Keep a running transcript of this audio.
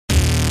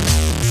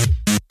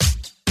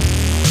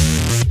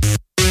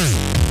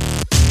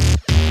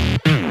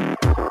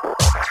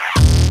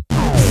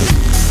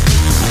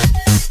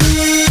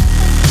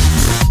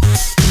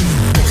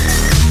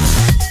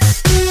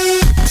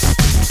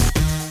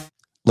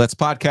Let's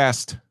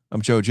podcast.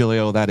 I'm Joe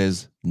Giglio. That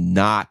is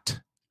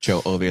not Joe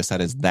Ovius. That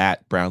is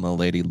that Brownlow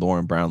lady,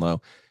 Lauren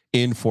Brownlow,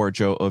 in for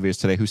Joe Ovius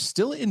today, who's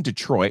still in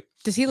Detroit.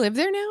 Does he live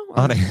there now?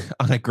 On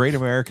a Great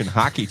American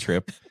Hockey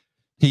trip.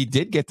 He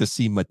did get to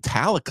see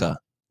Metallica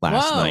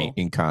last night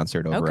in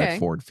concert over at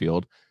Ford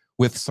Field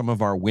with some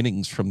of our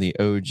winnings from the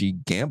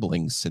OG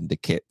Gambling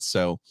Syndicate.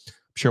 So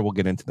I'm sure we'll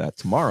get into that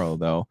tomorrow,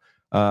 though.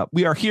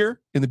 We are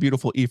here in the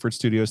beautiful Eford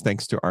Studios,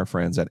 thanks to our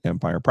friends at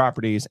Empire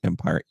Properties,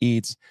 Empire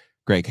Eats.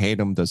 Greg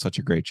Hayden does such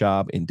a great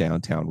job in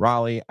downtown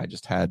Raleigh. I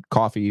just had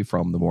coffee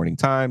from the Morning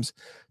Times.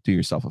 Do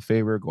yourself a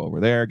favor, go over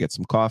there, get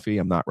some coffee.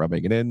 I'm not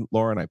rubbing it in,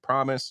 Lauren, I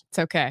promise. It's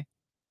okay.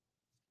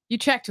 You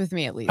checked with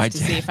me at least to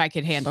see if I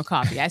could handle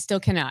coffee. I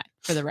still cannot,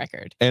 for the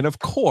record. And of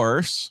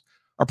course,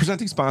 our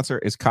presenting sponsor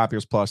is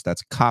Copiers Plus.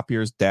 That's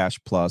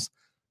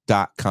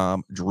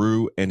copiers-plus.com.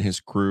 Drew and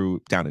his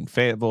crew down in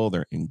Fayetteville,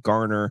 they're in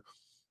Garner.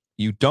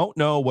 You don't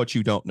know what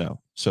you don't know.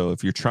 So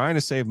if you're trying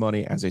to save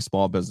money as a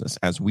small business,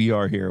 as we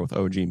are here with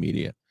OG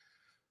Media,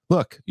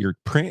 look, your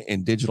print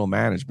and digital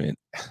management,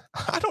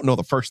 I don't know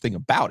the first thing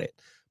about it,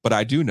 but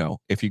I do know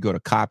if you go to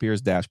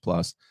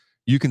Copiers-Plus,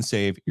 you can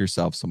save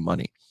yourself some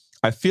money.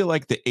 I feel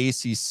like the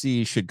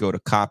ACC should go to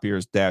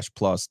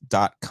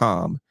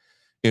copiers-plus.com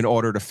in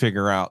order to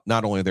figure out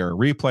not only their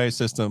replay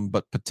system,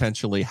 but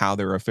potentially how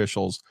their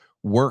officials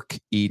work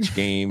each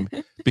game,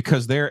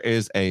 because there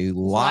is a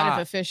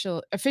lot of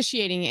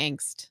officiating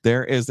angst.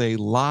 There is a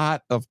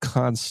lot of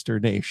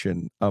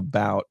consternation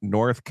about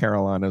North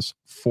Carolina's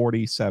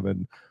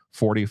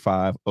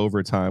 47-45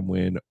 overtime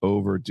win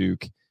over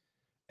Duke.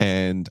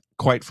 And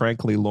quite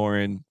frankly,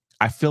 Lauren,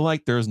 I feel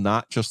like there's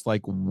not just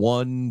like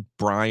one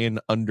Brian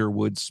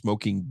Underwood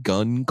smoking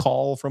gun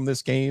call from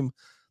this game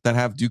that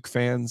have Duke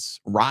fans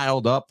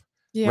riled up.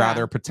 Yeah.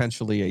 Rather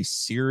potentially a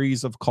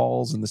series of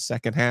calls in the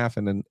second half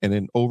and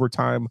in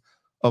overtime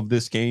of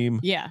this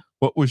game. Yeah.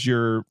 What was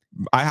your?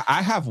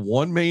 I have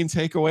one main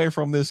takeaway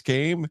from this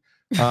game,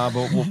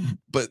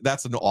 but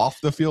that's an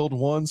off the field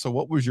one. So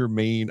what was your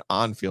main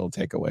on field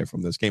takeaway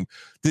from this game?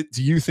 Do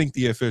you think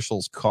the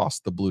officials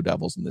cost the Blue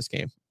Devils in this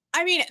game?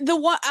 I mean,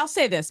 I'll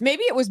say this,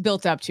 maybe it was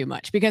built up too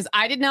much because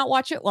I did not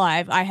watch it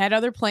live. I had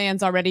other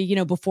plans already,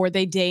 before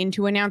they deigned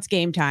to announce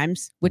game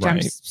times, which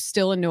I'm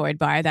still annoyed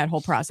by that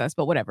whole process,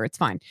 but whatever, it's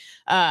fine.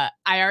 I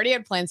already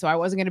had plans, so I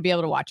wasn't going to be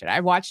able to watch it. I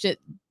watched it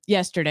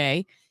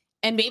yesterday,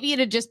 and maybe it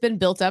had just been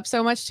built up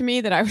so much to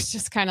me that I was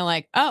just kind of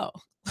like, oh,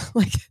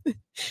 like,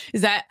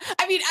 is that,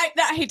 I mean,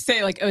 I hate to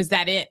say like, oh, is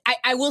that it?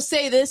 I will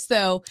say this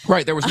though.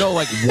 Right. There was no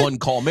like one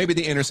call, maybe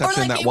the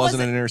interception that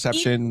wasn't an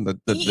interception, the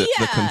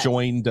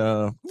conjoined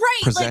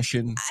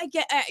possession.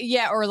 Like, I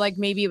get, or like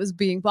maybe it was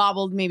being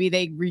bobbled. Maybe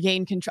they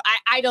regained control.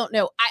 I don't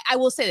know. I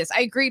will say this.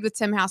 I agreed with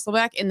Tim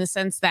Hasselbeck in the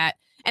sense that,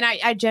 and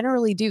I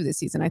generally do this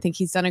season. I think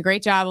he's done a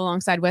great job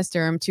alongside West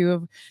Durham,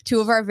 two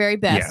of our very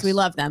best. Yes. We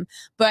love them.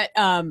 But,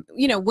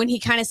 when he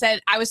kind of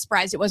said, I was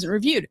surprised it wasn't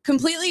reviewed.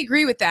 Completely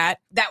agree with that.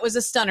 That was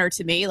a stunner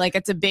to me. Like,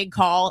 it's a big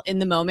call in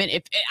the moment.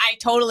 I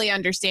totally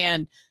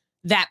understand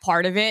that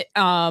part of it.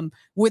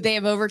 Would they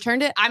have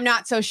overturned it? I'm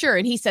not so sure.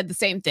 And he said the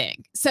same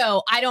thing.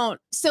 So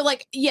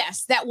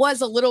yes, that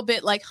was a little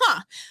bit like,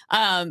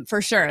 for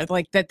sure.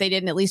 Like that they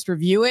didn't at least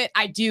review it.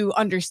 I do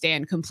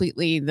understand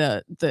completely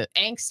the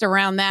angst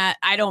around that.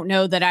 I don't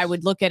know that I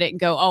would look at it and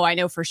go, oh, I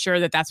know for sure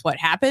that that's what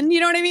happened. You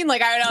know what I mean?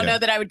 Like, I don't know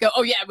that I would go,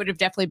 oh yeah, it would have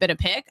definitely been a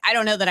pick. I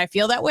don't know that I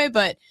feel that way,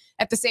 but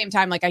at the same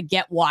time, like I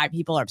get why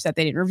people are upset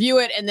they didn't review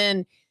it. And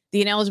then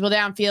the ineligible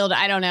downfield,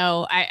 I don't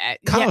know.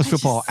 College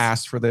football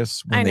asked for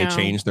this when they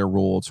changed their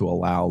rule to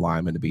allow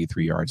linemen to be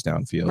 3 yards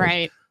downfield.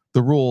 Right.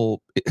 The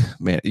rule,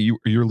 man,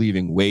 you're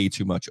leaving way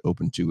too much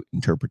open to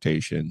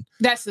interpretation.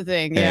 That's the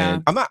thing. Yeah.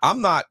 And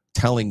I'm not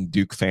telling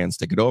Duke fans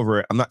to get over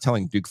it. I'm not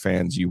telling Duke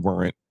fans you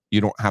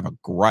don't have a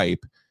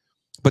gripe.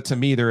 But to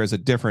me, there is a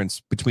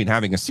difference between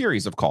having a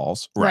series of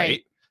calls,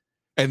 right?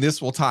 And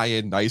this will tie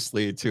in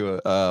nicely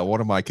to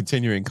one of my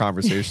continuing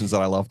conversations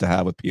that I love to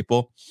have with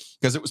people,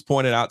 because it was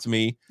pointed out to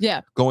me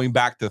going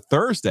back to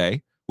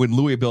Thursday when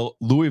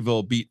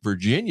Louisville beat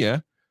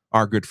Virginia.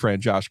 Our good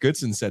friend Josh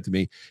Goodson said to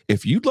me,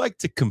 if you'd like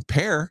to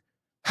compare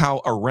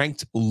how a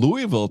ranked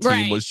Louisville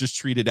team was just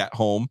treated at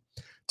home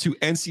to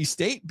NC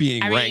State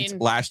being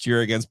ranked last year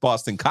against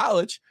Boston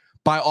College,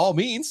 by all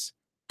means,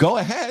 go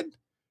ahead.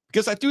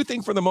 Because I do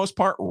think for the most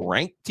part,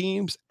 ranked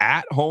teams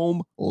at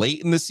home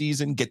late in the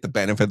season get the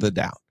benefit of the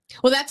doubt.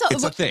 Well,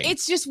 it's a thing.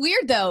 It's just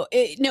weird, though.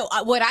 Here's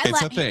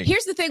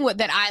the thing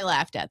that I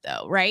laughed at,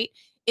 though, right?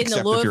 In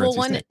the Louisville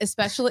one,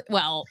 especially.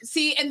 Well,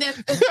 see, and then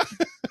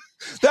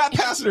that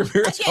pass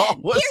interference call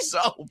was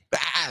so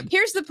bad.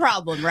 Here's the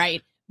problem,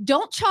 right?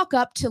 Don't chalk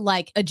up to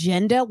like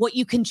agenda what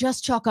you can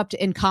just chalk up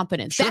to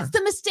incompetence. Sure. That's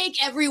the mistake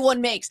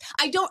everyone makes.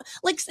 I don't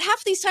like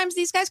half these times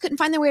these guys couldn't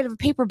find their way out of a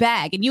paper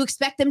bag, and you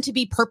expect them to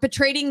be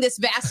perpetrating this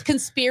vast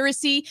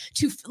conspiracy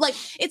to like,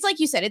 it's like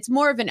you said, it's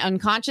more of an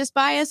unconscious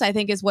bias, I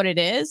think is what it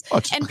is.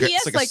 And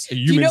PS, like do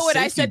you know what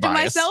I said to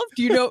myself?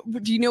 Do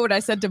you know what I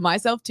said to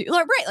myself too?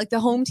 Like, right. Like the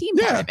home team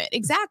part of it.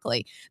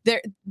 Exactly.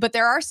 But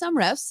there are some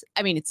refs.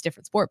 I mean, it's a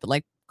different sport, but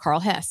like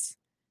Carl Hess.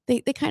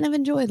 They kind of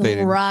enjoy the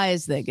little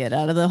rise they get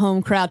out of the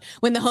home crowd.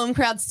 When the home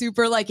crowd's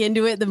super like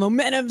into it, the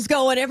momentum's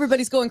going,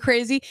 everybody's going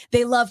crazy.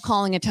 They love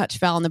calling a touch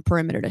foul on the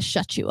perimeter to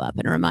shut you up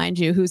and remind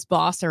you who's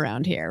boss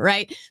around here,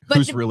 right? But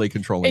who's really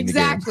controlling the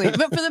game. Exactly.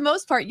 But for the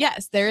most part,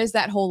 yes, there is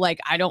that whole like,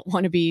 I don't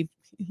want to be,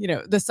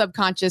 the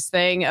subconscious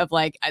thing of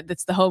like,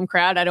 it's the home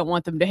crowd. I don't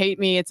want them to hate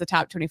me. It's a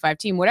top 25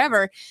 team,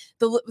 whatever.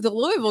 The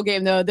Louisville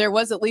game, though, there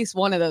was at least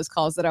one of those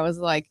calls that I was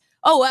like,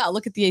 oh, wow,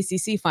 look at the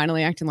ACC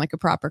finally acting like a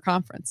proper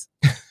conference.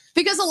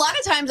 Because a lot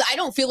of times I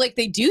don't feel like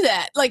they do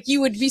that. Like you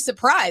would be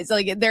surprised.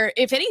 Like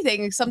if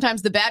anything,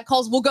 sometimes the bad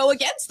calls will go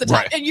against the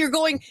time. Right. And you're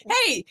going,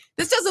 hey,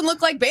 this doesn't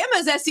look like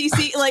Bama's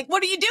SEC. Like,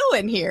 what are you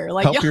doing here?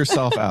 Like, help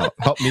yourself out.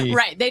 Help me.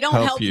 Right. They don't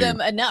help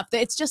them enough.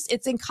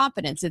 It's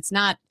incompetence. It's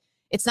not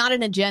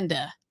an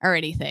agenda or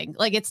anything.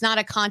 Like it's not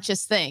a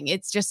conscious thing.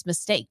 It's just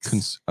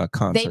mistakes. A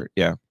concert.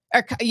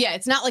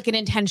 It's not like an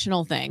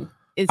intentional thing.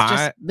 It's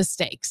just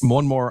mistakes.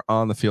 One more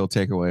on the field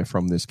takeaway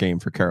from this game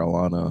for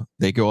Carolina.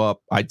 They go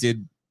up.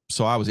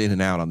 So I was in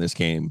and out on this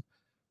game.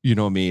 You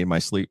know me and my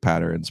sleep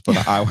patterns. But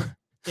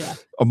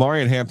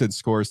Amarian Hampton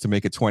scores to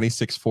make it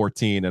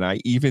 26-14. And I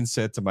even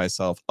said to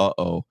myself,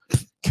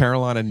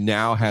 Carolina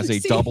now has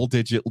a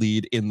double-digit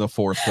lead in the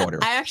fourth quarter.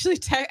 I actually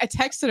I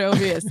texted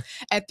Ovius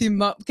at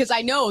the because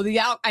I know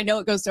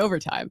it goes to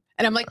overtime.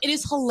 And I'm like, it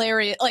is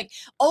hilarious. Like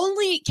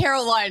only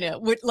Carolina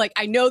would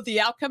I know the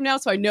outcome now.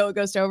 So I know it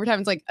goes to overtime.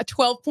 It's like a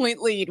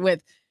 12-point lead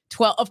with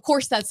 12. Of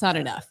course, that's not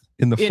enough.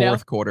 In the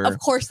fourth quarter. Of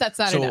course, that's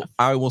not enough.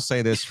 I will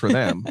say this for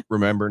them.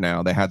 Remember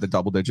now, they had the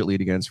double-digit lead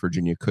against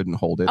Virginia, couldn't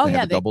hold it. They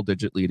had the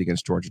double-digit lead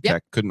against Georgia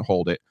Tech, couldn't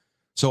hold it.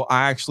 So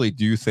I actually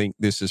do think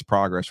this is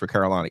progress for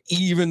Carolina,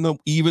 even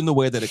the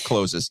way that it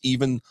closes,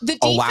 even the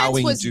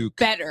allowing was Duke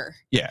better.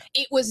 Yeah,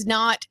 it was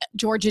not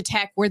Georgia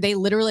Tech where they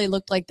literally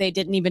looked like they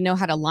didn't even know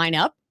how to line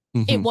up.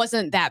 Mm-hmm. It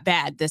wasn't that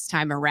bad this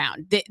time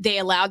around. They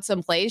allowed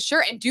some plays,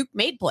 sure, and Duke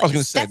made plays. I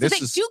was going to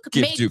say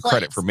give Duke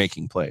credit for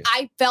making plays.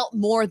 I felt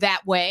more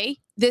that way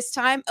this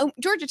time.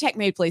 Georgia Tech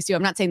made plays too.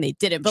 I'm not saying they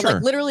didn't, but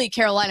like literally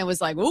Carolina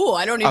was like, "Ooh,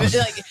 I don't even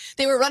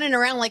they were running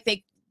around like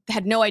they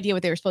had no idea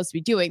what they were supposed to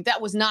be doing."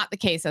 That was not the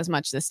case as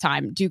much this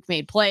time. Duke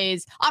made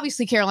plays.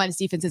 Obviously, Carolina's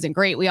defense isn't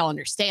great. We all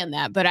understand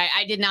that, but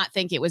I did not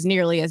think it was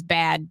nearly as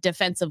bad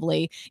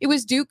defensively. It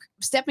was Duke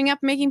stepping up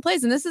and making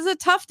plays, and this is a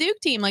tough Duke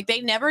team. Like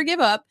they never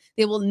give up.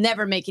 They will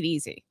never make it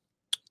easy.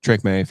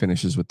 Drake May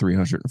finishes with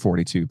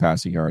 342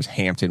 passing yards.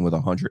 Hampton with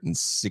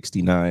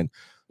 169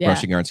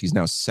 rushing yards. He's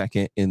now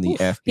second in the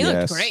FBS. He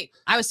looked great.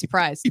 I was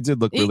surprised. He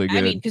did look really good.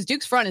 I mean, because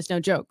Duke's front is no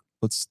joke.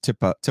 Let's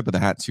tip of the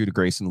hat to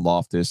Grayson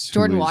Loftus.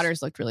 Jordan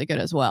Waters looked really good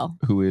as well.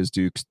 Who is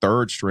Duke's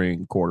third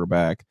string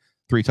quarterback.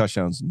 3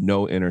 touchdowns,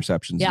 no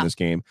interceptions in this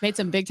game. Made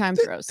some big time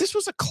throws. This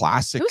was a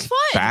classic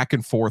back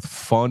and forth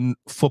fun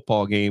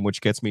football game, which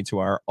gets me to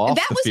our off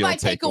the field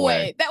takeaway. That was my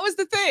takeaway. That was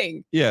the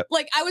thing. Yeah.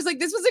 Like I was like,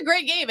 this was a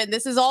great game. And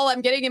this is all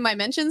I'm getting in my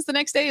mentions the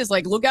next day is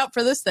like, look out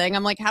for this thing.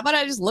 I'm like, how about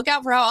I just look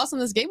out for how awesome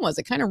this game was?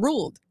 It kind of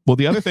ruled. Well,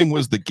 the other thing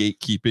was the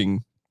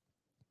gatekeeping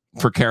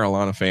for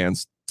Carolina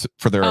fans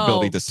for their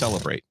ability to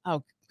celebrate.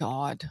 Oh,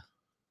 God.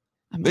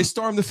 They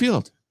stormed the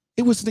field.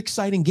 It was an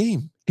exciting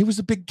game. It was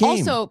a big game.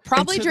 Also,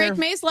 probably Drake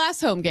May's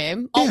last home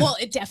game. Yeah. Oh, well,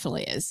 it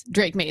definitely is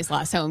Drake May's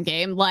last home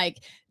game.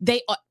 Like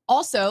they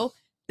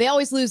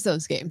always lose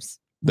those games.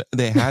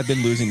 They had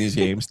been losing these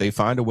games. They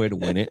find a way to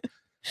win it.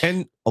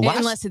 And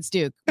unless it's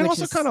Duke. And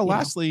also kind of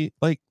lastly,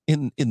 like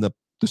in the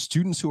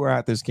students who are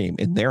at this game,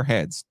 in their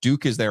heads,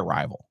 Duke is their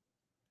rival.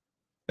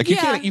 Like you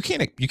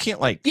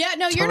can't like you're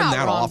not turn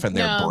that wrong. off in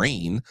their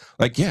brain.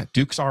 Like,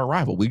 Duke's our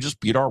rival. We just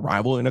beat our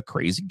rival in a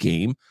crazy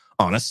game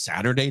on a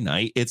Saturday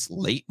night. It's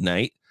late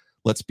night.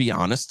 Let's be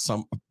honest.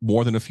 Some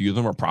more than a few of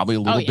them are probably a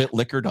little bit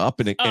liquored up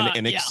and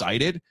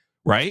excited,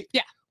 right?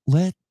 Yeah.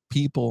 Let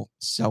people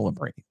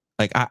celebrate.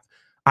 Like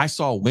I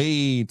saw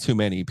way too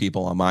many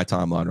people on my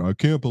timeline. I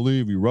can't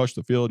believe you rushed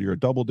the field. You're a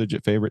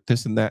double-digit favorite.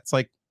 This and that. It's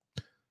like,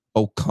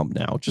 oh, come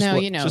now. Just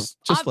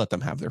let them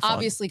have their fun.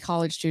 Obviously,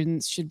 college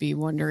students should be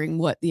wondering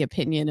what the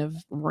opinion of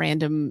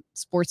random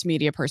sports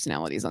media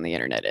personalities on the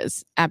internet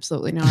is.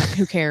 Absolutely not.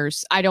 Who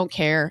cares? I don't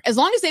care. As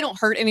long as they don't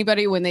hurt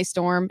anybody when they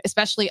storm,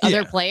 especially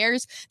other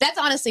players. That's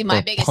honestly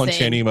my biggest thing.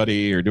 Punch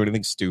anybody or do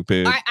anything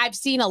stupid. I've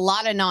seen a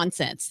lot of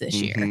nonsense this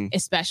year,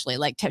 especially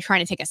like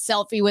trying to take a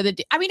selfie with a...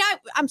 I mean,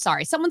 I'm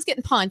sorry. Someone's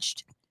getting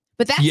punched.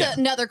 But that's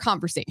another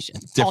conversation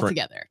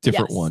altogether.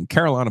 Different one.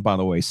 Carolina, by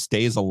the way,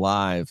 stays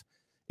alive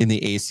in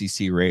the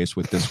ACC race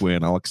with this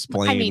win. I'll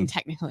explain. I mean,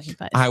 technically,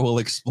 but I will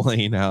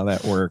explain how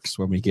that works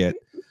when we get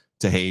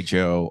to Hey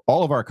Joe.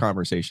 All of our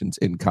conversations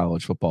in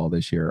college football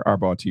this year are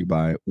brought to you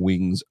by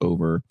Wings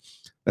Over.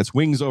 That's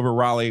Wings Over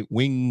Raleigh,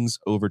 Wings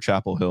Over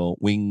Chapel Hill,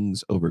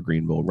 Wings Over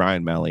Greenville.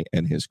 Ryan Malley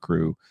and his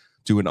crew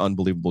do an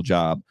unbelievable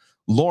job.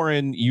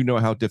 Lauren, you know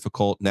how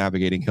difficult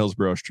navigating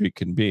Hillsborough Street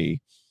can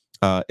be.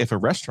 if a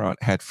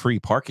restaurant had free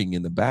parking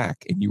in the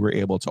back and you were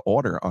able to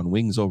order on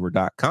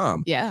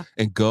wingsover.com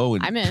and go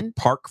and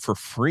park for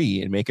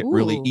free and make it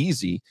really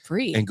easy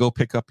and go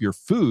pick up your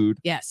food.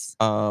 Yes.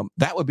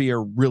 That would be a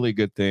really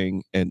good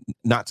thing. And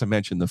not to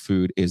mention the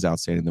food is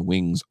outstanding. The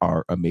wings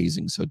are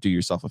amazing. So do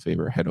yourself a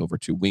favor, head over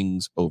to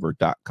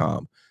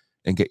wingsover.com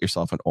and get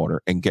yourself an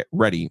order and get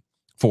ready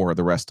for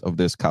the rest of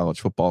this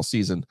college football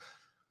season.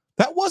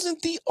 That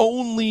wasn't the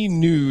only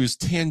news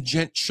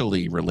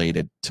tangentially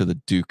related to the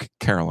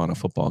Duke-Carolina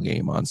football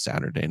game on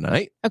Saturday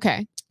night.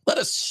 Okay. Let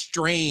us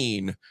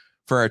strain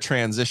for our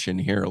transition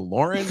here,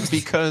 Lauren,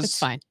 because it's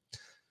fine.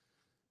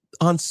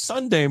 On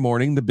Sunday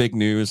morning, the big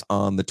news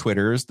on the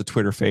Twitters, the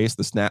Twitter face,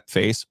 the Snap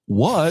face,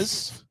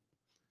 was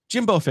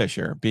Jimbo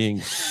Fisher being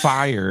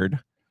fired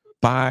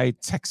by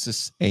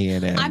Texas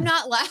A&M.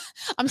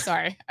 I'm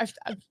sorry.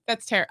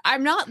 That's terrible.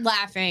 I'm not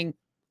laughing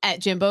at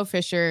Jimbo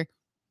Fisher.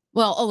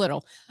 Well, a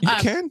little. You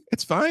can.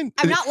 It's fine.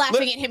 I'm not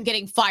laughing at him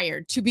getting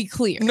fired, to be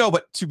clear. No,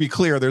 but to be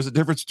clear, there's a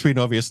difference between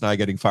Ovius and I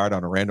getting fired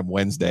on a random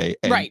Wednesday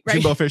and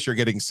Jimbo Fisher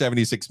getting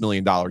 $76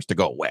 million to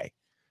go away.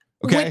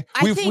 Okay?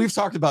 We've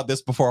talked about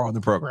this before on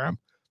the program.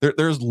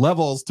 There's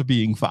levels to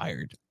being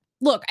fired.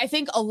 Look, I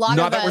think a lot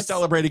Not of that us... we're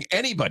celebrating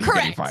anybody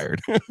getting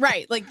fired.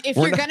 Right. Like, if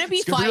you're going to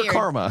be fired,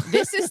 karma.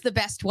 This is the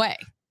best way.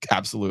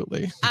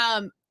 Absolutely.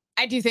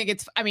 I do think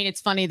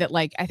it's funny that,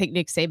 like, I think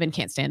Nick Saban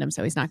can't stand him,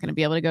 so he's not going to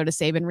be able to go to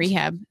Saban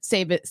rehab,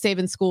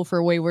 Saban school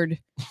for wayward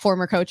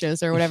former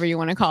coaches or whatever you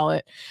want to call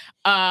it.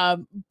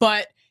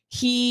 But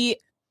I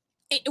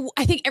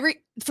think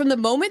from the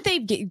moment they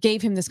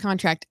gave him this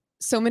contract,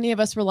 so many of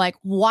us were like,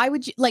 why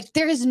would you, like,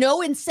 there is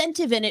no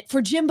incentive in it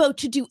for Jimbo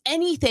to do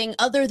anything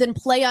other than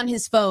play on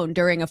his phone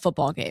during a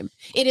football game.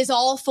 It is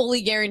all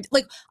fully guaranteed.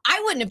 Like, I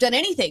wouldn't have done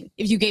anything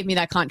if you gave me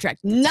that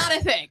contract. Not a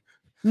thing.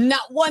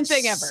 Not one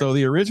thing ever. So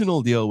the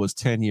original deal was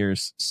 10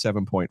 years,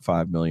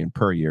 $7.5 million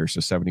per year,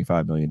 so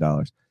 $75 million.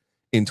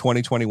 In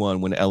 2021,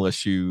 when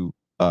LSU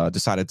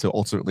decided to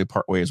ultimately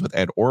part ways with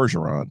Ed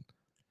Orgeron,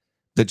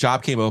 the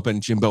job came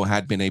open. Jimbo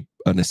had been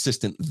an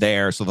assistant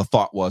there, so the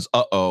thought was,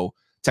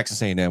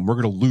 Texas A&M,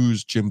 we're going to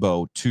lose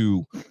Jimbo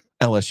to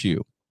LSU.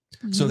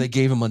 Mm-hmm. So they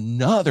gave him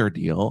another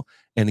deal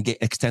and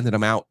extended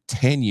him out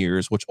 10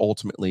 years, which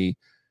ultimately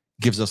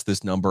gives us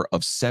this number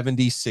of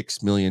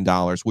 $76 million,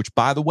 which,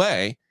 by the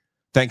way,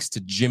 thanks to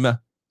Jim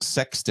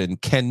Sexton,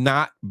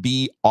 cannot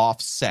be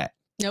offset.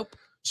 Nope.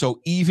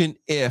 So even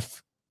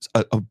if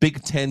a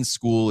Big Ten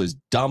school is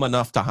dumb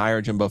enough to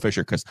hire Jimbo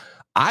Fisher, because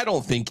I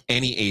don't think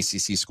any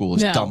ACC school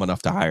is dumb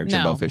enough to hire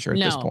Jimbo Fisher at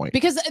this point.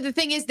 Because the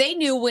thing is, they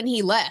knew when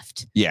he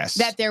left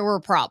that there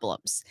were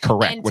problems.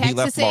 Correct. And when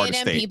Texas he left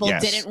A&M people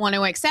didn't want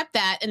to accept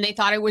that, and they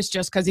thought it was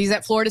just because he's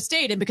at Florida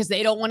State and because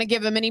they don't want to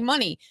give him any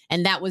money.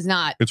 And that was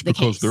not It's the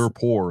because case. They're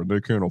poor and they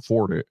can't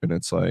afford it. And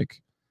it's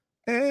like,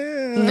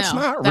 that's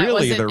not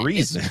really the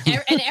reason.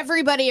 And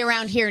everybody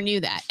around here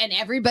knew that. And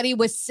everybody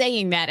was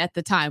saying that at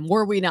the time.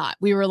 Were we not?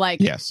 We were like,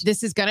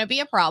 this is going to be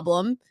a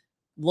problem.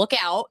 Look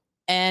out.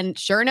 And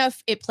sure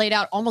enough, it played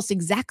out almost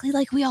exactly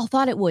like we all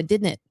thought it would,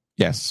 didn't it?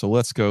 Yes. So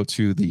let's go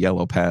to the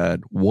yellow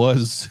pad.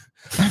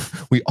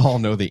 We all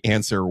know the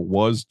answer.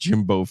 Was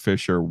Jimbo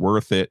Fisher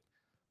worth it?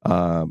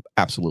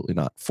 Absolutely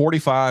not.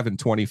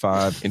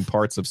 45-25 in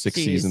parts of 6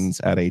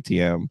 seasons at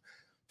ATM.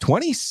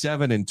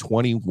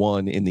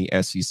 27-21 in the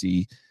SEC.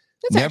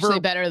 That's actually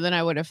better than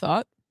I would have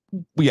thought.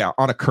 Yeah,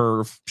 on a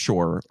curve,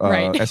 sure.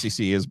 Right.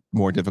 SEC is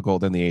more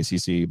difficult than the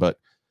ACC, but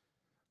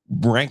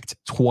ranked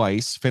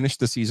twice, finished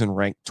the season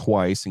ranked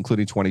twice,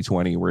 including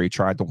 2020, where he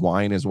tried to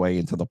whine his way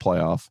into the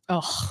playoff.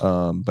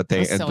 But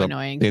they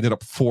ended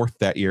up fourth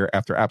that year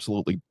after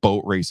absolutely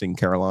boat racing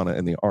Carolina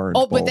in the Orange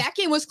Bowl. But that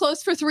game was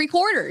close for 3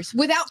 quarters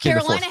without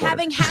Carolina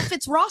having half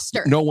its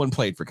roster. No one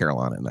played for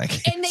Carolina in that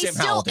game. And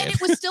it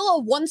was still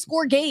a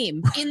 1-score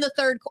game in the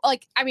third.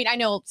 Like, I mean, I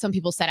know some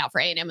people set out for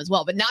A&M as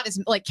well, but not as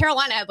like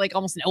Carolina had like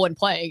almost no one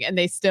playing, and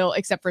they still,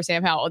 except for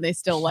Sam Howell, and they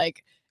still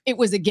like it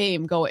was a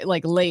game going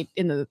like late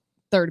in the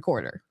third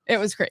quarter. It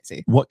was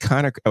crazy. What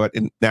kind of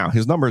now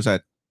his numbers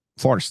at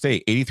Florida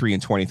State,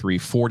 83-23,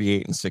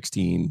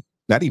 48-16.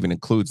 That even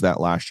includes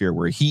that last year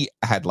where he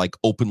had like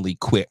openly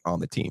quit on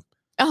the team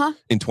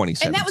in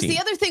 2017. And that was the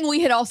other thing we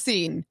had all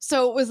seen.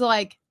 So it was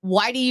like,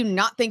 why do you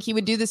not think he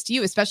would do this to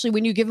you, especially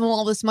when you give him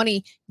all this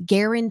money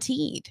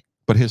guaranteed?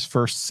 But his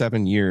first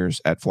 7 years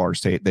at Florida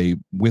State, they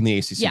win the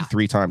ACC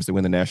 3 times. They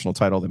win the national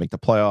title. They make the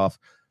playoff.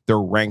 They're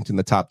ranked in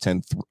the top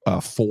 10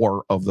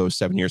 4 of those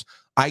 7 years.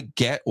 I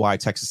get why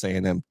Texas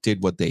A&M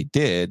did what they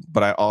did,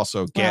 but I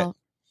also get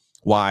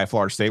why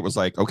Florida State was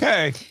like,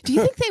 okay. Do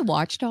you think they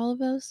watched all of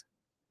those?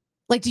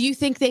 Like, do you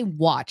think they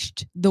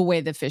watched the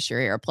way the Fisher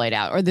era played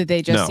out, or did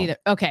they just see that?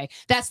 Okay,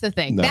 that's the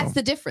thing. No. That's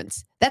the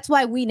difference. That's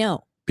why we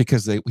know.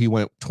 Because he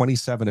went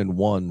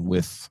 27-1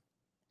 with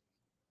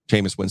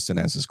Jameis Winston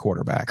as his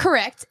quarterback.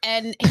 Correct.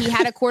 And he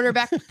had a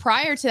quarterback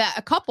prior to that,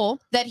 a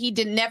couple that he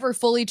never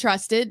fully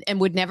trusted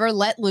and would never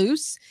let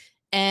loose,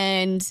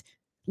 and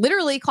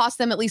literally cost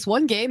them at least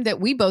one game that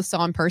we both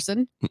saw in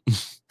person.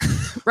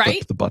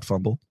 right? The butt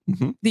fumble.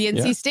 Mm-hmm. The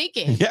NC State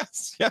game.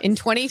 Yes. In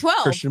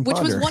 2012, Christian which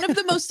was Ponder. one of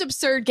the most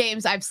absurd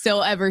games I've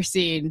still ever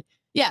seen.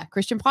 Yeah,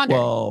 Christian Ponder.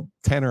 Well,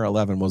 10 or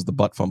 11 was the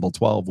butt fumble.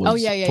 12 was. Oh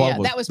yeah. 12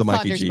 was That was the Mikey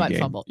Ponder's G butt game.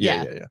 fumble.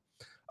 Yeah.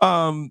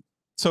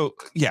 So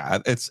yeah,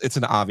 it's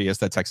an obvious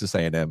that Texas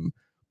A&M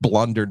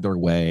blundered their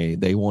way.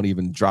 They won't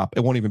even drop.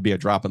 It won't even be a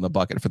drop in the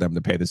bucket for them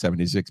to pay the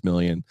 $76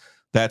 million.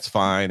 That's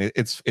fine.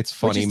 It's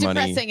funny which is money.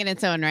 depressing in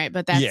its own right,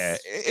 but that's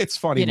it's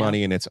funny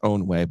money in its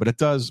own way. But it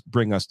does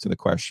bring us to the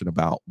question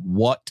about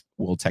what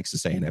will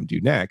Texas A&M do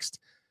next.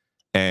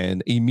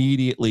 And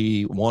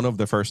immediately, one of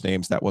the first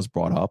names that was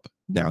brought up.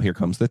 Now here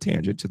comes the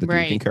tangent to the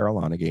Duke and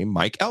Carolina game.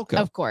 Mike Elko,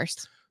 of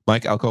course.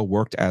 Mike Elko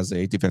worked as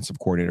a defensive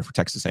coordinator for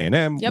Texas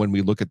A&M. Yep. When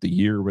we look at the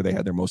year where they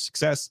had their most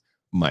success,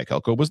 Mike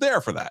Elko was there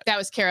for that. That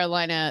was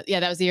Carolina. Yeah,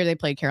 that was the year they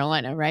played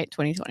Carolina, right?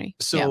 2020.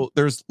 So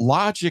there's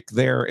logic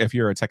there if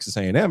you're a Texas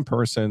A&M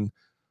person.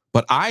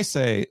 But I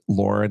say,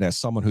 Lauren, as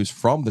someone who's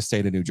from the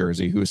state of New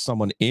Jersey, who is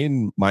someone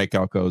in Mike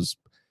Elko's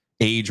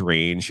age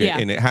range,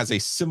 and it has a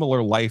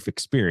similar life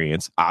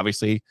experience,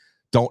 obviously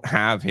don't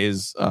have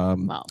his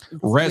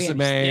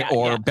resume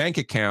or bank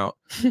account.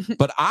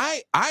 But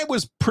I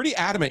was pretty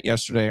adamant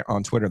yesterday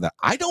on Twitter that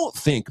I don't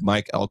think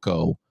Mike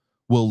Elko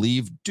will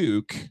leave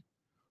Duke,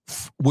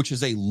 which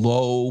is a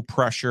low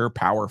pressure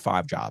Power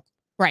 5 job.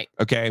 Right.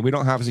 Okay. We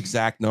don't have his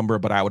exact number,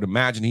 but I would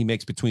imagine he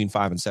makes between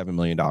 $5 and $7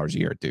 million a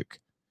year at Duke.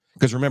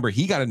 Because remember,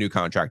 he got a new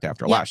contract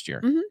after last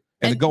year. Mm-hmm.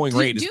 And the going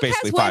rate is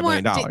basically $5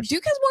 million.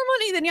 Duke has more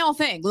money than y'all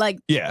think. Like,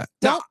 I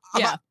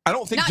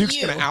don't think Duke's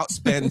going to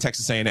outspend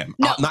Texas A&M.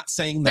 No, I'm not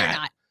saying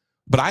that.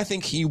 But I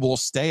think he will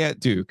stay at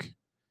Duke.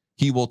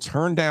 He will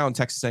turn down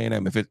Texas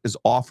A&M if it is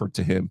offered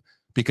to him,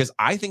 because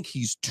I think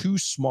he's too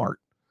smart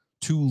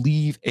to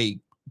leave a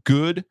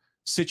good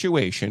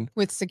situation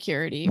with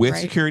security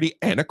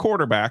and a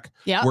quarterback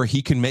where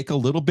he can make a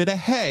little bit of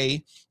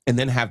hay and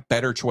then have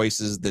better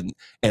choices than.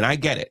 And I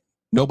get it.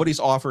 Nobody's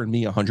offering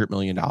me $100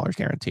 million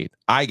guaranteed.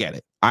 I get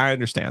it. I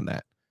understand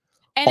that.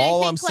 And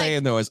all I'm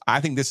saying, though, is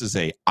I think this is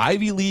a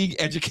Ivy League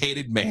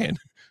educated man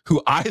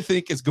who I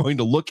think is going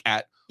to look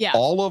at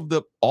all of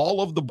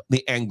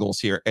the angles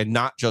here, and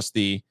not just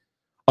I'm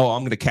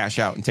going to cash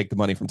out and take the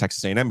money from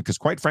Texas A&M, because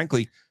quite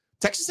frankly,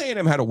 Texas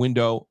A&M had a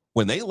window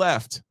when they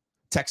left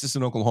Texas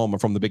and Oklahoma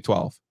from the Big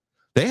 12.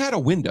 They had a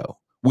window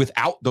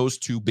without those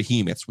two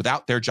behemoths,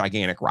 without their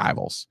gigantic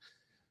rivals.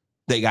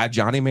 They got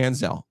Johnny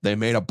Manziel. They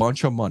made a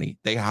bunch of money.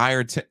 They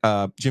hired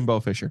Jimbo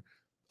Fisher.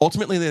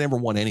 Ultimately, they never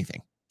won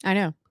anything. I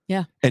know.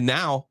 Yeah. And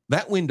now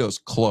that window's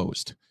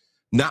closed.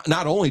 Not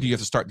only do you have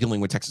to start dealing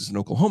with Texas and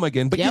Oklahoma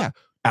again, but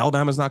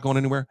Alabama's not going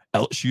anywhere.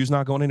 LSU's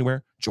not going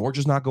anywhere.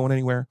 Georgia's not going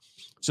anywhere.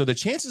 So the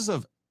chances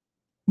of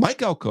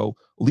Mike Elko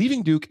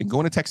leaving Duke and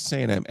going to Texas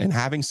A&M and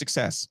having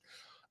success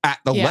at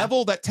the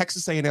level that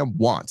Texas A&M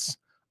wants,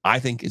 I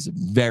think it's a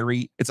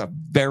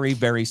very,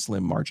 very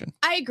slim margin.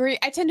 I agree.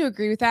 I tend to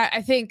agree with that.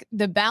 I think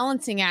the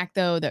balancing act,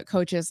 though, that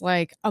coaches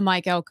like a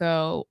Mike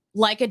Elko,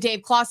 like a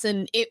Dave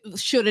Clawson,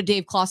 should a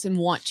Dave Clawson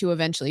want to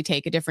eventually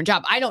take a different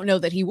job? I don't know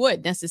that he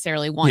would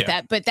necessarily want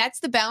that, but that's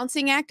the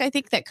balancing act. I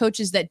think that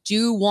coaches that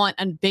do want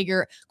a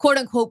bigger, quote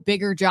unquote,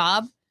 bigger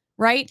job,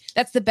 right?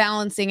 That's the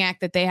balancing act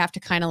that they have to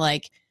kind of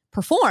like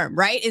perform,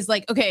 right? Is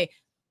like, okay,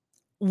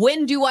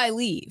 when do I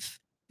leave?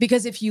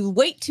 Because if you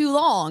wait too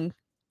long,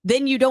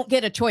 then you don't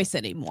get a choice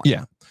anymore.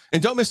 Yeah.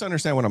 And don't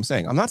misunderstand what I'm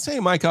saying. I'm not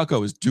saying Mike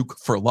Elko is Duke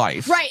for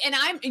life. Right. And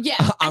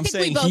I'm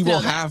saying he will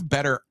have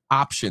better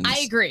options. I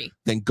agree.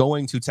 Than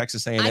going to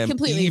Texas A&M,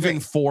 even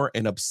for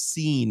an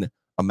obscene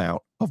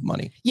amount of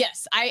money.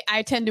 Yes.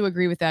 I tend to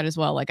agree with that as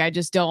well. Like, I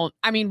just don't,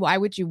 I mean, why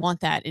would you want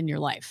that in your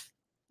life?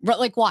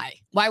 Like, why?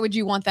 Why would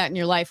you want that in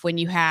your life when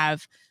you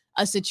have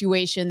a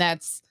situation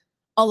that's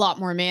a lot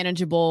more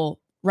manageable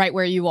right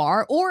where you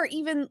are? Or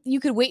even you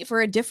could wait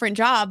for a different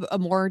job, a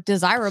more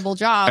desirable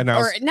job,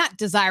 or not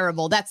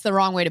desirable. That's the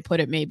wrong way to put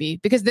it, maybe,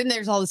 because then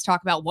there's all this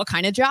talk about what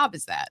kind of job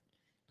is that?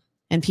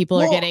 And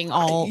people are getting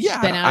all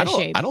bent out of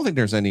shape. I don't think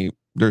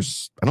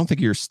I don't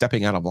think you're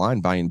stepping out of line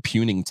by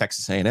impugning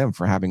Texas A&M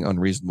for having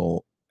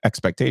unreasonable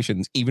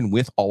expectations, even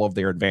with all of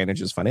their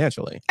advantages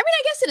financially. I mean,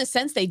 I guess in a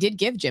sense they did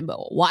give Jimbo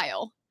a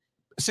while.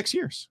 6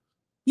 years.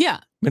 Yeah.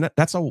 I mean,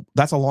 that's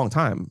a long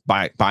time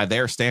by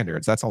their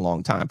standards. That's a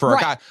long time for a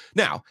guy.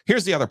 Now,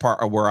 here's the other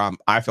part where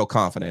I feel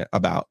confident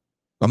about.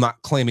 I'm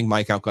not claiming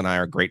Mike Elko and I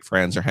are great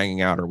friends or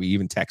hanging out or we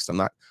even text. I'm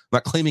not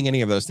claiming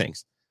any of those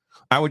things.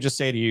 I would just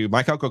say to you,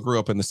 Mike Elko grew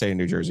up in the state of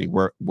New Jersey,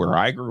 where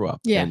I grew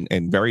up,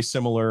 and very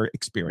similar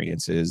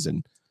experiences.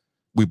 And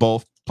we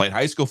both played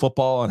high school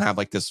football and have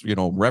like this,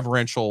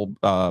 reverential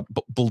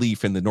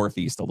belief in the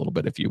Northeast a little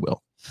bit, if you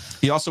will.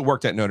 He also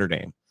worked at Notre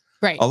Dame.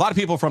 Right. A lot of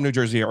people from New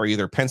Jersey are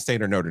either Penn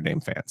State or Notre Dame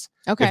fans.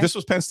 Okay. If this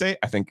was Penn State,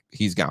 I think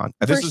he's gone.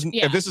 If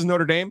this is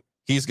Notre Dame,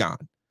 he's gone.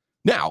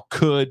 Now,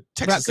 could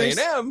Texas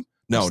A&M?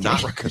 No,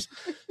 not Rutgers.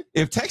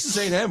 If Texas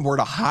A&M were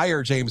to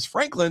hire James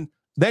Franklin,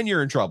 then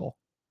you're in trouble.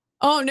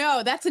 Oh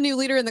no, that's a new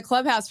leader in the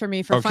clubhouse for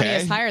me for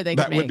funniest hire they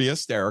could make. That would be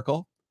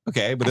hysterical.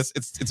 Okay, but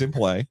it's in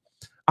play.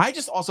 I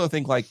just also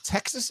think like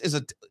Texas is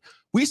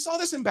we saw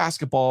this in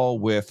basketball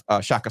with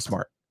Shaka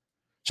Smart.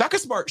 Shaka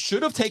Smart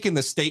should have taken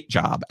the state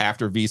job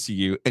after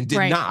VCU and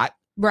did not.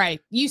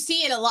 Right. You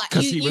see it a lot.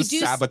 Because he was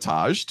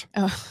sabotaged.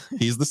 Oh.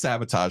 He's the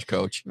sabotage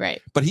coach.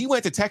 Right. But he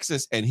went to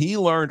Texas and he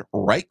learned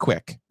right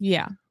quick.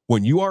 Yeah.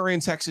 When you are in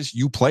Texas,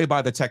 you play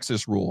by the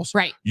Texas rules.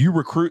 Right. You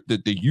recruit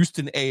the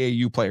Houston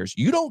AAU players.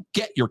 You don't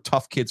get your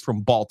tough kids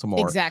from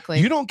Baltimore. Exactly.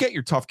 You don't get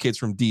your tough kids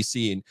from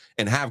DC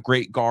and have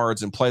great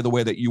guards and play the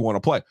way that you want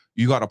to play.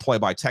 You got to play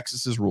by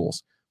Texas's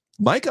rules.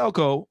 Mike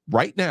Elko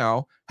right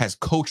now has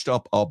coached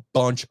up a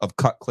bunch of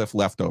Cutcliffe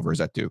leftovers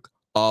at Duke.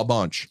 A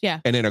bunch. Yeah.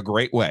 And in a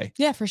great way.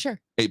 Yeah, for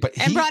sure. But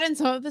and brought in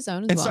some of his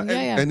own as well.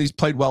 And he's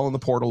played well in the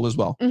portal as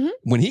well. Mm-hmm.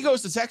 When he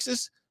goes to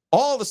Texas,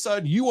 all of a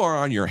sudden you are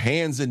on your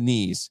hands and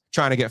knees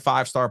trying to get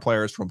 5-star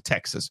players from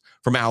Texas,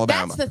 from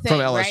Alabama, thing, from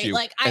LSU. Right?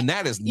 Like, and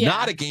that is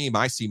not a game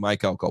I see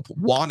Mike Elko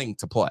wanting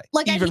to play,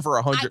 even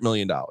for $100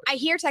 million. I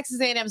hear Texas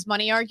A&M's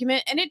money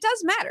argument, and it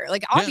does matter.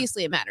 Like,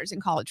 obviously it matters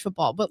in college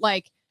football, but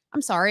like,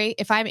 I'm sorry,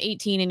 if I'm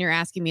 18 and you're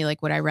asking me,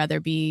 like, would I rather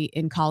be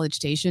in College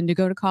Station to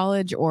go to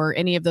college or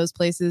any of those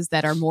places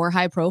that are more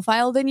high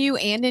profile than you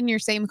and in your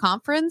same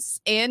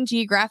conference and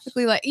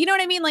geographically, like, you know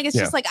what I mean? Like, it's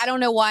just like, I don't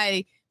know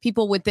why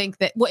people would think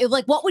that,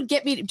 like, what would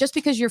get me just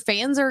because your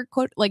fans are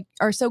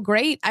are so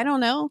great? I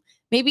don't know.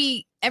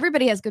 Maybe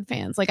everybody has good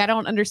fans. Like, I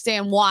don't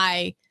understand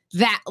why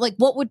that, like,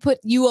 what would put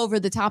you over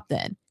the top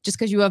then? Just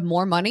because you have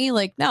more money?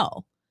 Like,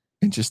 no.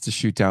 And just to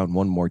shoot down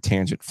one more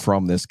tangent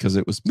from this, because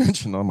it was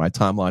mentioned on my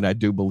timeline, I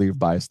do believe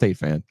by a State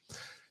fan,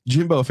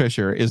 Jimbo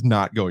Fisher is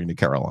not going to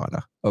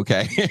Carolina.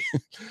 Okay.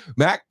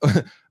 Mac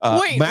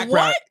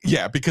Brown.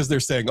 Yeah, because they're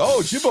saying,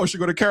 oh, Jimbo should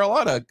go to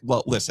Carolina.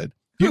 Well, listen,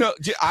 you know,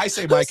 I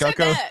say Mike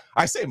Elko.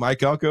 I say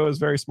Mike Elko is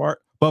very smart.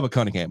 Bubba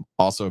Cunningham,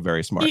 also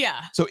very smart.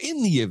 Yeah. So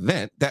in the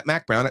event that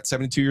Mac Brown at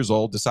 72 years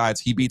old decides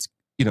he beats,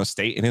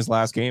 State in his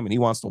last game and he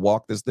wants to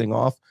walk this thing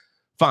off,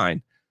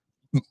 fine.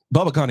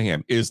 Bubba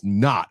Cunningham is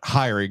not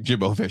hiring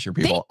Jimbo Fisher,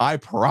 people. I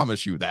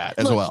promise you that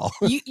as well.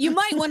 you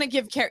might want to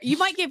give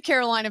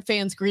Carolina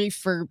fans grief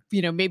for,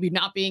 maybe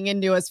not being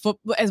into as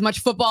much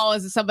football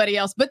as somebody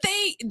else, but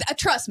they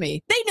trust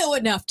me, they know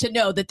enough to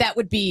know that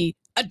would be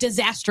a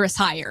disastrous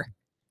hire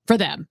for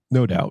them.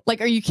 No doubt.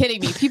 Like, are you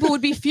kidding me? People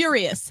would be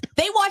furious.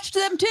 They watched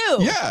them too.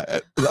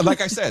 Yeah.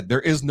 Like I said,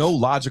 there is no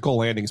logical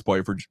landing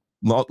point for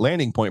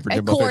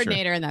Jimbo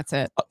coordinator Fisher. And that's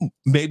it.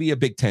 Maybe a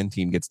Big Ten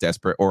team gets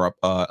desperate, or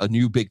a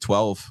new Big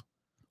 12.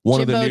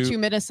 To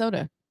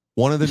Minnesota.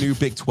 One of the new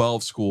Big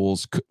 12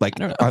 schools,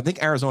 I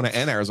think Arizona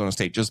and Arizona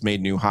State just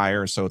made new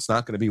hires, so it's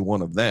not going to be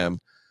one of them.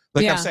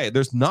 Like I say,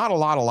 there's not a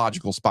lot of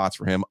logical spots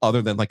for him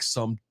other than like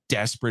some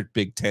desperate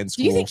Big Ten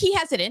school. Do you think he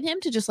has it in him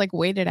to just like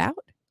wait it out?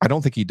 I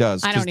don't think he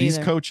does. Because these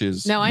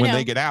coaches, when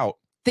they get out,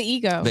 the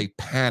ego, they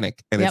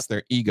panic, and it's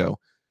their ego.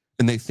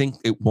 And they think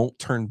it won't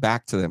turn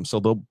back to them. So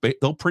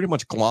they'll pretty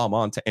much glom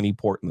on to any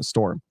port in the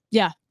storm.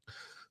 Yeah.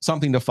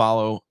 Something to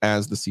follow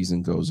as the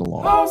season goes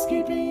along.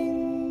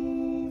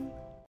 Housekeeping.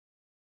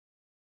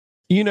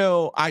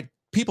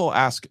 People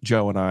ask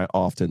Joe and I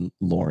often,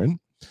 Lauren,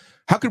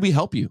 how could we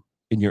help you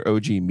in your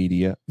OG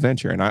media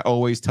venture? And I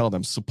always tell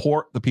them,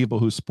 support the people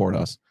who support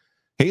us.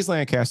 Hayes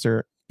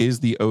Lancaster is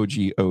the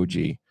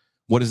OG.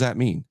 What does that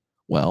mean?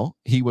 Well,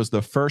 he was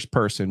the first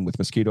person with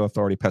Mosquito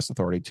Authority, Pest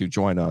Authority to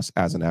join us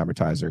as an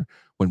advertiser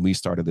when we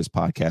started this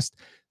podcast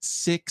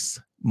 6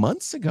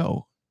 months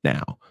ago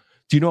now.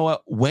 Do you know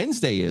what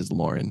Wednesday is,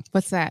 Lauren?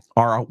 What's that?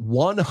 Our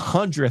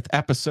 100th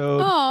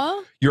episode.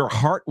 Aww. Your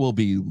heart will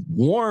be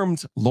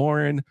warmed,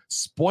 Lauren.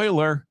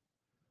 Spoiler,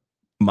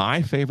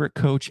 my favorite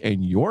coach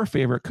and your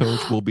favorite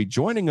coach will be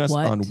joining us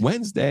on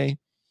Wednesday.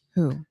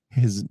 Who?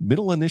 His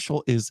middle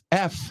initial is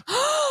F.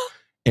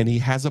 And he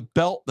has a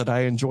belt that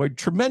I enjoyed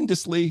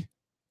tremendously.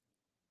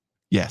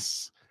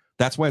 Yes,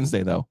 that's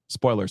Wednesday, though.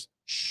 Spoilers.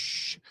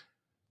 Shh.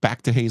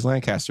 Back to Hayes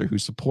Lancaster, who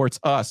supports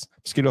us,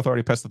 Mosquito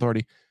Authority, Pest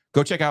Authority.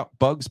 Go check out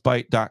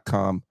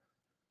bugsbite.com.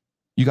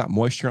 You got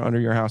moisture under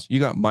your house. You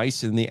got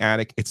mice in the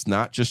attic. It's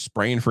not just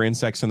spraying for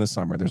insects in the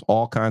summer. There's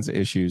all kinds of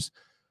issues.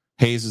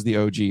 Hayes is the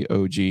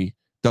OG.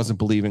 Doesn't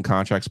believe in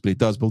contracts, but he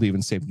does believe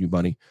in saving you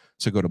money.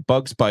 So go to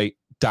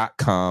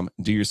bugsbite.com.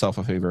 Do yourself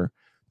a favor.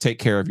 Take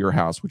care of your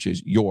house, which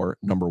is your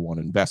number one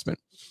investment.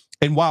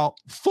 And while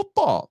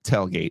football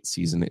tailgate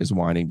season is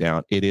winding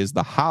down, it is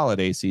the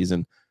holiday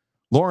season.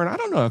 Lauren, I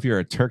don't know if you're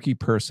a turkey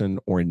person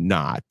or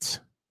not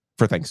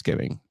for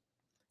Thanksgiving.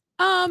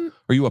 Are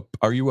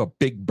you a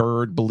big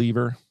bird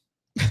believer?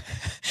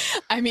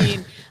 I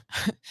mean,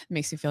 it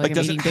makes me feel like I'm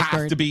does eating it big have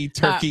bird. to be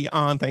turkey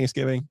on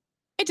Thanksgiving?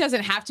 It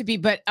doesn't have to be,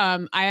 but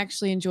I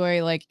actually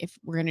enjoy, like, if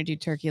we're gonna do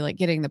turkey, like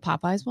getting the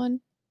Popeyes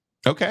one.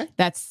 Okay.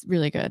 That's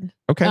really good.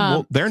 Okay.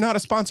 Well, they're not a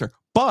sponsor,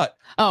 but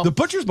the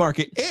Butcher's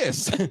Market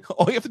is.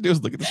 All you have to do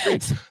is look at the screen.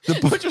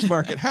 The Butcher's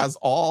Market has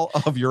all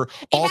of your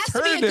alternative. It has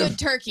to be a good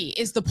turkey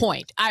is the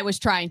point I was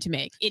trying to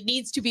make. It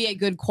needs to be a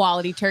good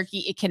quality turkey.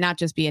 It cannot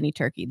just be any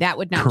turkey. That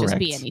would not just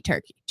be any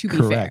turkey, to be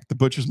fair. The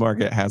Butcher's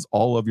Market has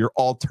all of your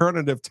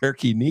alternative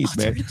turkey needs,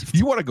 man.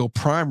 You want to go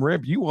prime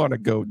rib. You want to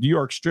go New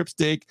York strip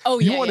steak.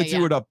 You want to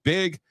do it up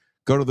big.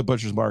 Go to the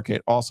Butcher's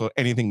Market. Also,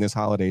 anything this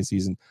holiday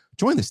season.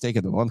 Join the Steak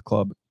of the Month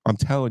Club. I'm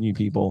telling you,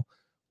 people,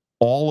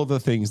 All of the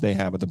things they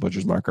have at the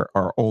Butcher's Market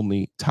are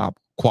only top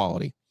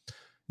quality.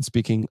 And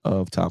speaking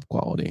of top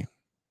quality,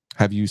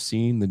 have you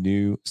seen the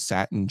new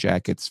satin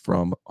jackets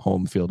from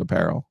Home Field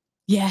Apparel?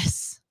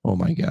 Yes. Oh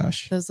my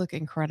gosh. Those look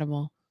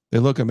incredible. They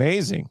look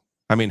amazing.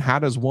 I mean, how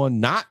does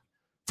one not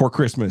for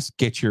Christmas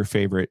get your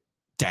favorite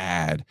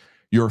dad,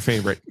 your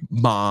favorite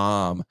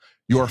mom,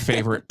 your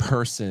favorite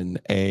person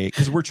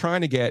because we're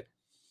trying to get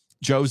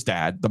Joe's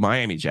dad the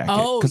Miami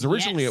jacket because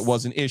originally it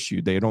wasn't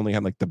issued. They had only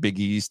had like the Big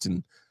East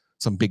and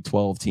some Big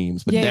 12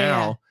 teams, but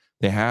now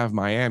they have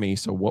Miami.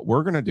 So what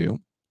we're going to do,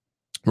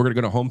 we're going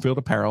to go to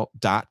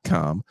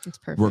homefieldapparel.com. That's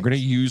perfect. We're going to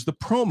use the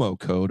promo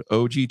code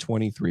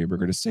OG23. We're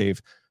going to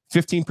save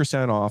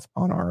 15% off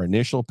on our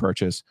initial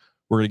purchase.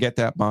 We're going to get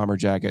that bomber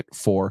jacket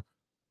for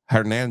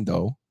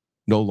Hernando,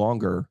 no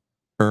longer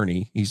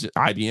Ernie. He's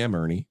IBM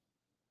Ernie,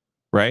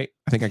 right?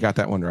 I think I got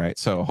that one right.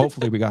 So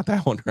hopefully we got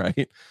that one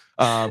right.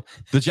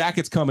 The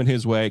jacket's coming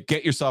his way.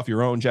 Get yourself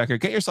your own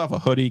jacket. Get yourself a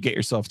hoodie. Get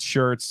yourself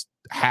shirts,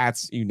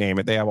 hats, you name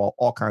it. They have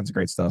all kinds of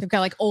great stuff. They've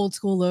got like old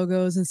school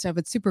logos and stuff.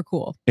 It's super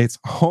cool. It's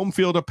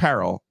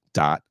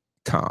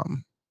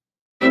homefieldapparel.com.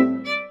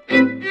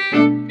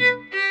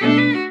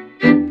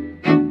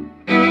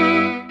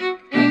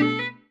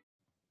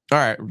 All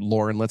right,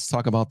 Lauren, let's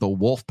talk about the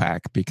Wolfpack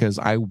because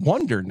I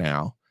wonder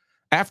now,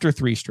 after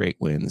 3 straight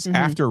wins,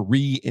 after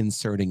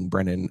reinserting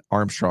Brennan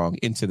Armstrong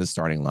into the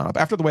starting lineup,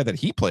 after the way that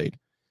he played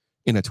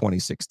in a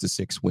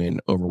 26-6 win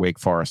over Wake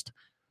Forest,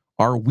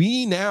 are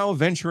we now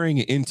venturing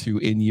into,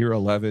 in year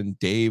 11,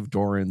 Dave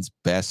Doeren's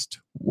best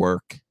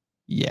work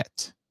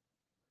yet?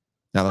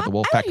 Now that the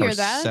Wolfpack are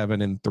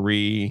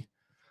 7-3,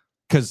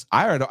 because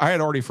I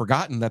had already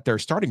forgotten that their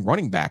starting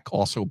running back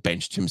also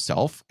benched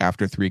himself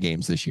after 3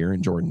 games this year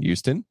in Jordan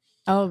Houston.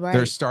 Oh, right.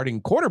 Their starting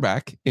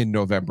quarterback in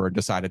November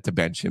decided to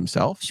bench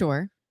himself.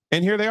 Sure.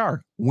 And here they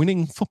are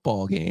winning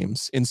football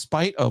games in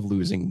spite of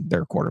losing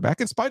their quarterback,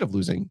 in spite of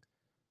losing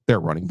their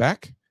running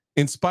back,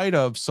 in spite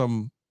of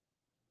some,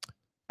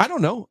 I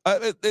don't know.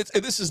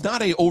 This is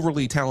not a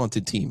overly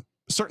talented team,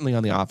 certainly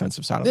on the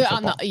offensive side of the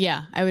football.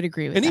 I would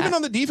agree with that. And even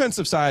on the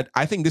defensive side,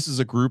 I think this is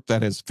a group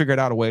that has figured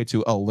out a way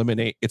to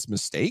eliminate its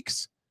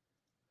mistakes.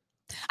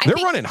 They're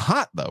running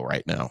hot though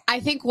right now.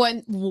 I think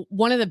one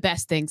of the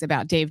best things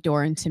about Dave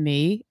Doeren to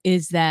me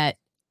is that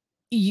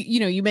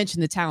you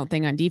mentioned the talent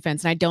thing on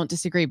defense, and I don't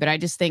disagree, but I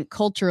just think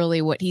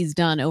culturally what he's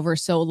done over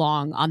so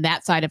long on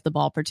that side of the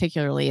ball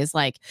particularly is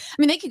like, I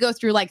mean, they could go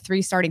through like 3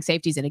 starting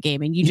safeties in a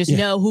game and you just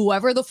know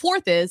whoever the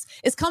 4th is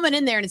coming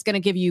in there and it's going to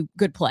give you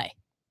good play.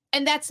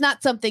 And that's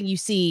not something you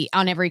see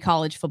on every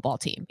college football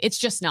team. It's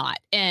just not.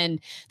 And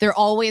they're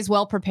always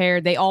well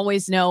prepared. They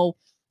always know.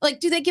 Like,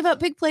 do they give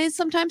up big plays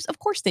sometimes? Of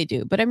course they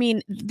do. But I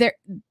mean, they're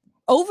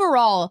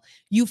overall,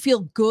 you feel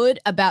good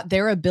about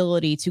their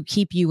ability to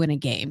keep you in a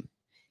game.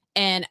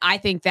 And I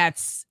think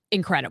that's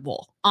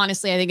incredible.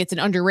 Honestly, I think it's an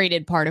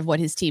underrated part of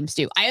what his teams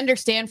do. I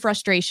understand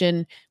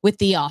frustration with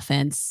the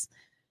offense.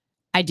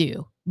 I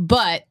do.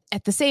 But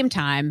at the same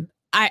time,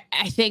 I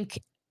think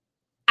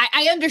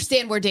I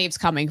understand where Dave's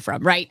coming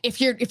from, right?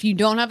 If you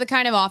don't have the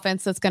kind of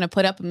offense that's going to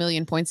put up 1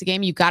 million points a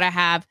game, you've got to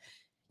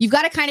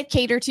kind of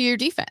cater to your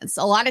defense.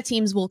 A lot of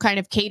teams will kind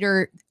of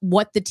cater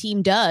what the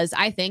team does,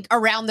 I think,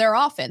 around their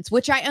offense,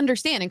 which I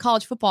understand in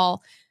college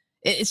football.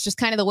 It's just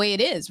kind of the way it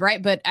is,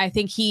 right? But I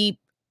think he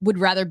would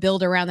rather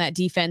build around that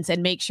defense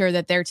and make sure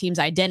that their team's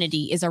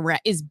identity is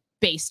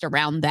based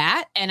around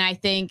that. And I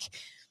think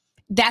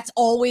that's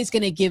always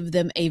going to give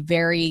them a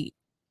very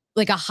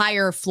like a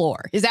higher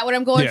floor. Is that what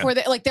I'm going for?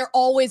 Like they're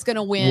always going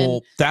to win.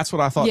 Well, that's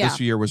what I thought this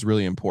year was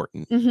really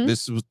important.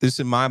 This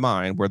in my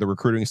mind, where the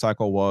recruiting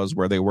cycle was,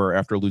 where they were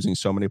after losing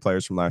so many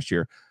players from last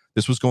year.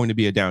 This was going to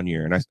be a down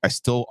year. And I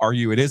still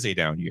argue it is a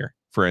down year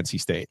for NC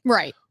State.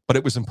 Right. But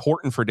it was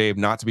important for Dave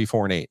not to be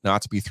 4-8,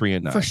 not to be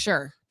 3-9. For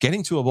sure.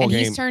 Getting to a bowl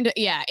game. He's turned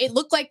it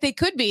looked like they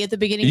could be at the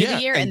beginning of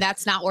the year, and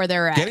that's not where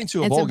they're at. Getting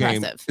to a bowl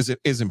game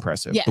is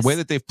impressive. Yes. The way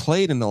that they've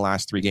played in the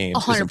last 3 games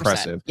 100%, is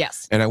impressive.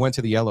 Yes. And I went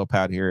to the yellow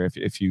pad here.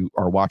 If you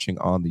are watching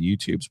on the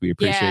YouTubes, we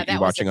appreciate you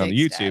watching on the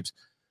YouTubes.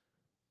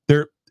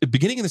 They're at the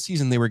beginning of the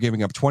season, they were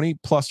giving up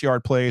 20+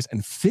 yard plays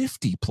and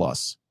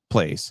 50+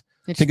 plays.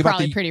 Which is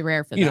probably pretty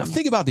rare for them.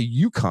 Think about the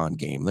UConn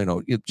game.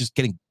 Just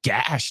getting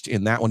gashed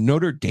in that one.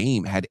 Notre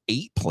Dame had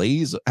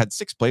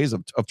 6 plays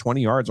of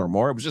 20 yards or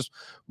more. It was just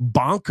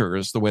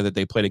bonkers the way that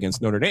they played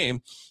against Notre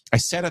Dame. I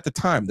said at the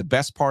time, the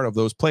best part of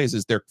those plays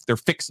is they're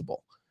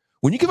fixable.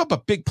 When you give up a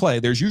big play,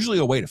 there's usually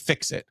a way to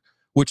fix it,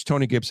 which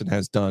Tony Gibson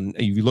has done.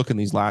 If you look in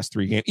these last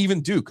 3 games,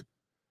 even Duke.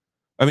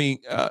 I mean,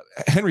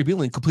 Henry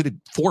Beeling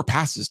completed 4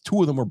 passes.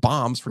 2 of them were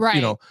bombs for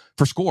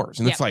scores,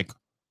 and it's like,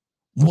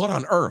 what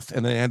on earth?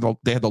 And they had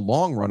the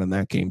long run in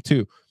that game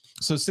too.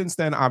 So since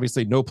then,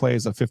 obviously, no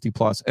plays of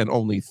 50+ and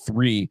only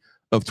 3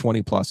 of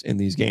 20+ in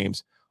these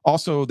games.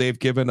 Also, they've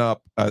given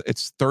up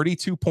it's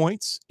 32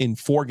 points in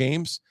 4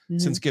 games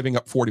since giving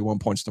up 41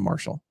 points to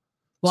Marshall.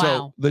 Wow.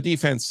 So the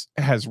defense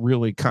has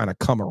really kind of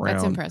come around.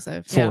 That's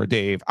impressive for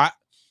Dave.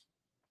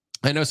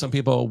 I know some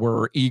people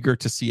were eager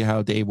to see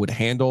how Dave would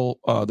handle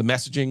the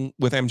messaging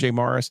with MJ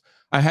Morris.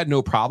 I had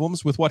no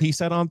problems with what he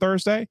said on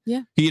Thursday.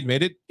 Yeah. He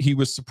admitted he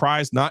was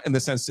surprised, not in the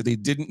sense that he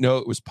didn't know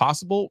it was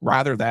possible,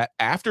 rather that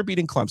after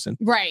beating Clemson,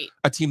 right,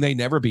 a team they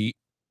never beat,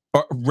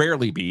 or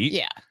rarely beat,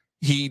 yeah,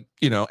 he,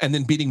 and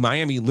then beating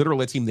Miami,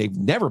 literally a team they've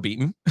never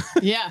beaten.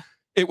 yeah.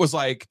 It was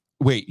like,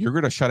 wait, you're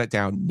going to shut it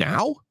down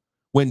now?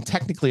 When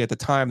technically at the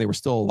time they were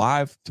still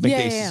alive to make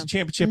the ACC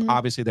championship. Mm-hmm.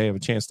 Obviously, they have a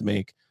chance to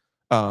make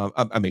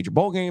a major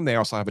bowl game. They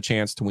also have a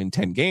chance to win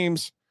 10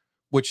 games,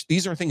 which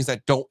these are things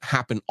that don't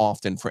happen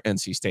often for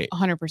NC State.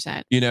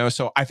 100%.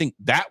 So I think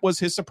that was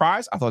his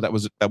surprise. I thought that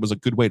was a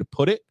good way to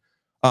put it.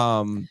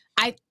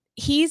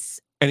 He's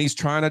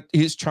trying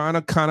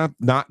to kind of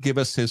not give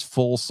us his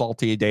full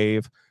salty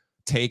Dave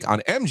take on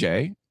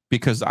MJ,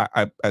 because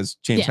I as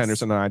James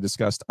Henderson and I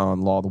discussed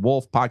on Law of the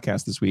Wolf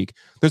podcast this week,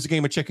 there's a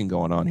game of chicken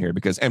going on here,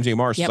 because MJ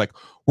Morris is like,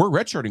 we're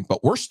redshirting,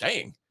 but we're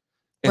staying.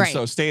 And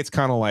so State's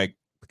kind of like,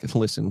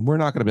 listen, we're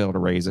not going to be able to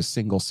raise a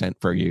single cent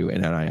for you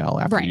in NIL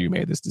after you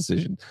made this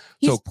decision.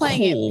 He's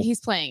playing it. He's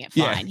playing it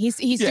fine.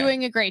 He's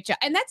doing a great job.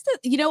 And that's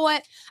you know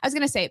what I was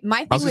going to say.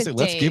 My thing with Dave,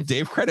 let's give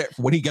Dave credit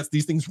for when he gets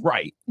these things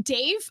right.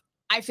 Dave,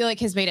 I feel like,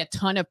 has made a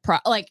ton of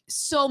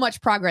so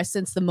much progress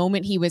since the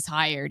moment he was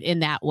hired in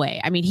that way.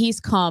 I mean,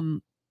 he's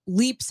come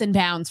leaps and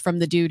bounds from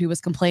the dude who was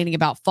complaining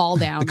about fall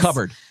downs. The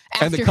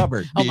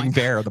cupboard being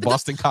bare, the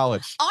Boston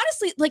College.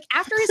 Honestly, like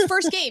after his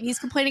first game, he's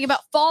complaining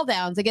about fall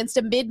downs against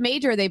a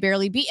mid-major they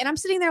barely beat. And I'm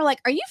sitting there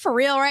like, are you for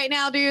real right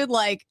now, dude?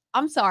 Like,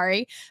 I'm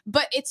sorry,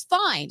 but it's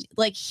fine.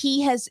 Like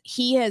he has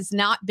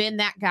not been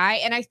that guy.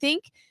 And I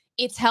think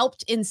it's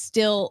helped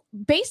instill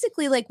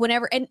basically like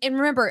whenever, and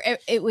remember,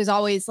 it was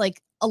always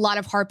like a lot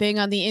of harping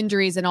on the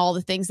injuries and all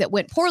the things that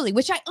went poorly,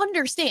 which I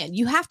understand.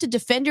 You have to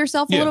defend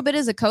yourself a little bit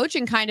as a coach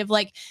and kind of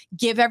like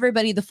give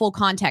everybody the full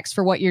context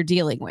for what you're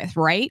dealing with.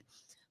 Right.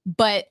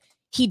 But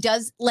he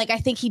does, I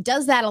think he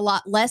does that a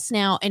lot less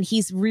now. And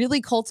he's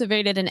really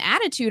cultivated an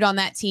attitude on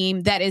that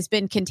team that has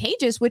been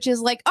contagious, which is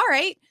like, all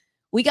right,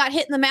 we got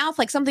hit in the mouth,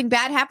 like something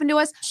bad happened to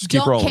us.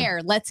 Don't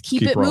care. Let's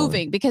keep it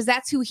moving, because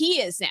that's who he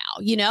is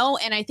now,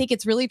 and I think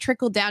it's really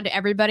trickled down to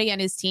everybody on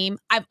his team.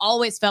 I've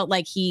always felt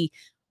like you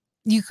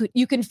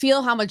can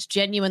feel how much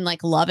genuine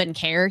love and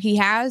care he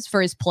has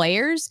for his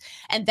players.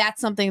 And that's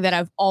something that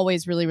I've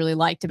always really, really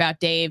liked about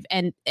Dave,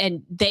 and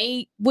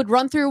they would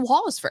run through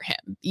walls for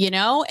him,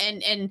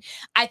 and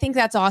I think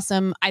that's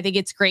awesome. I think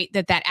it's great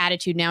that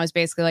attitude now is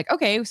basically like,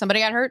 okay,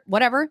 somebody got hurt,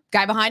 whatever,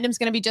 guy behind him is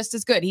going to be just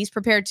as good. He's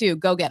prepared too.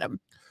 Go get him.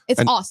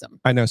 It's awesome.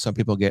 I know some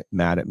people get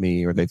mad at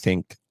me, or they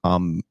think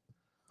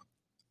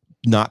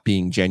not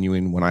being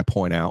genuine when I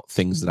point out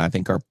things that I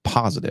think are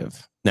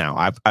positive.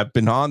 Now, I've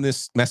been on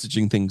this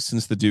messaging thing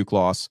since the Duke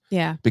loss.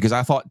 Yeah. Because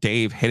I thought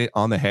Dave hit it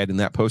on the head in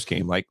that post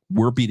game. Like,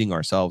 we're beating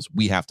ourselves.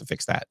 We have to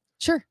fix that.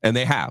 Sure. And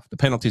they have. The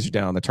penalties are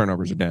down. The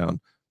turnovers are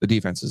down. The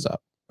defense is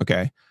up.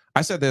 Okay.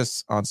 I said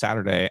this on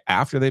Saturday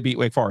after they beat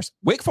Wake Forest.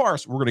 Wake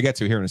Forest, we're going to get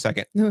to here in a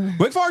second.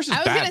 Wake Forest is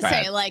bad. I was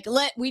going to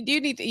say, we do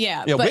need to,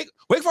 yeah.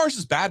 Wake Forest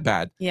is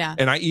bad. Yeah.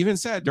 And I even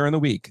said during the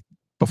week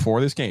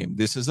before this game,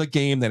 this is a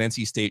game that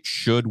NC State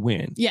should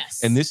win. Yes.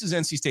 And this is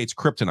NC State's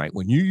kryptonite.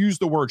 When you use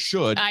the word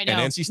should, I know.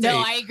 and NC State,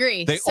 I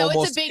agree. They so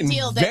almost it's a big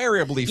deal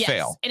invariably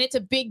fail. And it's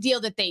a big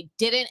deal that they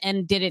didn't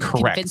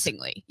Correct.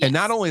 convincingly. Yes. And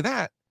not only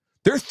that,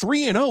 they're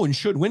 3-0 and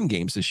should win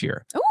games this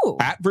year. Ooh.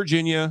 At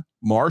Virginia,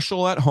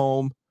 Marshall at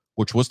home,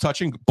 which was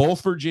touching.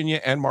 Both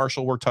Virginia and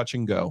Marshall were touch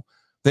and go.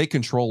 They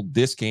controlled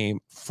this game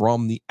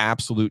from the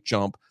absolute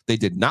jump. They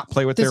did not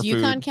play with their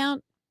food. Does UConn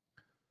count?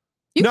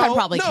 UConn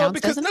probably counts,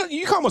 because doesn't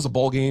it? UConn was a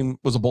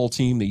bowl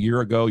team the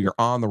year ago. You're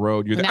on the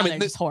road. They're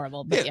just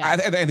horrible. But I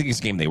think it's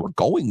a game they were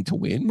going to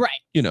win. Right.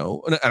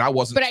 And I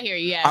wasn't. But I hear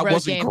you. Yeah. I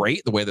wasn't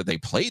great the way that they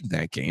played in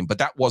that game, but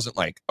that wasn't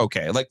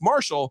okay. Like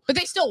Marshall. But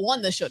they still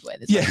won the should win,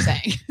 is what I'm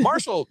saying.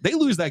 Marshall, they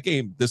lose that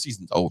game, the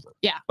season's over.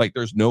 Yeah. Like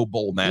there's no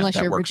bowl math unless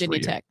that you're works Virginia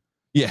for you. Tech.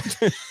 Yeah.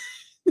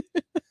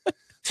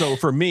 So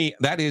for me,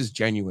 that is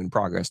genuine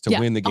progress to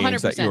win the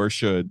games 100%. That yours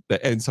should.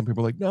 And some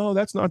people are like, no,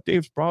 that's not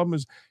Dave's problem.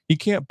 Is he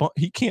can't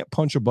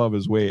punch above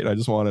his weight. I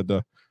just wanted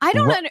to. I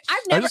don't. I've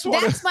never.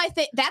 That's my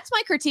thing. That's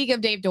my critique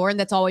of Dave Doeren.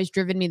 That's always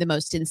driven me the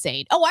most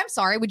insane. Oh, I'm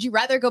sorry. Would you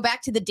rather go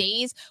back to the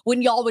days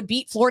when y'all would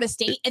beat Florida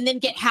State and then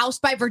get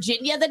housed by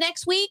Virginia the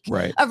next week?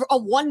 Right. A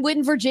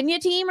 1-win Virginia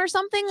team or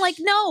something? Like,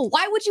 no.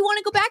 Why would you want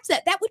to go back to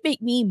that? That would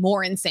make me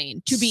more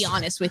insane, to be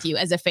honest with you,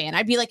 as a fan.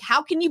 I'd be like,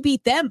 how can you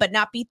beat them but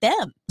not beat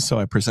them? So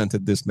I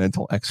presented this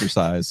mental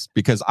exercise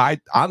because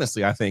I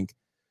think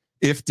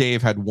if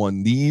Dave had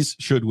won these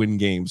should win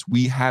games,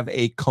 we have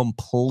a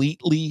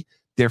completely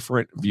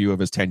different view of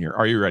his tenure.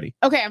 Are you ready?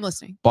 Okay, I'm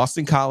listening.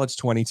 Boston College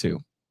 22.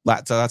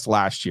 So that's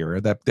last year.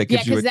 That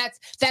gives you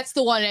that's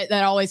the one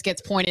that always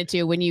gets pointed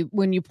to when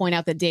you point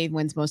out that Dave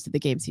wins most of the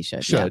games he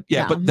should.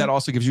 Yeah. But that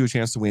also gives you a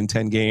chance to win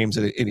 10 games,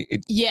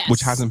 yes.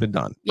 which hasn't been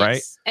done,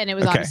 right? And it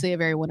was obviously a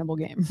very winnable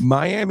game.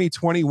 Miami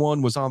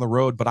 21 was on the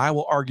road, but I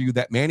will argue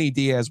that Manny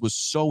Diaz was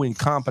so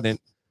incompetent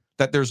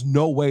that there's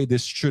no way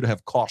this should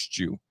have cost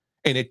you,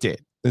 and it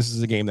did. This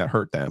is a game that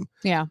hurt them.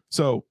 Yeah.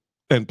 So,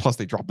 and plus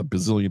they dropped a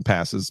bazillion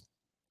passes.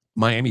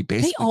 Miami They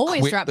basically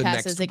always quit drop the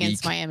passes next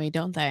against week. Miami,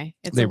 don't they?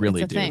 They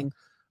really it's a do. thing.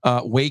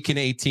 Wake in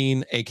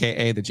 18,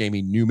 aka the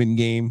Jamie Newman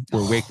game,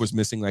 where Wake was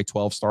missing like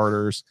 12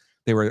 starters.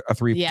 They were a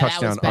 3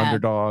 touchdown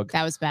underdog.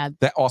 That was bad.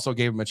 That also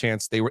gave them a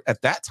chance. They were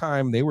at that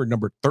time, they were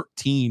number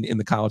 13 in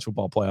the college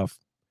football playoff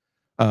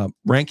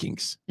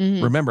rankings.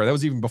 Mhm. Remember, that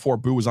was even before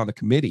Boo was on the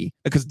committee,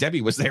 because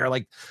Debbie was there.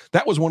 Like,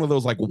 that was one of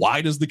those, like,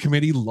 why does the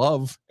committee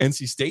love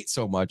NC State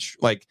so much?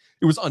 Like,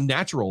 it was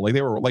unnatural. Like,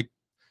 they were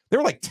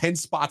like 10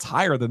 spots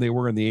higher than they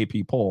were in the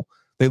AP poll.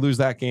 They lose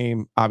that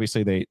game.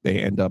 Obviously, they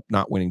end up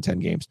not winning 10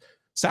 games.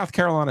 South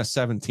Carolina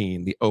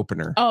 17, the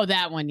opener. Oh,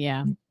 that one,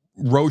 yeah.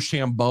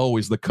 Rochambeau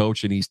is the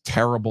coach, and he's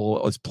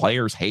terrible. His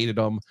players hated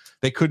him.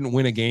 They couldn't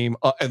win a game,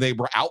 and they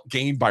were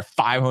outgained by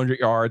 500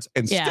 yards.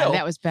 And still,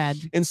 that was bad.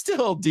 And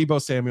still,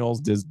 Debo Samuels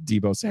does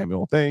Debo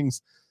Samuel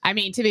things. I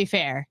mean, to be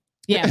fair,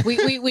 yeah,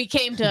 we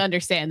came to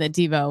understand that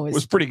Debo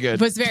was pretty good.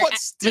 Was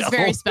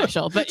very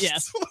special. But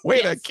yes, the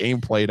way that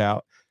game played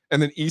out.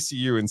 And then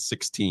ECU in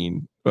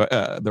 16,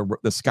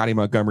 the Scotty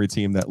Montgomery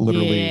team that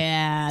literally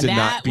did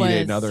not beat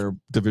another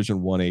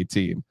Division 1A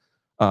team.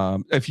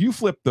 If you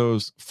flip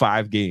those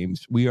 5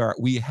 games, we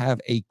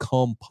have a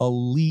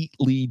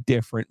completely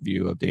different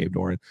view of Dave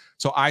Doeren.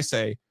 So I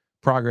say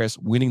progress,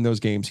 winning those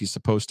games he's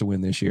supposed to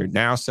win this year.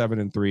 Now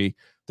 7-3.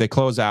 They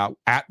close out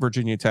at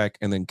Virginia Tech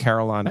and then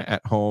Carolina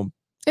at home.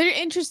 They're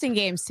interesting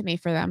games to me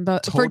for them,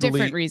 but for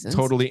different reasons.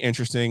 Totally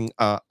interesting.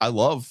 I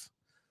love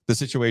the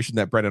situation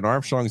that Brendan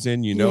Armstrong's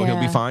in. He'll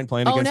be fine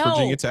playing against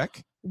Virginia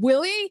Tech.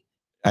 Will he?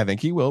 I think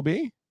he will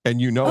be. And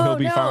he'll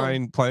be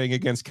fine playing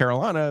against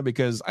Carolina,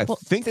 because I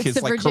think his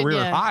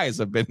career highs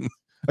have been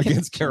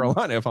against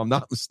Carolina, if I'm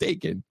not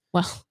mistaken.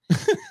 Well,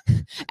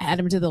 add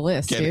him to the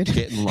list, dude.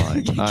 Get in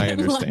line. I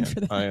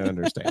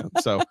understand.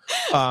 So,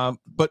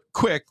 but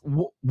quick,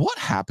 what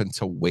happened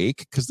to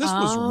Wake? Because this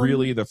was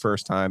really the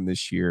first time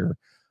this year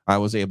I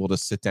was able to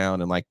sit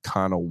down and like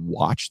kind of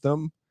watch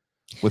them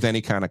with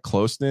any kind of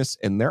closeness,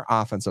 and their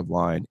offensive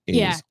line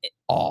is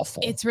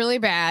awful. It's really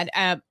bad.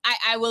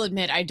 I will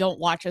admit I don't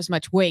watch as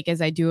much Wake as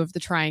I do of the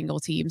Triangle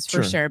teams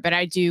for sure, but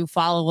I do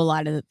follow a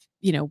lot of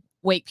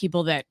Wake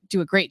people that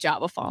do a great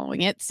job of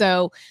following it.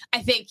 So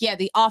I think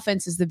the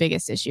offense is the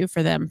biggest issue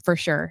for them for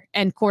sure,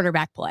 and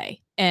quarterback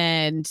play,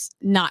 and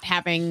not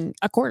having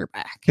a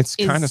quarterback. It's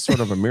kind of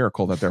sort of a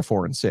miracle that they're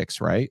 4-6,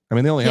 right? I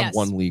mean, they only have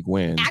one league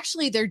win.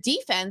 Actually, their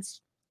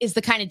defense is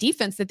the kind of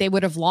defense that they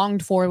would have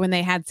longed for when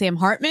they had Sam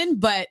Hartman.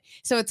 But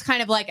so it's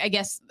kind of like, I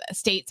guess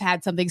State's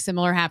had something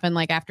similar happen.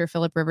 Like after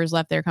Phillip Rivers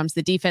left, there comes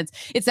the defense.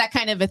 It's that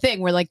kind of a thing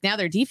where like now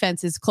their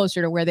defense is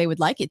closer to where they would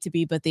like it to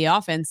be, but the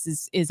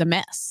offense is a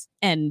mess.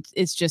 And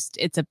it's just,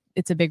 it's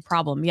a big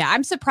problem. Yeah.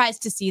 I'm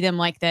surprised to see them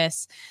like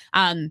this.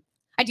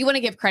 I do want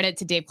to give credit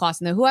to Dave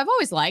Clawson, though, who I've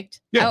always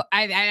liked. Yeah.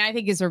 I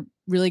think he's a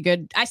really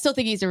good. I still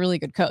think he's a really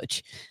good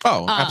coach.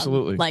 Oh,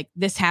 absolutely. Like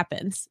this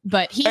happens,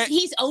 but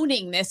he's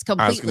owning this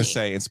completely. I was going to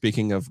say, and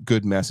speaking of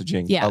good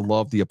messaging, I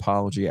love the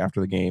apology after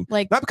the game.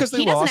 Like, not because they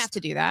he lost, doesn't have to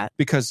do that,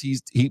 because he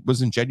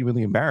wasn't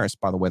genuinely embarrassed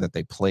by the way that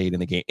they played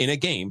in a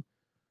game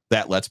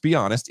that, let's be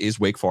honest, is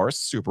Wake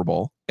Forest Super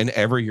Bowl, and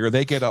every year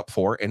they get up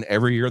for, and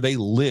every year they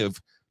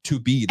live to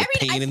be the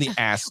pain in the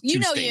ass.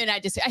 You and I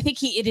just, I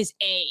think it is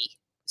a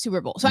Super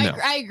Bowl. So no.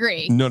 I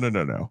agree. No,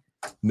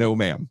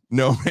 ma'am.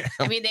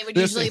 I mean, they would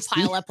usually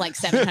pile up like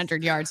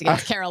 700 yards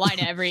against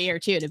Carolina every year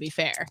too, to be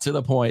fair. To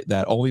the point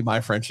that only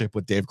my friendship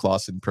with Dave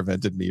Clawson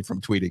prevented me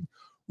from tweeting,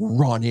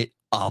 run it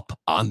up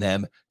on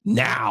them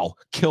now.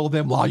 Kill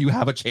them while you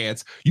have a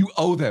chance. You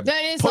owe them.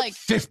 That is Put like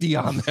 50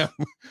 on them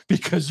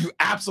because you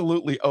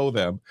absolutely owe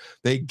them.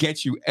 They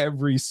get you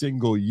every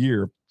single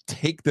year.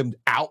 Take them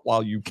out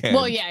while you can.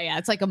 Well, yeah.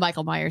 It's like a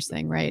Michael Myers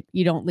thing, right?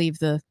 You don't leave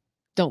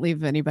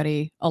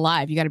anybody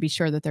alive. You got to be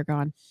sure that they're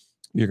gone.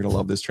 You're going to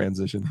love this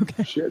transition.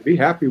 Okay. Shit, be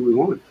happy we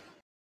won.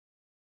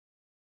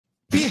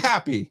 Be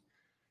happy.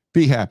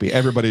 Be happy.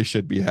 Everybody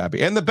should be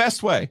happy. And the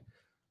best way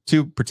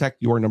to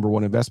protect your number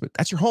one investment,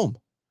 that's your home.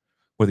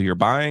 Whether you're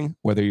buying,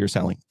 whether you're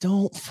selling,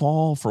 don't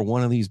fall for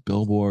one of these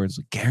billboards,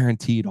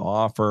 guaranteed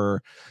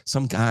offer,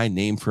 some guy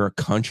named for a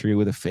country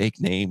with a fake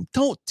name.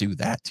 Don't do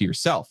that to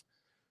yourself.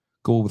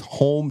 Go with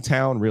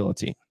Hometown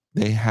Realty.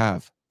 They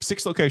have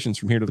 6 locations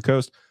from here to the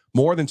coast,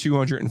 more than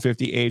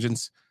 250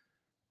 agents.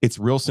 It's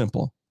real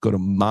simple. Go to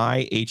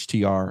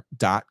myhtr.com.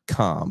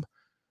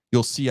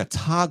 You'll see a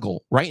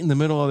toggle right in the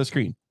middle of the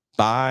screen.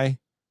 Buy,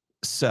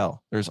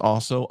 sell. There's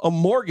also a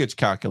mortgage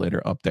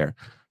calculator up there.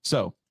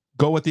 So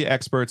go with the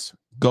experts.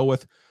 Go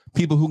with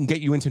people who can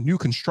get you into new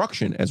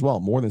construction as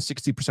well. More than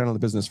 60% of the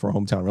business for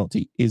Hometown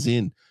Realty is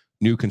in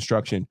new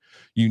construction.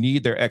 You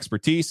need their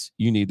expertise.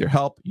 You need their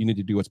help. You need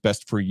to do what's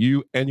best for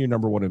you and your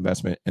number one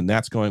investment. And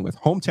that's going with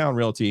Hometown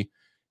Realty.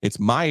 It's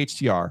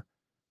myhtr.com.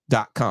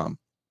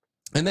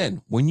 And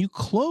then when you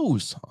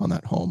close on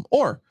that home,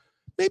 or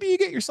maybe you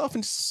get yourself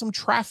into some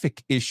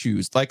traffic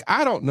issues, like,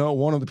 I don't know,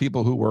 one of the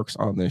people who works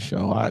on this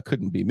show, it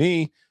couldn't be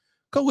me,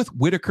 go with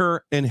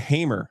Whitaker and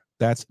Hamer.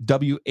 That's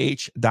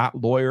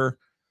wh.lawyer.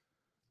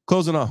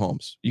 Closing on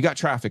homes. You got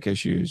traffic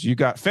issues. You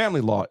got family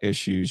law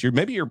issues.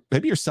 Maybe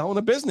you're selling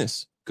a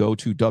business. Go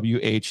to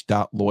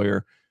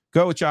wh.lawyer.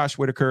 Go with Josh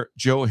Whitaker,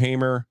 Joe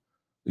Hamer.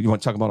 You want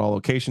to talk about all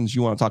locations.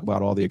 You want to talk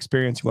about all the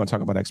experience. You want to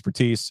talk about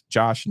expertise.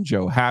 Josh and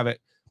Joe have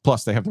it.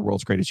 Plus, they have the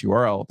world's greatest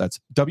URL.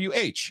 That's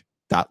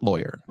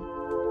wh.lawyer.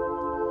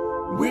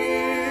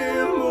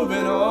 We're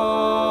moving on.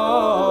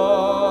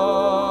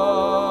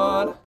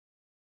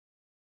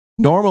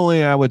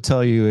 Normally, I would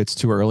tell you it's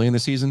too early in the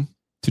season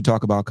to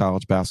talk about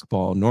college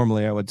basketball.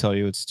 Normally, I would tell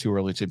you it's too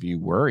early to be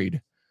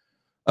worried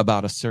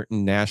about a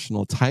certain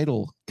national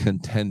title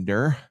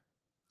contender.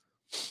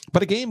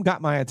 But a game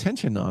got my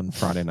attention on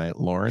Friday night,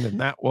 Lauren, and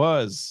that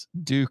was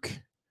Duke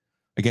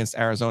against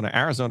Arizona.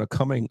 Arizona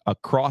coming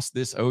across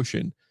this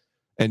ocean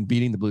and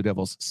beating the Blue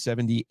Devils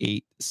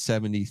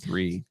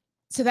 78-73.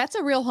 So that's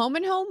a real home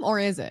and home, or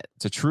is it?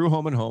 It's a true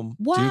home and home.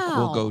 Wow. Duke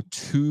will go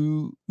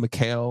to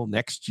McHale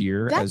next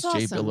year, That's as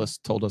Jay awesome. Billis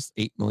told us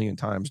 8 million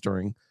times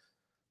during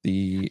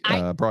the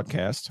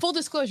broadcast. Full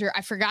disclosure,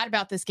 I forgot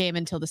about this game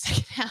until the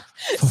second half.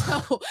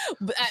 So,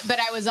 but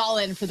I was all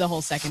in for the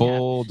whole second half.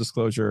 Full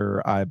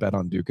disclosure, I bet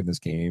on Duke in this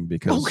game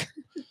because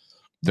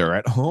they're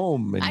at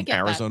home and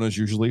Arizona's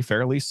usually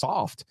fairly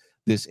soft.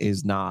 This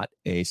is not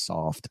a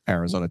soft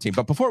Arizona team.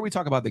 But before we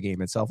talk about the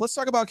game itself, let's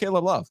talk about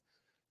Caleb Love.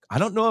 I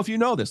don't know if you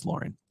know this,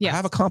 Lauren. Yes. I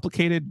have a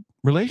complicated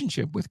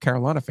relationship with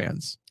Carolina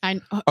fans. A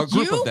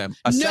group of them,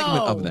 a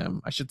segment of them,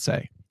 I should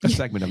say. A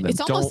segment of them. It's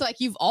almost like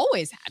you've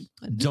always had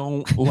one.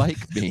 Don't like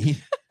me.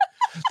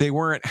 They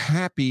weren't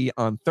happy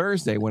on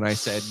Thursday when I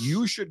said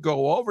you should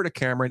go over to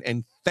Cameron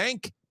and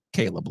thank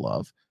Caleb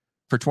Love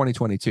for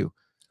 2022.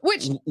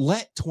 Which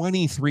let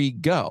 23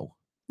 go.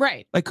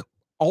 Right. Like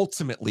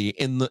ultimately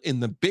in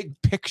the big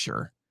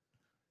picture,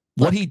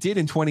 what he did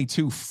in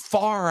 22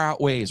 far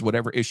outweighs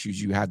whatever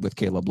issues you had with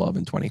Caleb Love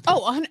in 23.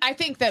 Oh, I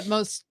think that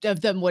most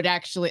of them would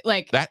actually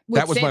like that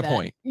was my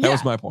point. Yeah. That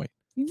was my point.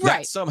 Right.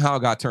 That somehow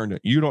got turned to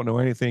you don't know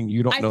anything,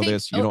 you don't know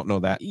this, you don't know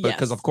that. Yes.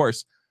 Because of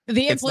course,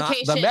 the it's not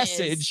implication the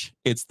message,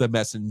 it's the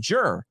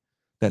messenger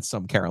that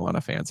some Carolina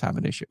fans have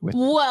an issue with.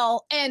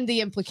 Well, and the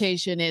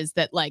implication is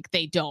that like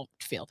they don't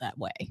feel that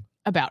way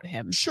about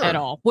him at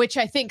all, which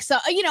I think so.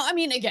 I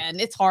mean, again,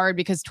 it's hard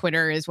because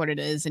Twitter is what it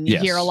is, and you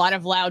hear a lot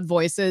of loud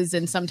voices,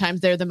 and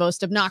sometimes they're the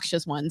most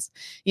obnoxious ones.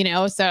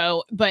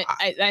 So, but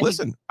I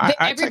listen,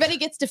 everybody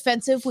gets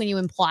defensive when you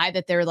imply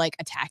that they're like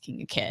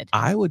attacking a kid.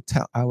 I would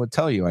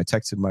tell you. I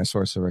texted my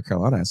source over at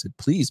Carolina. I said,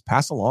 please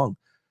pass along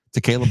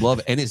to Caleb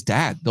Love and his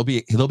dad. They'll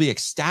be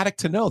ecstatic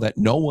to know that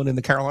no one in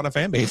the Carolina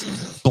fan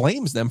base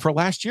blames them for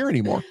last year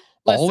anymore.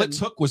 Listen. All it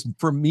took was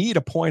for me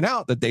to point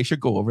out that they should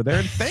go over there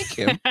and thank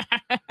him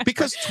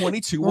because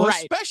 22 was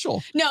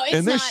special. No, it's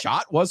and this not.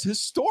 shot was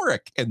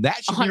historic, and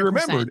that should 100%. be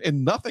remembered.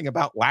 And nothing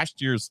about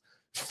last year's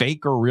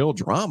fake or real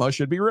drama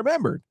should be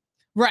remembered.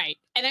 Right.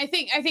 And I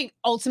think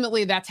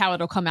ultimately that's how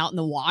it'll come out in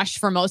the wash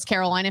for most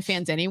Carolina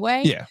fans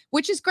anyway. Yeah.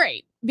 Which is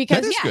great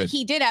because good.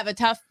 he did have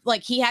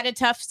he had a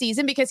tough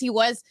season because he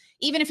was,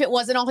 even if it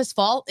wasn't all his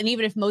fault, and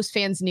even if most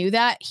fans knew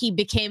that, he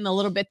became a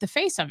little bit the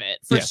face of it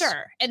for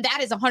sure. And that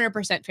is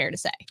 100% fair to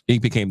say. He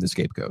became the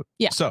scapegoat.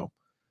 Yeah. So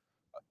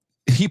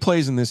he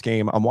plays in this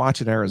game. I'm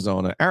watching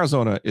Arizona.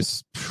 Arizona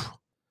is,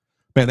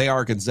 man, they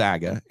are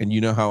Gonzaga. And you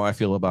know how I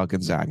feel about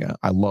Gonzaga.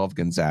 I love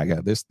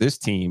Gonzaga. This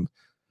team,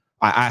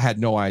 I had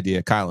no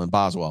idea Kylan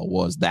Boswell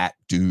was that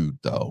dude,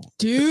 though.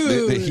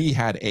 Dude. He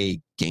had a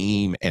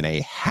game and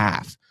a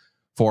half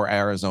for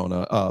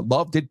Arizona.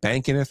 Love did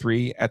bank in a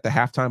 3 at the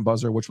halftime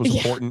buzzer, which was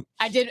important.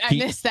 I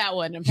missed that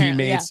one.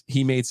 Apparently,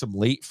 he made some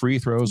late free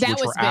throws, which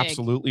were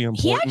absolutely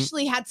important. He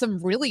actually had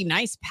some really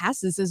nice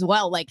passes as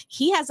well. Like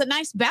he has a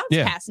nice bounce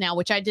pass now,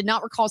 which I did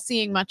not recall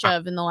seeing much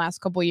of in the last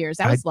couple of years.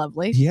 That was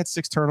lovely. He had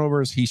 6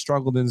 turnovers. He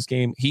struggled in this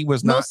game. He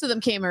was not. Most of them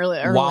came early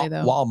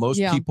though. While most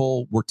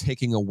people were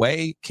taking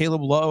away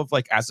Caleb Love,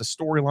 like as a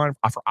storyline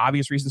for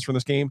obvious reasons from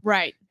this game.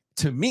 Right.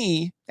 To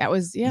me, it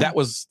was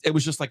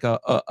just like a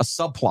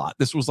subplot.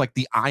 This was like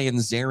the Ian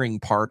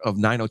Zaring part of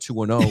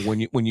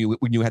 90210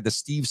 when you had the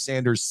Steve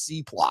Sanders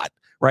C plot,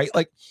 right?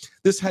 Like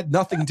this had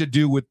nothing to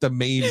do with the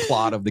main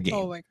plot of the game.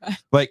 Oh my God.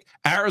 Like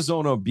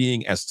Arizona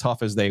being as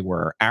tough as they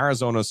were,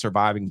 Arizona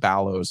surviving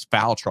Ballo's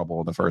foul trouble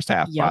in the first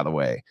half, by the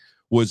way,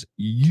 was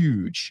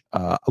huge.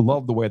 I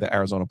love the way that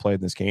Arizona played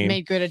in this game.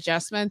 Made good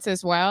adjustments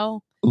as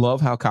well.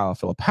 Love how Kyle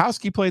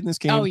Filipowski played in this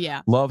game. Oh,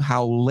 yeah. Love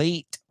how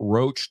late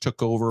Roach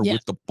took over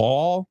with the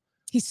ball.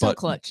 He's so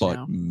clutch now.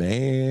 But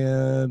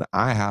man,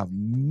 I have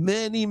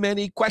many,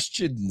 many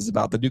questions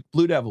about the Duke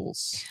Blue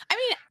Devils. I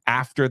mean,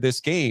 after this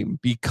game,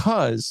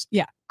 because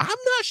I'm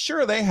not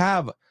sure they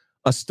have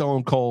a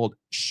stone cold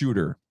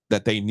shooter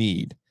that they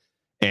need.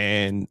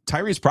 And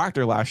Tyrese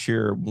Proctor last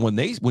year, when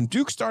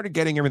Duke started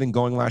getting everything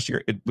going last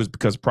year, it was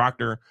because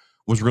Proctor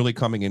was really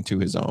coming into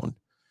his own.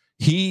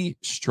 He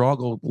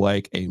struggled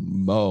like a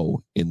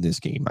mo in this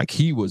game. Like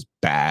he was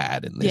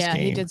bad in this game.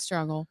 Yeah, he did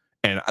struggle.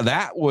 And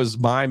that was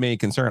my main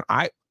concern.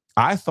 I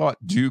thought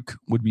Duke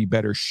would be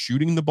better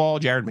shooting the ball.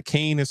 Jared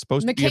McCain is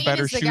supposed to be a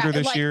better shooter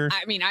this year.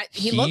 I mean,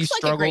 he looks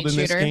like a great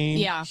shooter.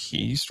 Yeah.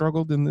 He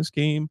struggled in this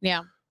game.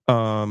 Yeah.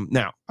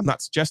 Now, I'm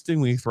not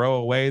suggesting we throw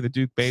away the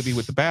Duke baby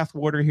with the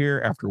bathwater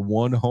here after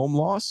one home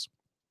loss,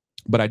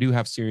 but I do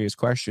have serious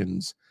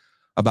questions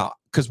about,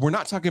 because we're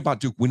not talking about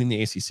Duke winning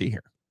the ACC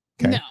here.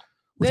 Okay? No,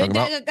 We're talking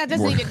about, that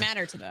doesn't even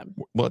matter to them.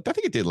 well, I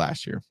think it did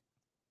last year.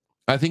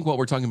 I think what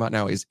we're talking about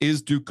now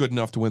is Duke good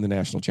enough to win the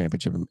national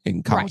championship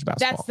in college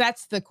basketball?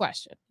 That's the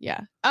question.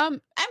 Yeah. I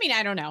mean,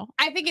 I don't know.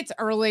 I think it's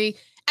early.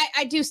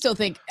 I do still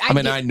think.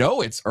 I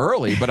know it's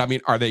early, but I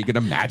mean, are they going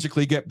to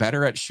magically get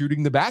better at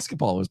shooting the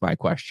basketball? Is my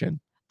question.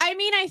 I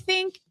mean, I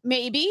think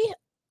maybe.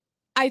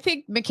 I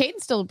think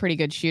McCain's still a pretty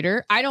good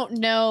shooter. I don't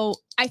know.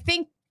 I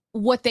think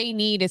what they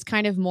need is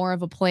kind of more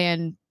of a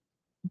plan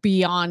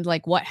beyond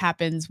like what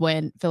happens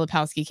when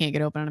Filipowski can't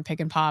get open on a pick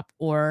and pop,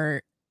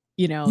 or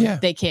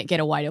they can't get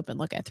a wide open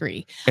look at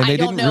three. And they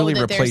didn't really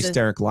replace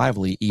Derek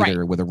Lively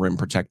either with a rim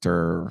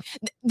protector.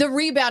 The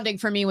rebounding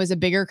for me was a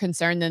bigger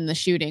concern than the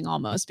shooting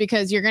almost,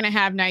 because you're going to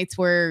have nights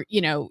where,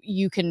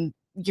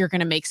 you're going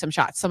to make some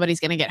shots. Somebody's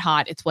going to get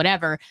hot. It's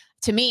whatever.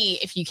 To me,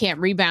 if you can't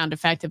rebound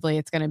effectively,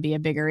 it's going to be a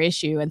bigger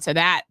issue. And so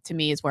that to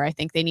me is where I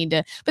think they need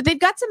to, but they've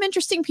got some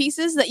interesting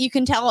pieces that you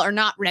can tell are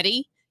not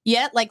ready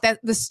yet. Like that,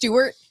 the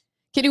Stewart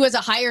kid who has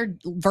a higher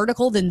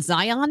vertical than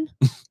Zion.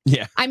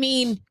 Yeah. I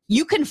mean,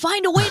 you can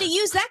find a way to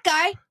use that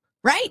guy,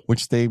 right?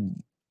 Which they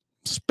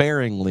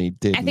sparingly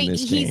did in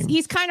this game.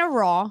 He's kind of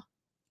raw.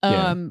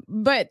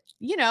 But,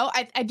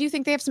 I do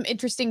think they have some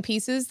interesting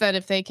pieces that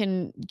if they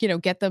can,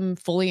 get them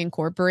fully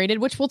incorporated,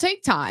 which will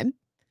take time,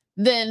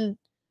 then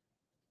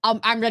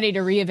I'm ready to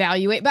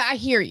reevaluate. But I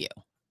hear you,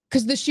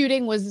 because the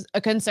shooting was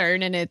a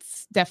concern, and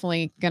it's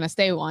definitely going to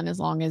stay one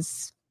as long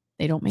as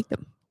they don't make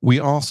them. We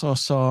also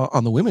saw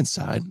on the women's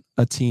side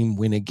a team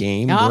win a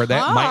game where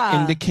that might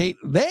indicate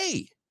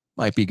they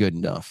might be good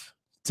enough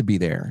to be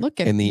there. Look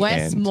at in the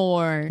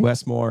Westmore. End.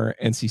 Westmore,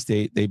 NC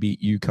State, they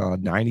beat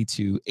UConn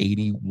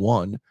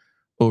 92-81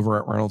 over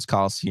at Reynolds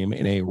Coliseum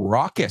in a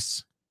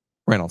raucous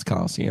Reynolds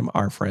Coliseum.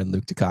 Our friend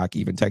Luke DeCock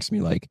even texted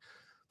me like,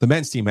 the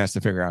men's team has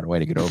to figure out a way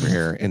to get over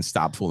here and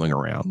stop fooling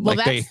around. Well,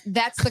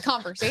 that's the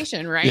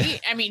conversation, right? Yeah,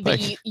 I mean, but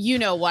you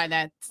know why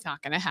that's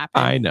not going to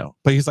happen. I know.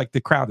 But he's like,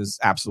 the crowd is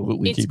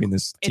absolutely keeping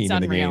this team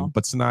in the game.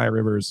 But Sanaya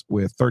Rivers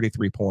with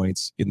 33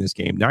 points in this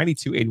game,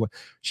 92-81.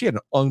 She had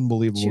an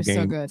unbelievable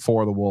game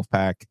for the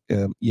Wolfpack.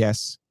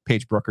 Yes,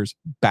 Paige Brooker's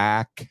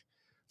back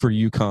for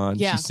UConn.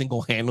 Yeah. She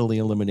single-handedly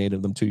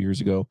eliminated them 2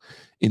 years ago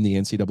in the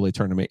NCAA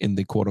tournament in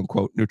the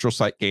quote-unquote neutral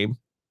site game.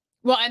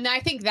 Well, and I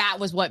think that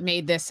was what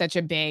made this such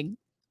a big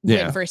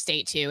win for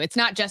State too. It's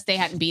not just they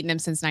hadn't beaten them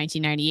since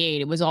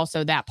 1998. It was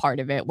also that part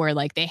of it where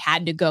like they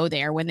had to go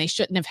there when they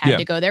shouldn't have had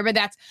to go there. But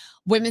that's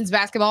women's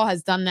basketball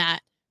has done that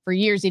for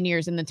years and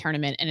years in the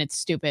tournament, and it's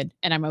stupid.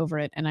 And I'm over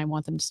it, and I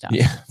want them to stop.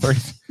 Yeah,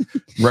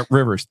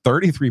 Rivers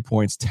 33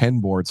 points, 10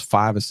 boards,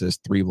 5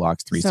 assists, 3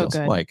 blocks, 3 steals.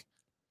 Like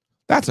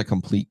that's a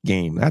complete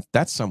game.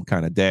 That's some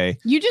kind of day.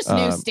 You just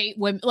knew State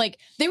women like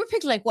they were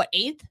picked like what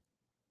 8th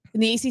in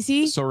the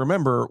ACC. So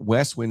remember,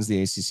 West wins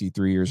the ACC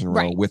 3 years in a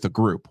row with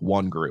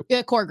one group.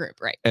 The core group,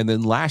 right. And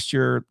then last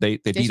year, they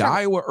beat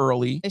Iowa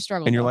early. They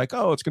struggled. And you're like,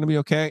 oh, it's going to be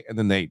okay. And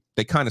then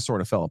they kind of sort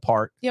of fell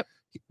apart. Yep.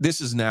 This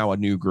is now a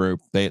new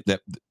group. He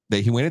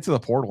went into the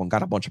portal and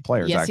got a bunch of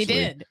players, yes, actually. He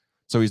did.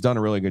 So he's done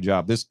a really good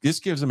job. This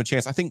gives him a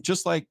chance. I think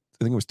just like,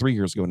 I think it was 3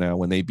 years ago now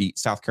when they beat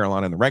South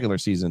Carolina in the regular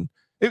season.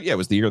 It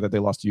was the year that they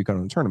lost to UConn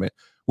in the tournament.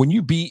 When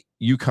you beat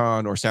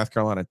UConn or South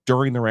Carolina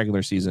during the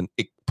regular season,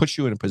 it puts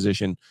you in a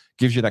position,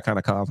 gives you that kind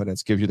of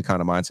confidence, gives you the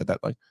kind of mindset that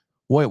like,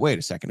 wait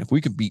a second. If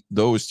we could beat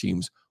those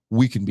teams,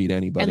 we can beat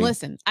anybody. And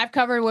listen, I've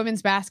covered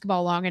women's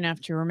basketball long enough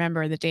to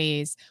remember the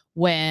days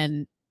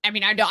when, I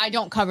mean, I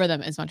don't cover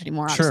them as much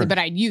anymore, obviously, but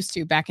I used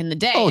to back in the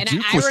day. Oh, and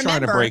Duke was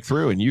trying to break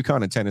through, and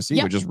UConn and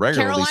Tennessee would just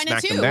regularly Carolina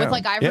smack too, them down. with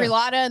like Ivory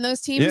Latta and those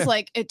teams,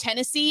 like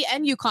Tennessee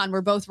and UConn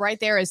were both right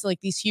there as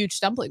like these huge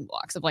stumbling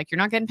blocks of like, you're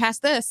not getting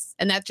past this.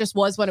 And that just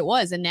was what it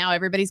was. And now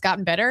everybody's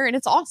gotten better, and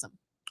it's awesome.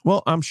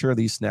 Well, I'm sure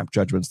these snap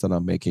judgments that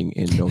I'm making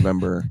in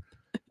November,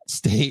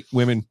 State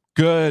women,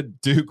 good,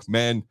 Duke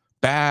men,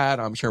 bad.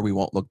 I'm sure we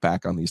won't look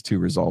back on these two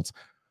results.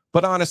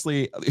 But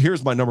honestly,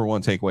 here's my number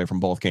one takeaway from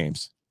both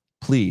games.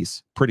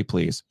 Please, pretty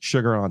please,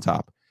 sugar on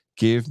top.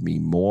 Give me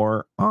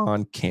more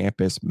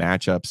on-campus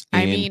matchups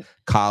in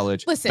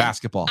college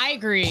basketball. I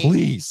agree.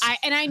 Please.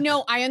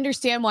 I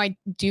understand why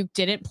Duke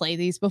didn't play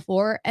these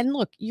before. And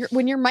look,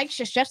 when you're Mike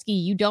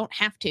Krzyzewski, you don't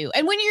have to.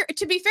 And when you're,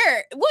 to be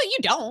fair, well, you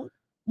don't.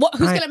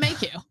 Who's going to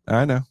make you?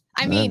 I know.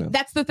 I mean,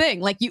 that's the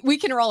thing. Like, we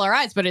can roll our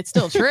eyes, but it's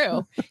still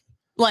true.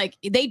 Like,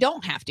 they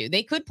don't have to.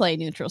 They could play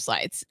neutral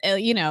sites,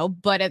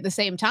 but at the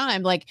same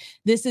time, like,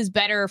 this is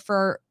better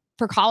for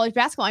college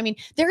basketball. I mean,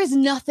 there is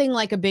nothing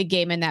like a big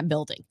game in that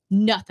building.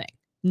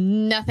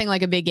 Nothing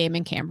like a big game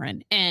in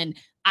Cameron. And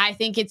I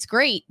think it's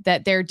great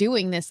that they're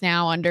doing this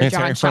now under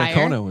John Shire.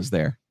 Francona was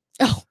there.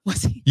 Oh,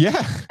 was he?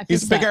 Yeah.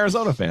 He's a big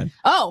Arizona fan.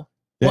 Oh,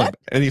 What?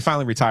 And he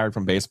finally retired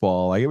from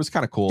baseball. Like, it was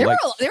kind of cool. There Like,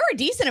 were a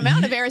decent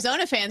amount of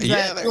Arizona fans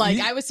that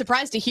I was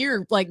surprised to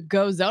hear like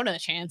go Zona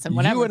chants and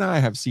whatever. You and I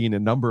have seen a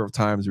number of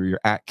times where you're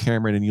at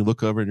Cameron and you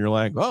look over and you're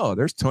like, oh,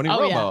 there's Tony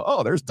Romo. Yeah.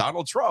 Oh, there's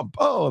Donald Trump.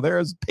 Oh,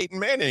 there's Peyton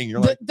Manning. You're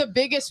like, the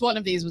biggest one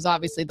of these was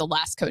obviously the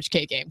last Coach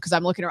K game, because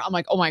I'm looking around, I'm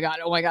like, oh my god,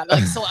 like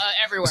so,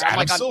 everywhere. Adam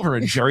like, Silver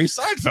and Jerry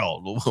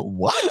Seinfeld.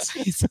 What?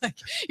 It's like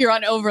you're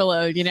on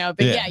overload,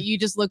 But yeah, you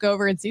just look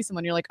over and see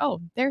someone, you're like, oh,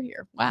 they're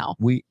here. Wow.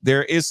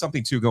 There is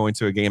something to going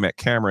to a game at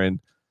Cameron,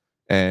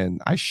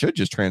 and I should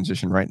just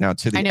transition right now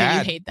to the I know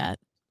ad. you hate that.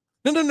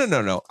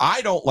 No.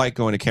 I don't like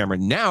going to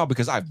Cameron now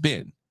because I've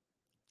been.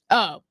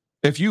 Oh.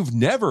 If you've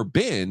never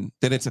been,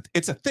 then it's a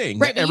thing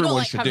right, that everyone you don't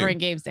like should covering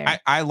do. Games there.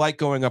 I like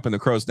going up in the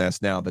crow's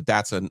nest now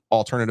that's an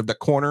alternative. The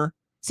corner.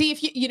 See,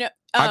 if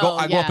I go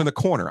up in the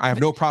corner. I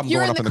have no problem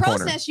going up in the corner. You're in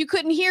the crow's nest. You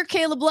couldn't hear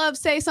Caleb Love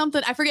say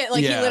something. I forget.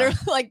 Like, he literally,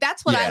 like,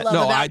 that's what I love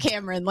about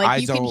Cameron.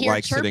 Like, you can hear I don't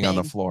like chirping. sitting on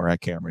the floor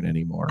at Cameron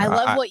anymore. I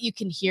love what you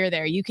can hear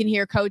there. You can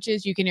hear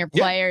coaches. You can hear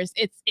players.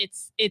 Yeah.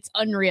 It's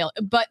unreal.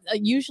 But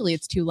usually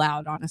it's too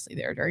loud, honestly,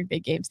 there during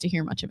big games to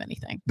hear much of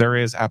anything. There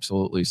is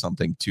absolutely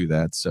something to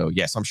that. So,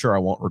 yes, I'm sure I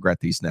won't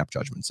regret these snap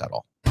judgments at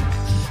all.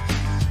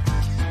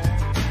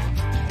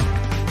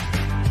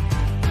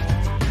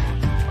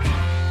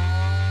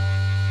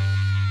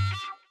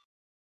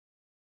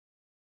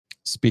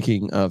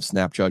 Speaking of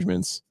snap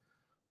judgments,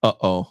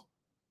 is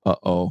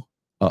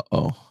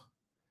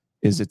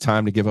it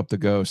time to give up the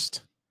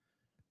ghost?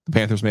 The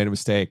Panthers made a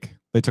mistake.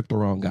 They took the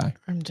wrong guy.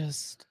 I'm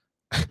just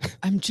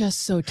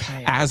so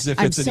tired. As if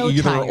it's an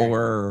either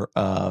or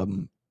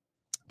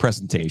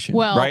presentation,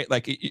 right?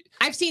 Like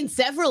I've seen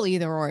several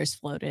either ors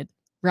floated,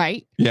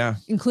 right? Yeah,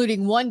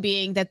 including one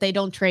being that they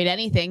don't trade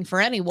anything for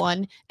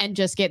anyone and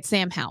just get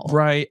Sam Howell.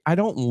 Right. I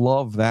don't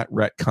love that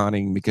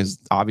retconning because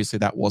obviously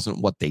that wasn't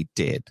what they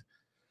did.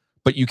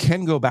 But you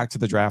can go back to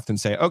the draft and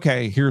say,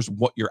 okay, here's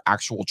what your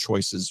actual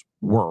choices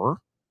were,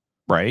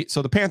 right?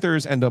 So the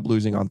Panthers end up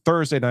losing on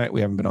Thursday night.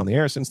 We haven't been on the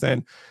air since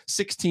then.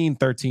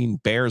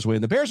 16-13, Bears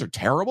win. The Bears are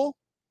terrible.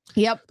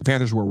 Yep. The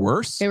Panthers were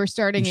worse. They were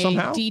starting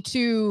a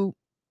D2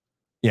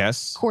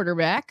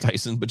 quarterback.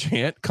 Tyson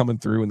Bajant coming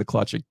through in the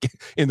clutch.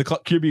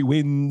 QB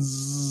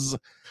wins.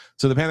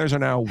 So the Panthers are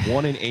now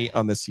 1-8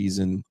 on the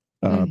season.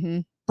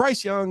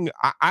 Bryce Young,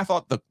 I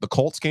thought the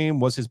Colts game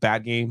was his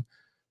bad game.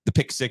 The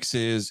pick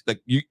sixes,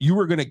 like you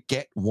were going to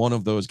get one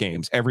of those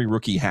games. Every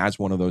rookie has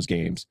one of those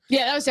games.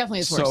 Yeah, that was definitely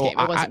his worst game.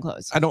 It wasn't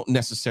close. I don't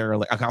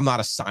necessarily. I'm not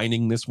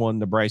assigning this one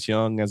to Bryce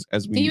Young as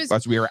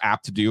we are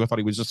apt to do. I thought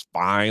he was just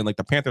fine. Like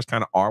the Panthers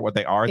kind of are what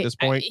they are at this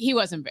point. He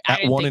wasn't. I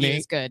didn't think he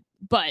was good,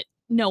 but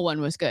no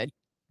one was good.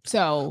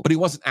 So, but he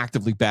wasn't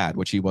actively bad,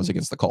 which he was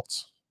against the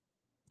Colts.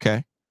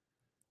 Okay.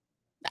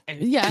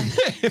 Yeah.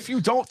 If you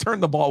don't turn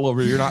the ball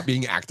over, you're not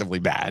being actively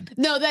bad.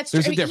 No, that's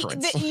There's a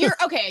difference. You're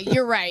okay.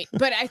 You're right.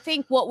 But I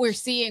think what we're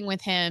seeing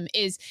with him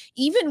is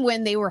even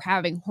when they were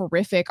having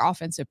horrific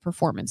offensive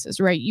performances,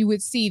 right? You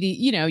would see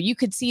you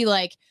could see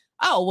like,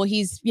 oh, well,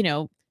 he's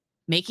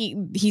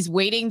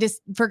waiting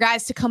for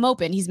guys to come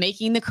open. He's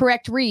making the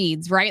correct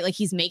reads, right? Like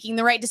he's making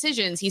the right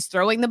decisions. He's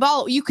throwing the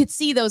ball. You could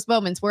see those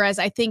moments. Whereas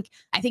I think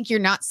you're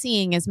not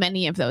seeing as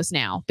many of those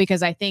now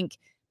because I think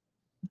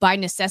by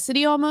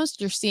necessity, almost,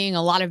 you're seeing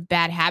a lot of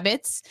bad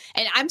habits.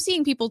 And I'm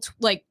seeing people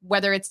like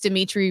whether it's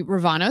Dimitri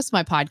Ravanos,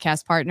 my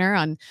podcast partner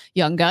on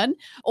Young Gun,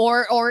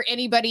 or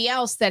anybody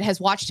else that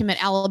has watched him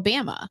at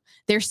Alabama.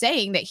 They're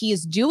saying that he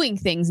is doing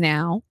things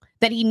now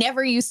that he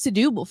never used to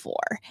do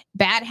before.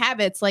 Bad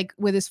habits like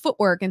with his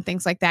footwork and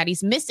things like that.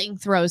 He's missing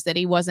throws that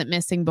he wasn't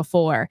missing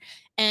before.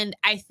 And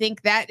I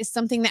think that is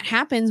something that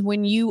happens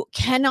when you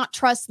cannot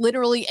trust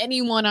literally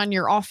anyone on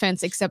your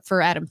offense except for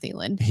Adam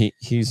Thielen.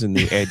 He's in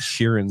the Ed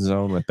Sheeran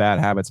zone with bad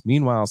habits.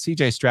 Meanwhile,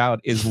 CJ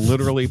Stroud is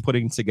literally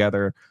putting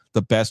together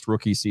the best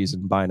rookie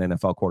season by an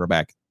NFL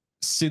quarterback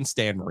since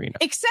Dan Marino.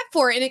 Except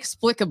for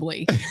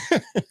inexplicably.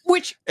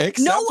 Which and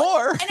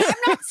I'm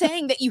not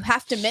saying that you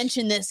have to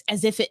mention this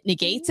as if it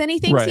negates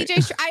anything, right.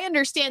 CJ. I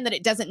understand that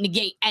it doesn't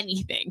negate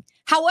anything.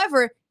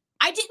 However,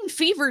 I didn't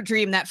fever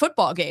dream that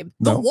football game.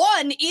 The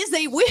one is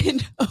a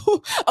win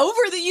over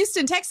the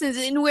Houston Texans,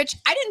 in which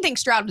I didn't think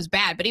Stroud was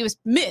bad, but he was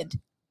mid,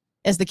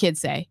 as the kids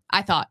say,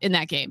 I thought, in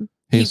that game.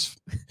 His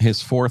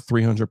fourth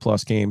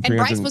 300-plus game. And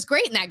Bryce was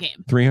great in that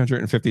game.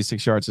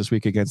 356 yards this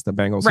week against the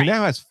Bengals. Right. He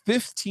now has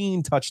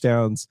 15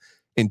 touchdowns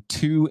and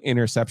 2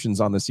 interceptions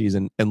on the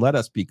season. And let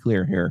us be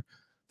clear here.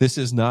 This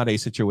is not a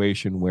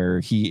situation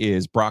where he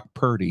is Brock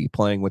Purdy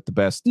playing with the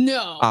best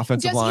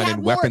offensive line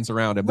and weapons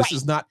around him. Right. This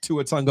is not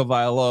Tua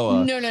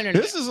Tagovailoa. No.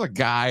 This is a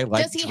guy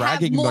like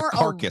dragging the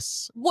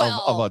carcass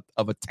of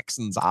a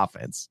Texans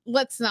offense.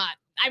 Let's not.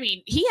 I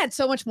mean, he had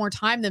so much more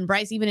time than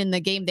Bryce, even in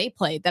the game they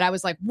played, that I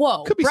was like,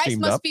 whoa, Bryce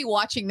must be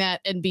watching that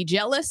and be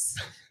jealous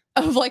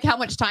of like how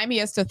much time he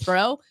has to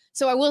throw.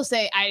 So I will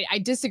say I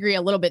disagree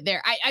a little bit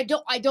there. I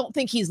don't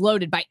think he's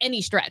loaded by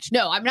any stretch.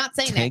 No, I'm not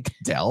saying Tank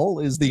Dell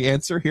is the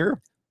answer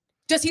here.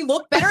 Does he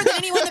look better than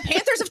anyone the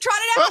Panthers have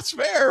trotted out? That's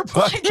fair.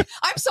 But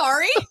I'm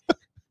sorry.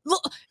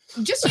 Look,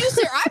 just use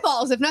their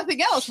eyeballs, if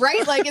nothing else,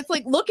 right? Like, it's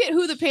like, look at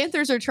who the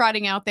Panthers are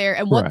trotting out there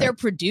and what they're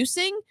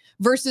producing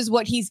versus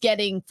what he's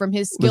getting from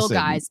his skill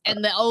guys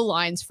and the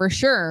O-lines for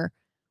sure.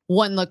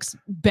 One looks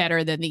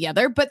better than the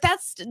other, but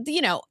that's,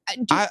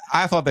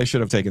 I thought they should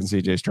have taken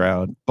CJ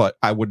Stroud, but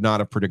I would not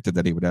have predicted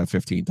that he would have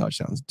 15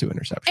 touchdowns and 2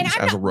 interceptions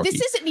as a rookie.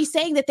 This isn't me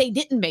saying that they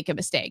didn't make a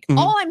mistake. Mm-hmm.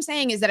 All I'm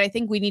saying is that I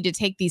think we need to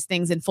take these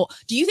things in full.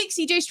 Do you think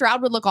CJ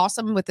Stroud would look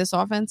awesome with this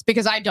offense?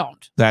 Because I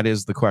don't. That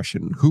is the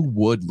question. Who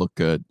would look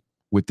good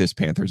with this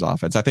Panthers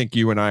offense? I think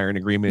you and I are in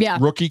agreement. Yeah.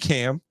 Rookie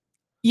Cam.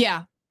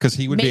 Yeah. Because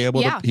he would be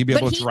able to, he'd be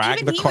able to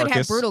drag the carcass. He would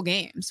have brutal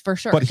games for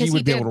sure. But he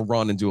would be able to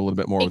run and do a little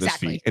bit more with his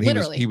feet. And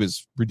he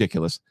was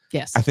ridiculous.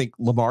 Yes. I think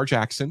Lamar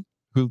Jackson,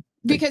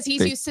 because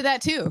he's used to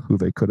that too. Who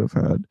they could have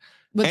had.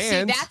 But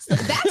see, that's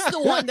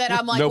the one that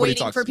I'm like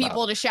waiting for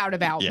people to shout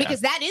about because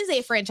that is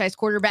a franchise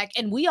quarterback,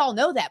 and we all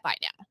know that by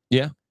now.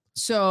 Yeah.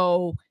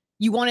 So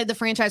you wanted the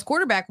franchise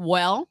quarterback.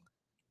 Well,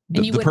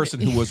 the person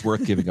who was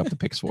worth giving up the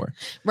picks for.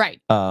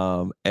 Right.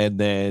 And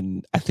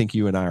then I think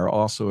you and I are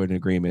also in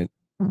agreement.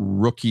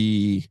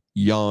 Rookie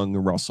young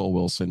Russell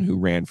Wilson, who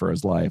ran for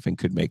his life and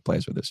could make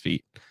plays with his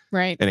feet,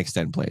 right, and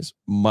extend plays,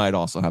 might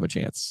also have a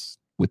chance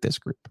with this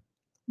group.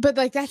 But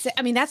like that's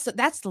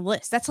the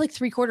list. That's like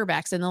 3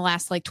 quarterbacks in the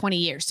last like 20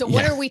 years. So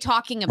what are we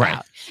talking about?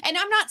 Right. And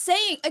I'm not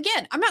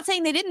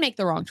saying they didn't make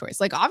the wrong choice.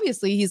 Like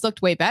obviously he's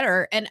looked way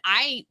better, and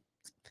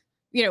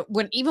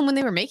when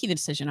they were making the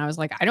decision, I was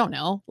like, I don't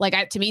know.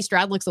 Like to me,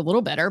 Stroud looks a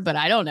little better, but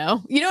I don't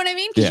know. You know what I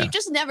mean? Because you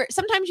just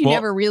sometimes you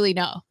never really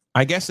know.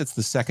 I guess it's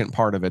the second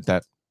part of it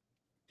that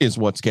is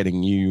what's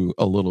getting you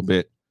a little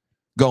bit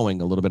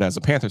as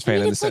a Panthers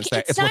fan, in the sense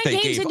that it's what they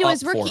gave up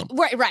for him.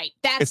 Right.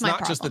 That's it's my not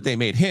problem. Just that they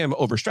made him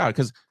over Stroud,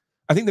 because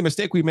I think the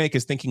mistake we make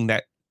is thinking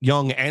that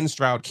Young and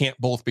Stroud can't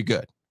both be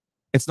good.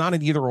 It's not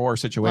an either or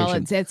situation.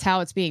 Well, it's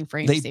how it's being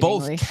framed. They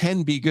both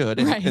can be good,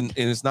 and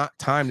it's not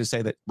time to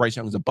say that Bryce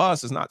Young's a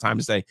bust. It's not time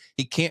to say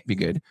he can't be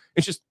good.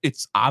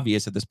 It's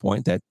obvious at this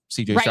point that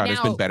CJ Stroud has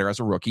been better as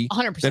a rookie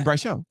 100%. than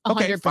Bryce Young.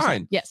 Okay, 100%.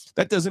 fine. Yes,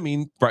 that doesn't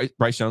mean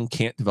Bryce Young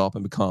can't develop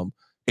and become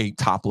a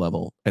top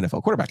level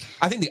NFL quarterback.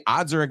 I think the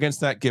odds are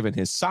against that given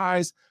his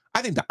size.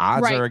 I think the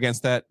odds are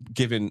against that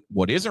given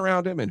what is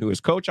around him and who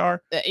his coach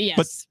are.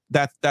 Yes,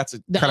 but that's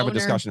kind of a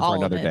discussion for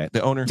another day.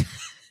 The owner.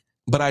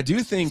 But I do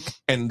think,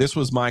 and this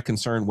was my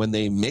concern when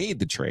they made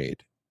the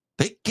trade,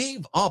 they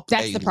gave up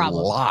a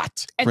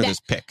lot for this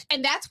pick.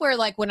 And that's where,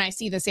 like, when I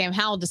see the Sam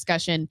Howell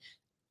discussion,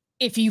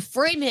 if you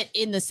frame it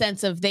in the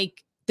sense of they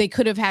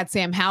could have had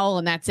Sam Howell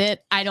and that's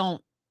it, I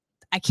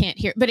can't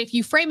hear. But if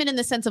you frame it in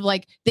the sense of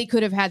like they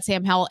could have had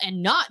Sam Howell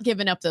and not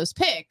given up those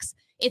picks,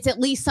 it's at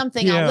least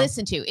something I'll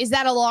listen to. Is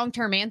that a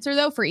long-term answer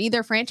though for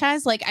either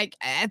franchise? Like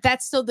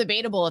that's still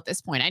debatable at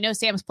this point. I know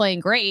Sam's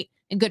playing great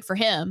and good for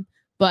him,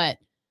 but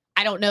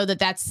I don't know that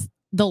that's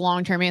the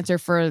long-term answer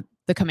for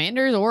the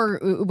Commanders, or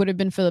it would have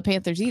been for the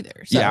Panthers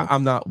either. So. Yeah,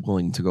 I'm not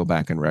willing to go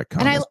back and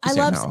retcon. And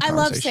I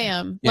love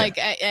Sam. Yeah. Like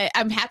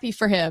I'm happy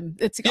for him.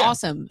 It's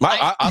awesome.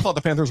 I thought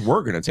the Panthers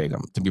were going to take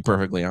him, to be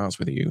perfectly honest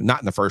with you. Not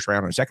in the first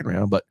round or second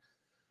round, but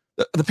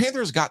the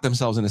Panthers got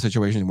themselves in a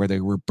situation where they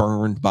were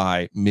burned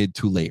by mid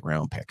to late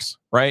round picks,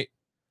 right?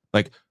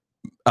 Like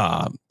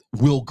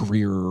Will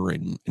Greer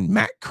and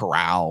Matt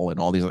Corral and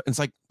all these. It's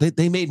like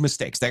they made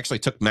mistakes. They actually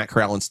took Matt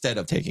Corral instead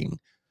of taking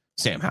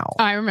Sam Howell.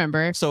 I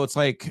remember. So it's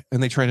like,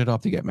 and they traded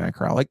up to get Matt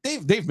Corral. Like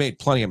they've made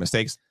plenty of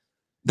mistakes.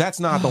 That's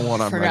not the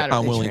one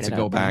I'm willing to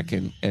go back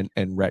and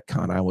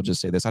retcon. I will just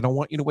say this. I don't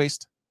want you to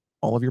waste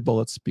all of your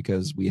bullets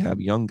because we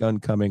have Young Gun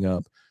coming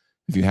up.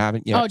 If you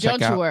haven't yet, don't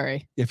you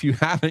worry. If you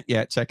haven't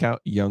yet, check out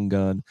Young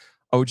Gun,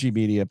 OG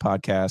Media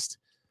podcast,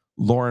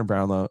 Lauren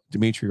Brownlow,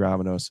 Dimitri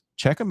Ravanos.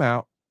 Check them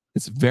out.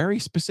 It's very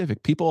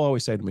specific. People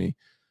always say to me,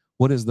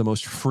 what is the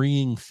most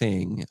freeing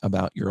thing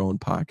about your own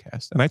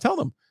podcast? And I tell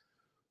them,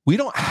 we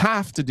don't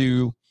have to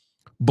do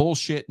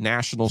bullshit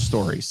national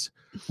stories.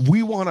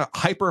 We want to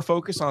hyper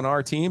focus on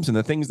our teams and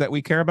the things that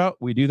we care about.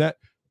 We do that.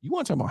 You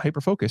want to talk about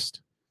hyper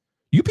focused?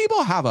 You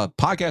people have a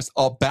podcast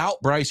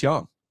about Bryce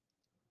Young.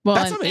 Well,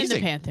 that's amazing.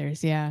 And the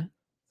Panthers, yeah.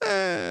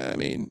 I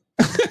mean,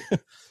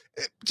 it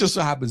just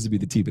so happens to be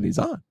the team that he's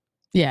on.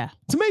 Yeah,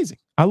 it's amazing.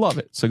 I love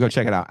it. So go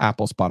check it out.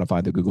 Apple,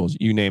 Spotify, the Googles,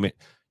 you name it.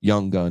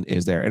 Young Gun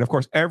is there. And of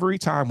course, every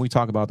time we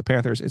talk about the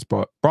Panthers, it's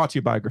brought to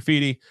you by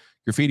Graffiti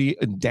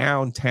in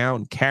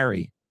downtown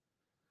Cary.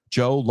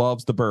 Joe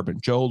loves the bourbon.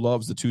 Joe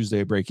loves the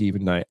Tuesday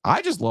break-even night.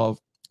 I just love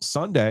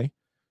Sunday.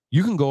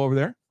 You can go over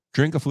there,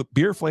 drink a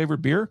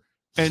beer-flavored beer,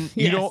 and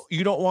you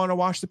don't want to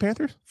watch the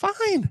Panthers?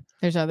 Fine.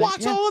 There's other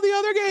watch all of the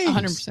other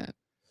games. 100%.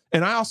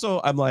 And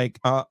I'm like,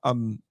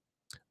 I'm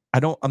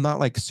not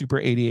like super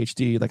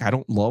ADHD. Like I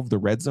don't love the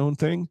red zone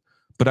thing.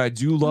 But I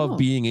do love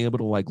being able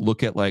to like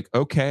look at like,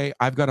 okay,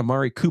 I've got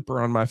Amari Cooper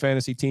on my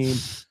fantasy team.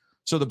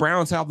 So the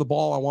Browns have the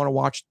ball. I want to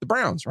watch the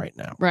Browns right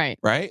now. Right.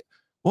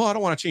 Well, I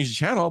don't want to change the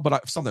channel,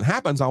 but if something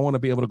happens, I want to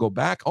be able to go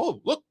back.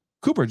 Oh, look,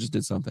 Cooper just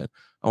did something.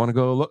 I want to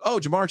go look. Oh,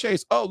 Jamar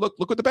Chase. Oh, look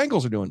what the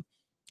Bengals are doing.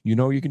 You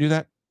know, you can do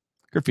that.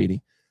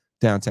 Graffiti,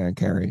 downtown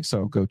Cary.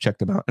 So go check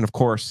them out. And of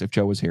course, if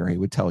Joe was here, he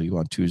would tell you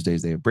on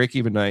Tuesdays, they have break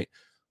even night.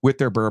 with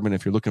their bourbon.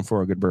 If you're looking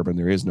for a good bourbon,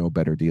 there is no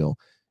better deal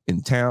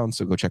in town.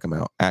 So go check them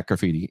out at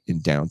Graffiti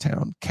in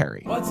downtown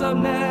Cary. What's up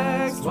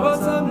next?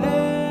 What's up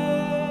next?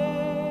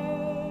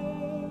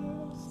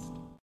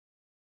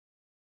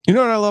 You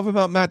know what I love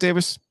about Matt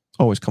Davis?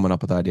 Always coming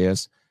up with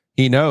ideas.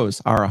 He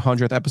knows our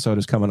 100th episode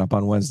is coming up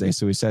on Wednesday.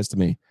 So he says to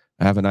me,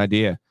 I have an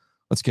idea.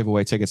 Let's give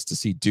away tickets to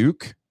see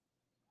Duke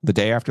the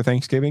day after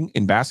Thanksgiving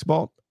in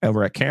basketball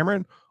over at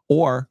Cameron,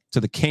 or to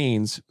the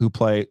Canes who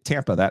play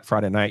Tampa that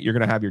Friday night. You're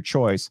going to have your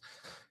choice.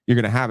 You're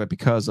going to have it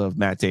because of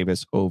Matt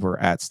Davis over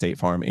at State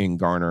Farm in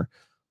Garner.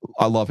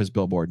 I love his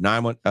billboard. You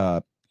want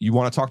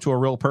to talk to a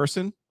real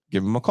person?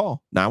 Give him a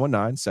call.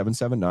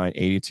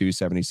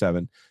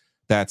 919-779-8277.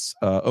 That's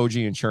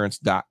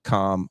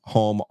oginsurance.com.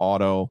 Home,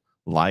 auto,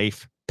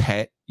 life,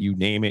 pet, you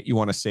name it. You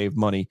want to save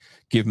money,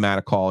 give Matt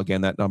a call.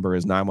 Again, that number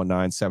is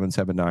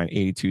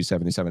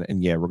 919-779-8277.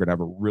 And yeah, we're going to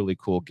have a really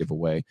cool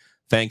giveaway.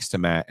 Thanks to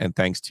Matt and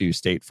thanks to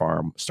State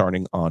Farm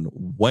starting on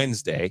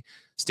Wednesday.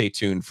 Stay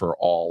tuned for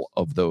all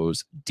of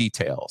those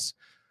details.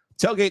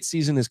 Tailgate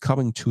season is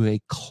coming to a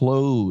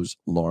close,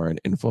 Lauren,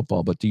 in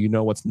football. But do you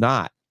know what's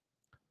not?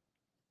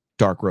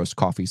 Dark roast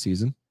coffee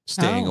season.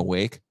 Staying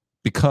awake.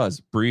 Because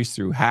Breeze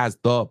Through has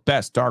the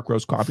best dark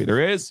roast coffee there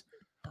is.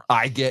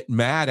 I get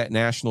mad at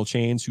national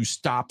chains who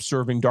stop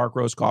serving dark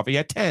roast coffee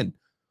at 10.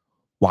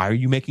 Why are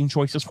you making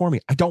choices for me?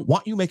 I don't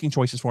want you making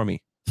choices for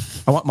me.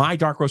 I want my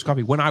dark roast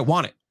coffee when I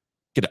want it.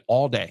 Get it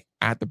all day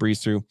at the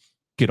Breeze Through.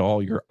 Get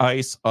all your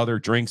ice, other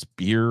drinks,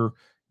 beer,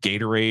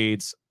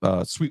 Gatorades,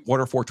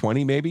 Sweetwater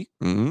 420 maybe.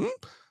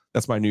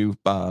 That's my new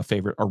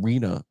favorite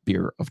arena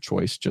beer of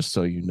choice, just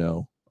so you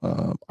know,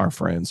 our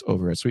friends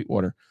over at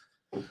Sweetwater.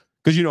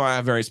 Because, you know, I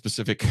have very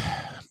specific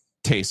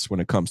tastes when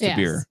it comes to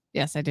beer.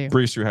 Yes, I do.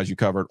 Breeze Through has you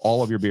covered.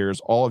 All of your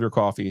beers, all of your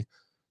coffee,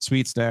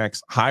 sweet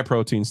snacks, high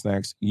protein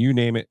snacks, you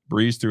name it.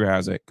 Breeze Through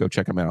has it. Go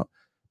check them out.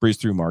 Breeze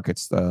Through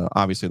Markets,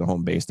 obviously the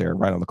home base there,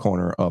 right on the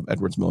corner of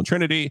Edwards Mill and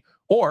Trinity.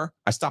 Or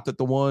I stopped at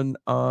the one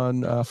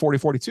on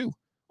 4042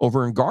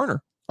 over in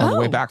Garner on the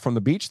way back from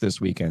the beach this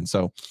weekend.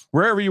 So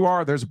wherever you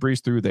are, there's a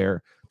Breeze Through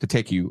there to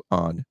take you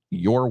on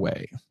your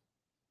way.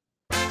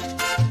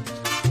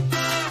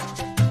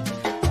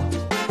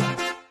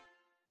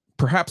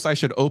 Perhaps I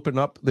should open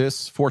up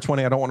this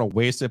 420. I don't want to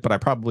waste it, but I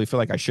probably feel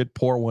like I should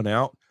pour one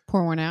out.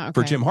 Okay.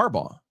 For Jim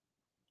Harbaugh.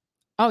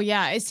 Oh,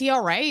 yeah. Is he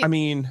all right? I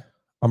mean,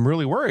 I'm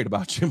really worried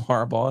about Jim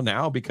Harbaugh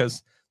now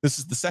because this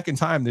is the second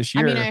time this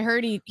year. I mean, I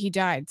heard he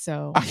died,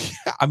 so.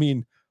 I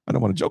mean, I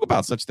don't want to joke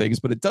about such things,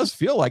 but it does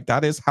feel like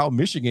that is how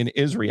Michigan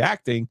is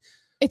reacting.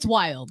 It's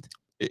wild.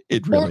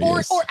 It really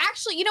is. Or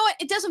actually, you know what?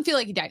 It doesn't feel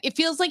like he died. It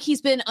feels like he's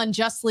been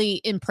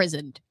unjustly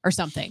imprisoned or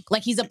something.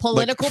 Like he's a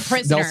political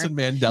prisoner. Nelson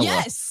Mandela.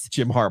 Yes.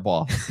 Jim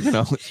Harbaugh. You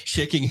know,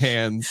 shaking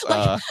hands.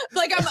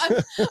 Like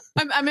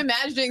I'm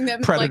imagining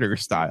them Predator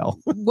style,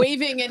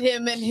 waving at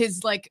him in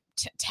his like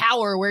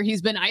tower where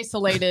he's been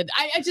isolated.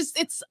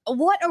 It's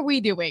what are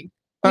we doing?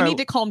 We need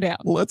to calm down.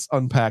 Let's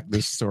unpack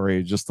this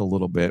story just a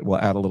little bit. We'll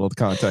add a little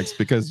context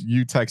because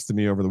you texted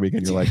me over the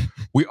weekend. You're like,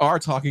 we are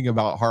talking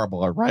about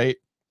Harbaugh, right?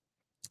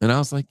 And I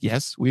was like,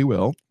 yes, we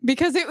will.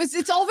 Because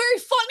it's all very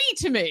funny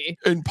to me.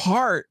 In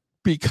part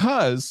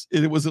because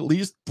it was at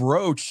least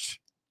broached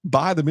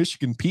by the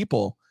Michigan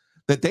people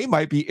that they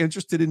might be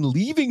interested in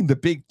leaving the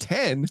Big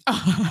Ten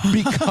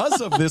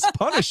because of this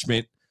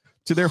punishment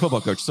to their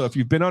football coach. So if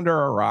you've been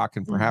under a rock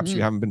and perhaps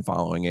you haven't been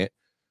following it,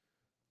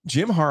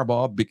 Jim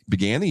Harbaugh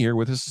began the year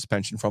with a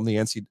suspension from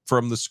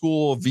the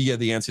school via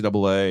the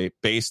NCAA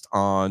based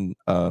on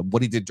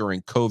what he did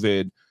during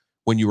COVID,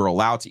 when you were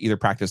allowed to either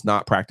practice,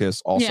 not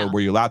practice. Also, were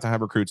you allowed to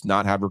have recruits,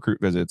 not have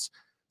recruit visits?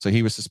 So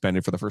he was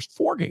suspended for the first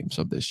 4 games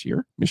of this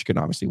year. Michigan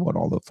obviously won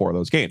all 4 of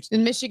those games.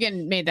 And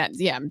Michigan made that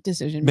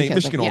decision.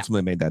 Michigan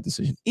ultimately made that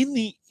decision. In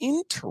the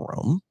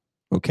interim,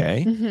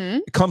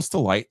 it comes to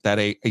light that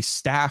a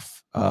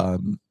staff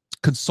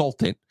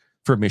consultant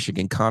for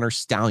Michigan, Connor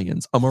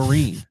Stallions, a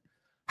Marine,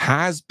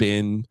 has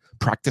been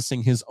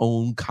practicing his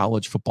own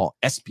college football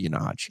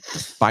espionage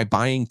by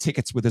buying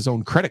tickets with his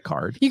own credit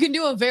card. You can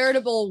do a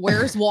veritable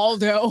Where's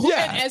Waldo,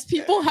 as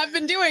people have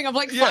been doing, of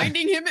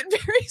finding him at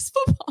various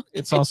football games.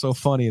 It's also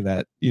funny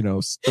that, you know,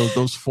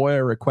 those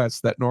FOIA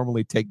requests that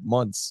normally take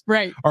months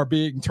are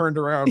being turned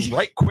around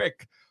right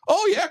quick.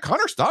 Oh, yeah,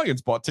 Connor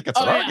Stallions bought tickets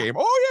at our game.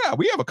 Oh, yeah,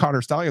 we have a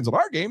Connor Stallions at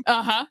our game.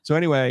 So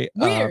anyway.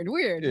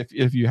 Weird.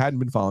 If you hadn't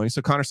been following,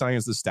 so Connor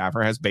Stallions, the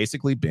staffer, has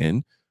basically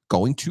been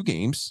going to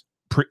games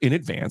in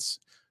advance,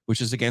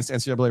 which is against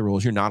NCAA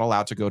rules. You're not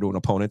allowed to go to an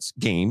opponent's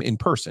game in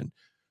person.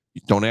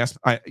 Don't ask.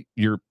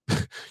 You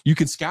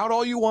can scout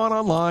all you want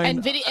online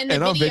and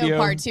the video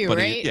part too,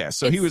 right?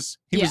 So he was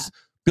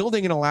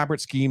building an elaborate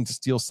scheme to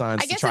steal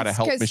signs to try to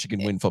help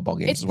Michigan win football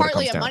games. It's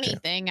partly a money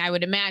thing, I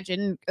would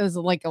imagine, because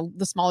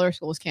the smaller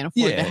schools can't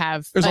afford to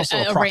have. There's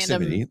also a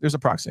proximity. There's a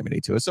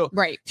proximity to it. So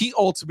he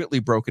ultimately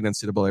broke an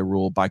NCAA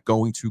rule by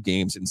going to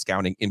games and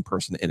scouting in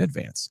person in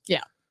advance.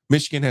 Yeah,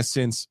 Michigan has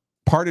since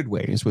parted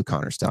ways with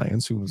Connor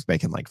Stallions, who was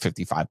making like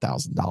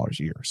 $55,000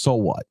 a year. So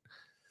what?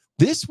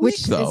 This week,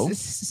 Which though, is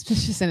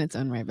suspicious in its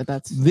own right, but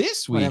that's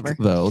this week, whatever.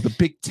 though, the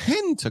Big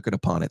Ten took it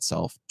upon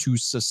itself to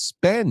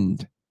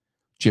suspend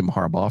Jim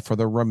Harbaugh for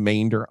the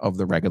remainder of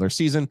the regular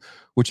season,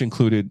 which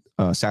included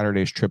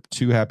Saturday's trip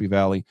to Happy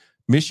Valley.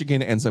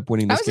 Michigan ends up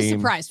winning this game. That was a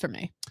surprise for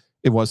me.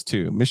 It was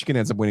too. Michigan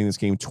ends up winning this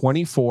game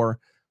 24-15.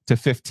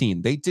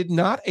 They did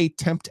not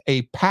attempt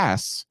a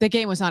pass. The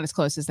game was not as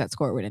close as that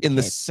score would indicate. In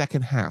the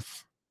second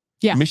half.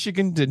 Yeah.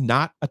 Michigan did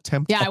not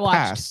attempt a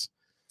pass.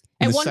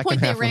 At one point,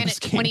 they ran it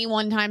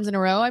 21 times in a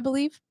row, I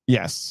believe.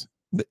 Yes.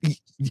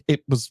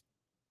 It was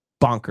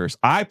bonkers.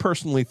 I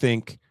personally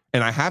think,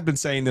 and I have been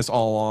saying this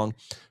all along,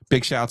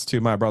 big shouts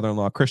to my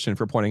brother-in-law, Christian,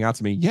 for pointing out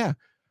to me, yeah,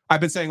 I've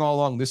been saying all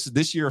along,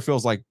 this year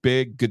feels like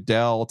big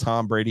Goodell,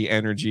 Tom Brady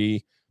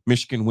energy.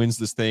 Michigan wins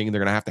this thing, and they're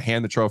going to have to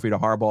hand the trophy to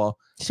Harbaugh.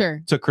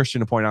 Sure. Took Christian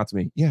to point out to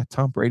me, yeah,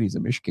 Tom Brady's a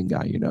Michigan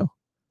guy, you know?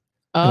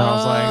 And I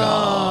was like,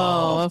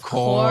 of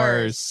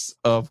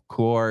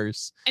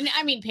course. And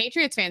I mean,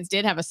 Patriots fans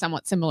did have a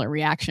somewhat similar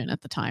rereaction at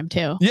the time,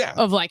 too. Yeah.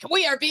 Of like,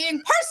 we are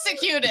being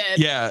persecuted.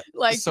 Yeah.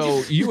 Like,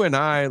 so you and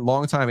I,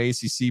 longtime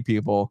ACC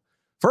people,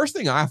 first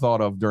thing I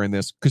thought of during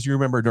this, because you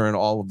remember during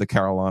all of the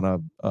Carolina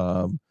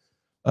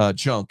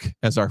junk,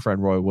 as our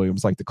friend Roy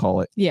Williams liked to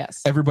call it.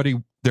 Yes.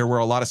 There were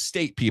a lot of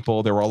state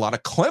people. There were a lot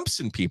of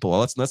Clemson people.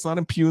 Let's not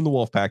impugn the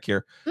Wolfpack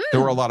here.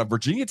 There were a lot of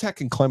Virginia Tech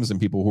and Clemson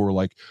people who were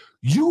like,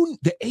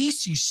 the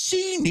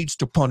ACC needs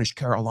to punish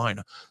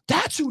Carolina.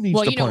 That's who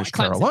needs to punish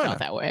Carolina. Felt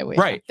that way.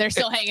 Right. They're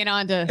still hanging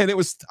on to. And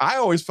I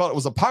always felt it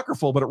was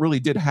apocryphal, but it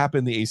really did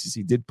happen. The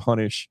ACC did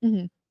punish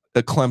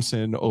the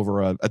Clemson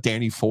over a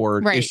Danny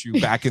Ford issue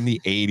back in the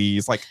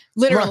 80s. Like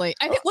literally.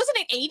 I think, wasn't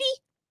it 80?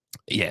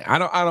 Yeah, I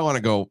don't want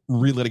to go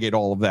relitigate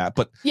all of that,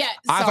 but yeah,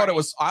 I thought it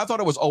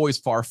was always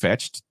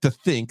far-fetched to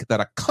think that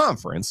a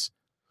conference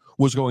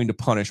was going to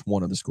punish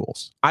one of the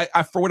schools. I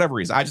for whatever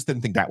reason, I just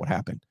didn't think that would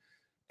happen.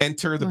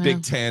 Enter the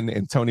Big Ten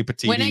and Tony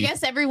Petitti. When I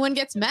guess everyone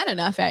gets mad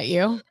enough at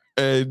you.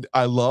 And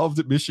I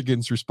loved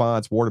Michigan's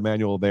response. Ward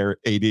Emanuel, their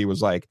AD,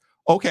 was like,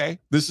 okay,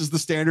 this is the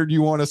standard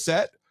you want to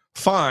set?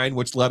 Fine,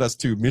 which led us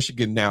to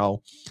Michigan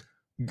now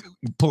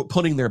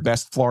putting their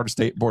best Florida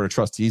State Board of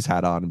Trustees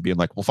hat on and being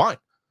like, well, fine.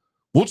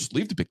 We'll just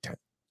leave the Big Ten.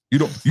 You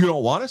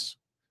don't want us?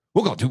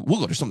 We'll go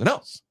do something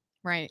else.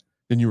 Right.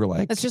 And you were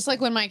like, it's just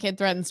like when my kid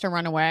threatens to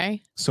run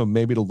away. So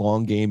maybe the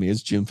long game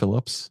is Jim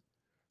Phillips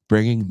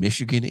bringing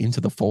Michigan into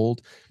the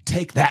fold.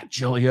 Take that,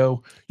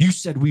 Julio. You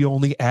said we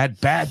only add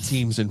bad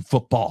teams in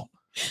football.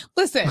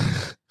 Listen,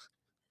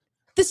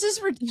 this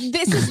is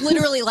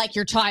literally like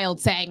your child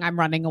saying, I'm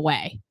running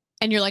away.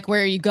 And you're like,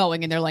 where are you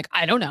going? And they're like,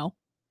 I don't know.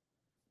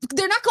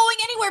 They're not going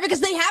anywhere because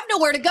they have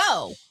nowhere to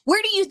go.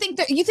 Where do you think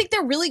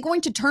they're really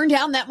going to turn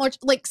down that much?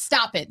 Like,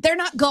 stop it. They're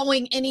not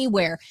going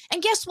anywhere.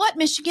 And guess what,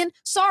 Michigan?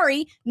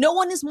 Sorry, no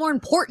one is more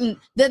important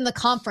than the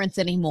conference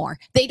anymore.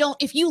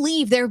 If you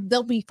leave,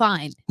 they'll be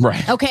fine.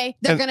 Right. Okay?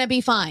 They're going to be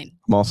fine.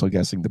 I'm also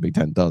guessing the Big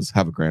Ten does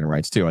have a grant of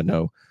rights too. I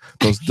know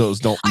those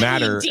don't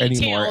matter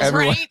details, anymore.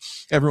 Right?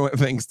 Everyone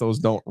thinks those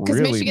don't really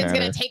matter. Because Michigan's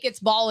going to take its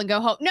ball and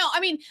go home. No, I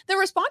mean, the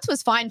response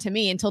was fine to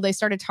me until they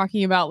started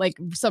talking about like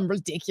some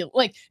ridiculous,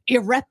 like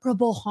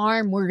irreparable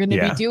harm we're going to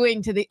be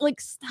doing to the,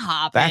 like,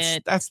 stop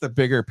it. That's the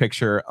bigger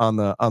picture. On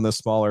the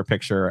smaller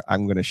picture,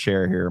 I'm going to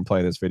share here and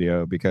play this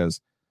video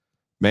because,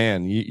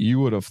 man, you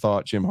would have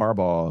thought Jim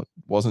Harbaugh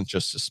wasn't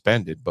just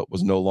suspended, but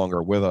was no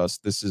longer with us.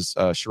 This is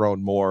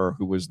Sharon Moore,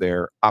 who was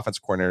their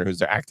offensive coordinator, who's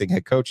their acting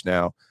head coach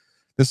now.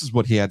 This is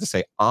what he had to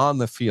say on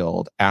the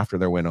field after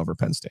their win over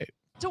Penn State.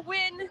 To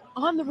win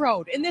on the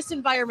road in this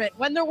environment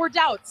when there were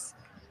doubts,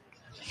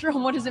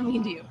 Sharon, what does it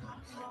mean to you?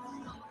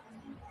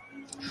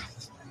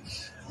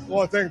 I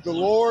want to thank the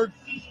Lord.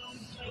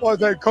 I want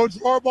to thank Coach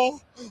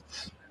Harbaugh.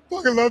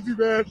 Fucking love you,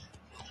 man.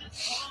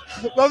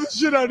 Love the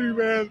shit out of you,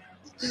 man.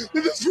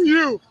 This is for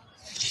you.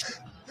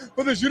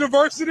 For this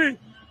university,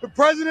 the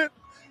president,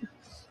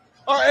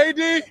 our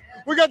AD.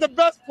 We got the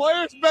best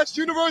players, best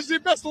university,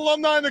 best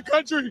alumni in the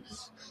country.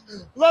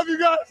 Love you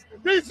guys.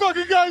 These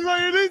fucking guys right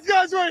here. These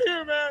guys right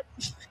here, man.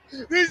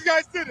 These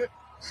guys did it.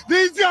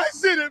 These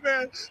guys did it,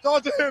 man.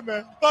 Talk to him,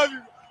 man. Love you.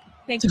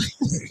 Thank you.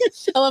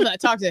 I love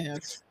that. Talk to him.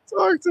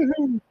 Talk to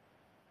him.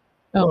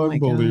 Oh,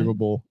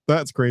 unbelievable.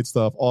 That's great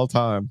stuff all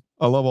time.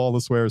 I love all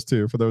the swears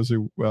too. For those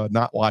who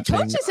not watching,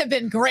 coaches have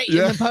been great in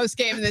the post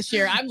game this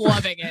year. I'm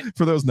loving it.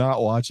 For those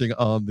not watching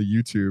on the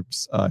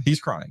YouTubes,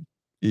 he's crying.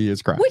 He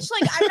is crying. Which,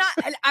 like,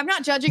 I'm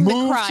not judging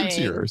the crying. To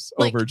tears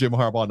over Jim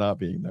Harbaugh not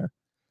being there.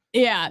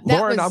 Yeah,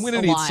 Lauren, I'm going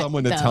to need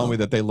someone to tell me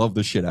that they love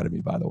the shit out of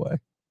me. By the way.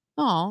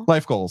 Oh,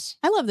 life goals.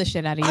 I love the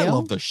shit out of you. I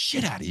love the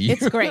shit out of you.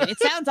 It's great. It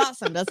sounds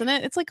awesome, doesn't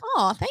it? It's like,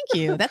 oh, thank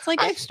you. That's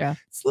like extra.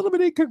 It's a little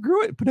bit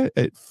incongruent, but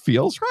it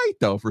feels right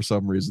though for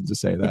some reason to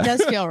say that. It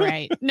does feel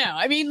right. No,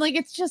 I mean, like,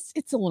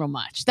 it's a little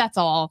much. That's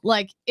all.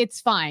 Like, it's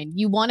fine.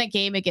 You won a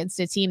game against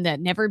a team that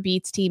never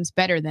beats teams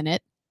better than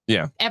it.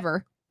 Yeah.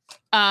 Ever.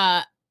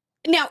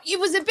 Now, it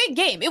was a big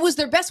game. It was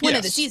their best win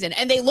of the season,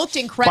 and they looked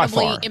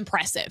incredibly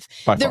impressive.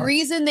 The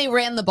reason they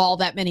ran the ball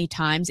that many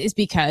times is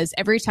because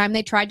every time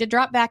they tried to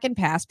drop back and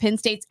pass, Penn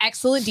State's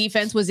excellent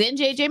defense was in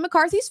J.J.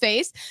 McCarthy's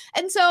face.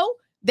 And so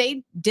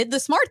they did the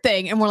smart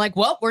thing and were like,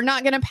 well, we're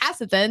not going to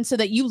pass it then, so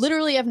that you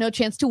literally have no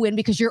chance to win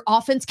because your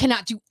offense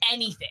cannot do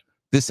anything.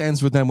 This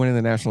ends with them winning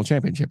the national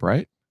championship,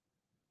 right?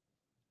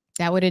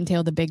 That would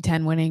entail the Big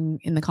Ten winning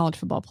in the college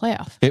football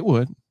playoff. It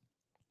would.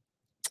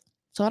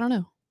 So I don't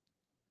know.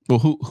 Well,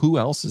 who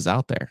else is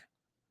out there?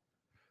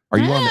 Are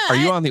you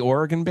on the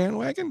Oregon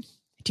bandwagon?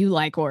 I do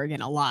like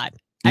Oregon a lot.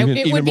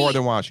 Even more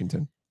than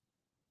Washington.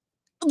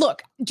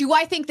 Look, do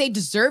I think they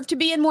deserve to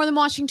be in more than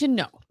Washington?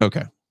 No.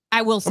 Okay.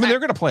 I will say. I mean, they're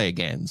going to play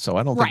again, so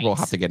I don't think we'll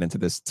have to get into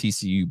this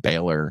TCU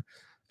Baylor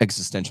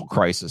existential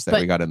crisis that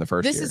we got in the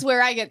first year. This is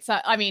where I get,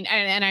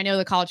 and I know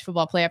the college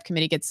football playoff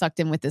committee gets sucked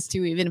in with this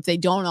too, even if they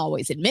don't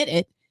always admit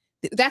it.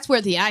 That's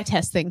where the eye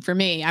test thing for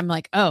me, I'm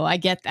like, oh, I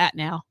get that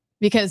now,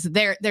 because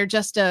they're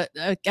just a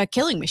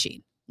killing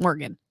machine,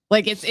 Oregon.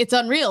 Like it's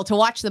unreal to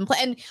watch them play.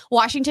 And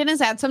Washington has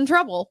had some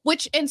trouble,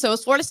 and so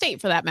is Florida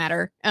State for that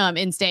matter,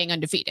 in staying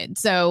undefeated.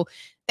 So,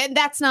 and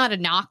that's not a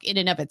knock in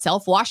and of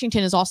itself.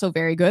 Washington is also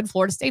very good.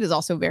 Florida State is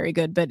also very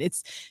good, but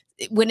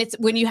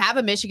when you have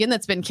a Michigan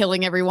that's been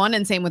killing everyone,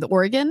 and same with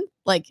Oregon,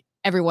 like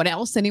everyone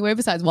else anyway,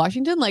 besides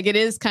Washington, like it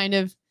is kind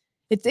of,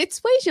 it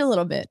sways you a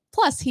little bit.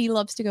 Plus he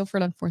loves to go for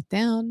it on fourth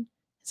down.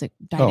 It's a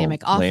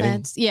dynamic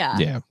offense.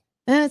 Yeah.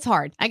 And it's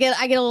hard. I get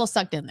a little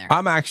sucked in there.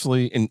 I'm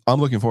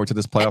looking forward to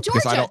this playoff. And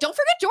Georgia, don't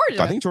forget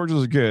Georgia. I think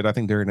Georgia's good. I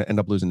think they're going to end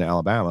up losing to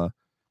Alabama.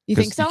 You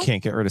think so? You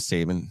can't get rid of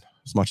Saban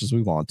as much as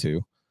we want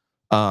to.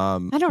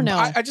 I don't know.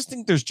 I just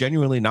think there's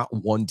genuinely not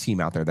one team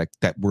out there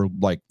that we're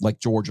like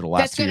Georgia the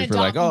last 2 years. We're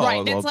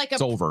like,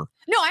 it's over.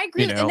 No, I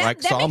agree. You know,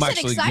 so I'm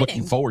actually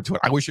looking forward to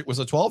it. I wish it was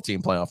a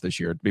 12-team playoff this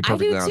year, to be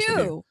perfectly honest with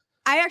you.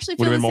 I actually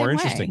feel would have been the more same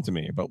interesting way. to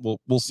me, but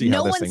we'll see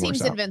how this thing works out. No one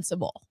seems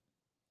invincible,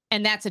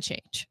 and that's a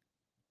change.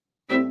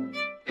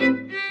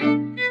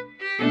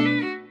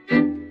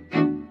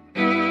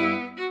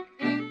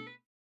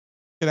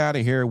 Get out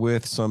of here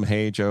with some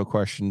Hey Joe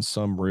questions,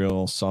 some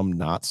real, some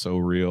not so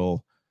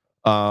real.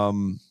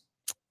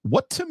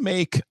 What to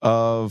make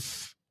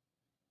of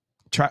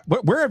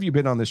where have you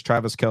been on this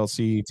Travis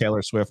Kelce,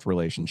 Taylor Swift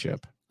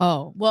relationship?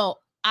 Oh, well,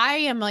 I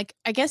am like,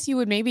 I guess you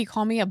would maybe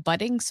call me a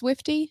budding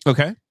Swiftie.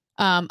 Okay.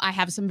 I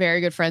have some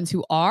very good friends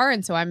who are,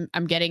 and so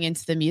I'm getting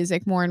into the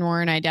music more and more,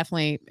 and I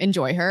definitely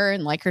enjoy her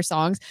and like her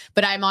songs.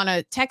 But I'm on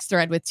a text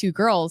thread with two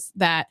girls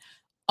that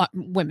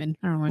women,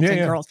 I don't want to say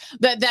girls,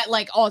 that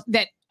like all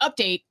that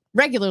update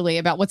regularly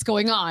about what's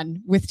going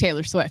on with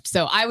Taylor Swift.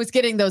 So I was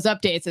getting those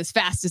updates as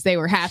fast as they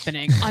were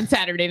happening on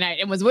Saturday night,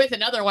 and was with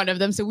another one of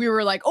them. So we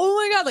were like, oh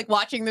my God, like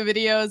watching the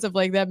videos of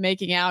like them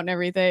making out and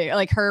everything,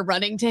 like her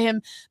running to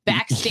him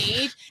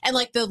backstage and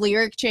like the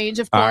lyric change,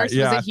 of course,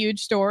 was a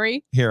huge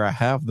story. Here, I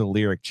have the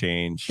lyric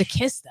change. The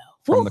kiss though.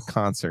 From the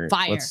concert.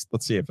 Fire.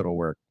 Let's see if it'll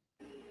work.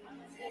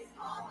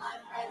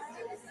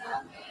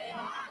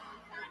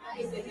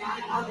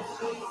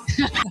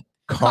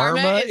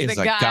 Karma is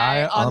a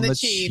guy on the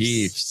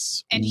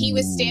Chiefs. And he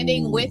was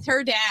standing with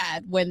her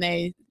dad when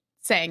they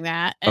sang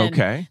that.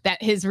 And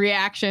that his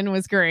reaction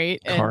was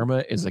great.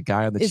 Karma is a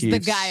guy on the Chiefs. Is the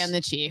guy on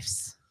the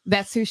Chiefs.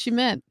 That's who she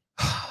meant.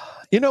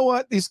 You know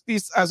what? These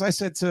as I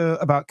said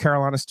about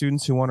Carolina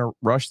students who want to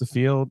rush the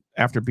field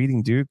after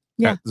beating Duke,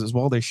 as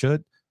well they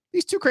should.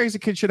 These two crazy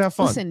kids should have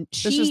fun. Listen,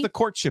 this is the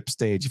courtship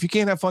stage. If you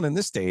can't have fun in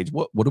this stage,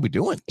 what are we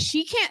doing?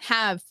 She can't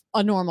have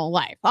a normal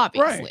life,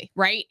 obviously,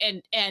 right?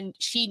 And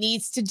she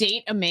needs to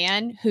date a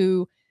man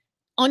who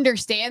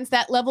understands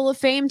that level of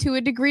fame to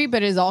a degree,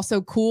 but is also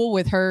cool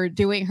with her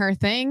doing her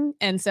thing.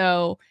 And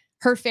so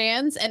her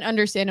fans, and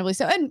understandably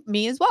so, and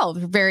me as well,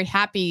 are very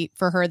happy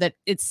for her that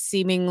it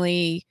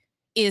seemingly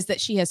is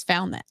that she has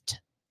found that,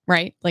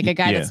 right? Like a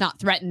guy that's not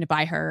threatened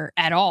by her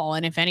at all.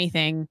 And if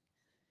anything,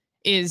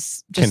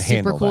 is just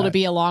super cool to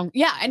be along.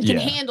 Yeah. And can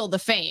handle the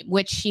fame,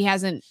 which she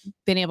hasn't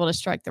been able to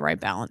strike the right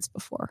balance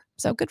before.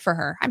 So good for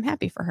her. I'm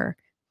happy for her.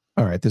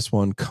 All right. This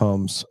one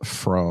comes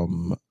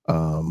from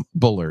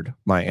Bullard,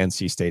 my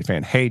NC State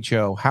fan. Hey,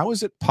 Joe, how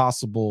is it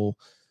possible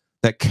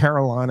that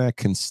Carolina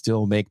can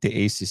still make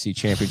the ACC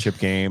championship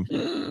game,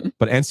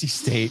 but NC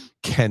State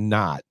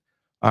cannot?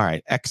 All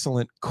right.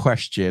 Excellent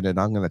question. And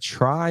I'm going to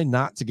try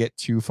not to get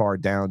too far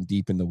down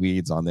deep in the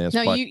weeds on this.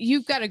 No,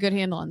 you've got a good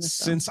handle on this.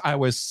 Since I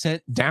was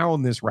sent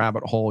down this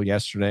rabbit hole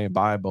yesterday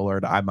by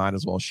Bullard, I might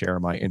as well share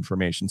my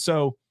information.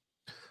 So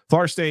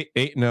Florida State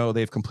 8-0.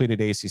 They've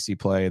completed ACC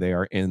play. They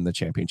are in the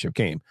championship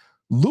game.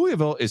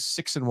 Louisville is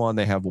 6-1.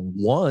 They have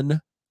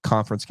one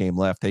conference game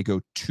left. They go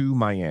to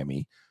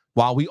Miami.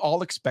 While we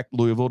all expect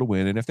Louisville to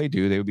win, and if they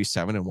do, they would be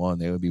 7-1.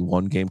 They would be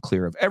one game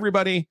clear of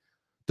everybody.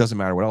 Doesn't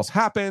matter what else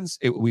happens.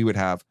 We would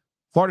have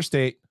Florida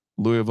State,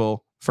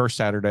 Louisville, first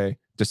Saturday,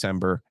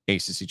 December,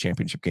 ACC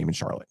championship game in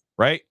Charlotte,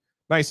 right?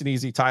 Nice and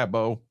easy. Tie a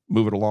bow,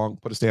 move it along,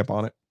 put a stamp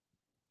on it,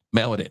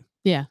 mail it in.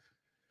 Yeah.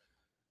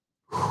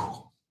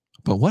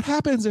 But what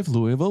happens if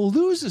Louisville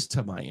loses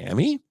to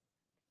Miami?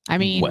 I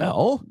mean,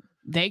 well,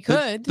 they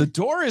could. The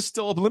door is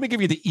still open. Let me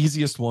give you the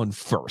easiest one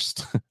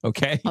first,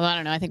 okay? Well, I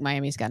don't know. I think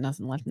Miami's got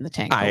nothing left in the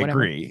tank. I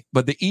agree.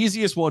 But the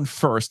easiest one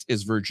first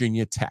is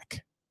Virginia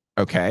Tech,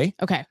 okay?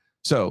 Okay.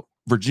 So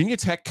Virginia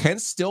Tech can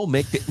still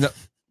make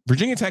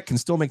Virginia Tech can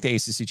still make the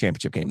ACC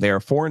championship game. They are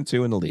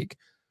 4-2 in the league.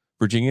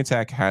 Virginia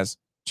Tech has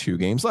 2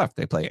 games left.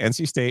 They play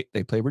NC State.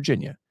 They play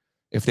Virginia.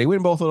 If they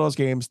win both of those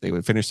games, they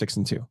would finish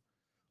 6-2.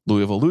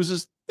 Louisville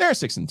loses. They're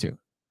 6-2.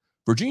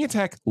 Virginia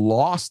Tech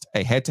lost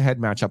a head-to-head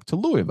matchup to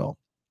Louisville.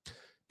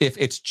 If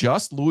it's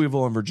just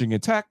Louisville and Virginia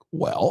Tech,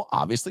 well,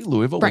 obviously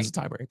Louisville wins the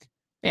tiebreak.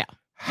 Yeah.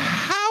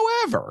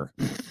 However,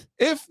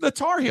 if the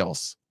Tar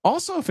Heels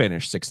also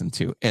finish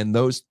 6-2 and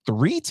those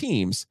 3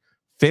 teams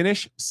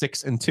finish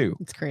 6-2,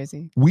 It's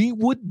crazy. we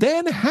would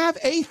then have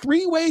a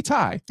 3-way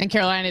tie. And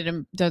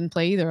Carolina doesn't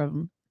play either of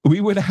them.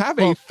 We would have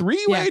a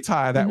 3-way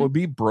tie that Mhm. would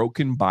be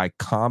broken by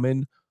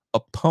common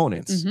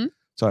opponents. Mm-hmm.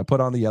 So I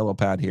put on the yellow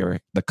pad here,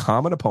 the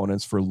common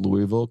opponents for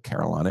Louisville,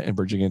 Carolina, and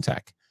Virginia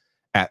Tech.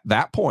 At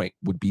that point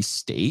would be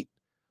State,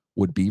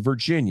 would be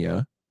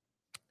Virginia,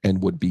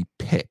 and would be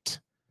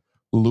Pitt.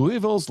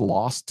 Louisville's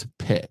loss to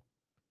Pitt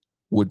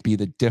would be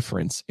the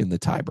difference in the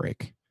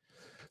tiebreak.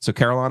 So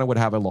Carolina would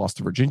have a loss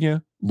to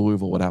Virginia.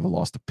 Louisville would have a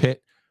loss to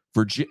Pitt.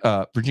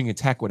 Virginia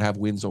Tech would have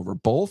wins over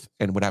both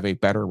and would have a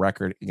better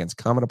record against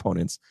common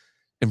opponents.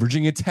 And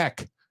Virginia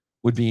Tech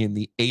would be in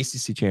the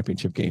ACC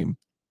championship game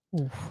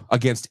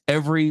against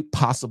every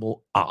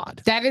possible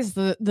odd. That is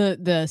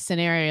the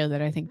scenario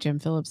that I think Jim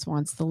Phillips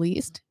wants the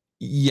least.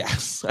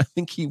 Yes, I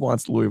think he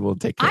wants Louisville to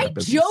take care I of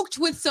business. joked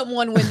with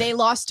someone when they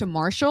lost to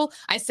Marshall.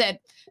 I said,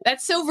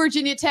 that's so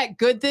Virginia Tech.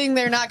 Good thing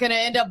they're not going to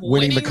end up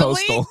winning the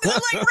Coastal. league.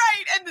 Like,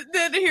 right. And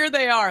then here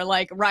they are,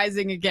 like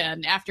rising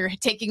again after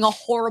taking a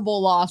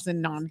horrible loss in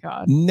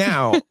non-con.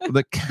 Now,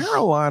 the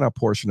Carolina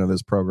portion of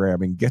this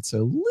programming gets a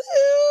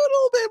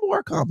little bit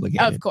more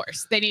complicated. Of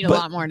course. They need a But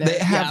lot more to they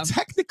have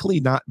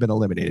technically not been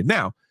eliminated.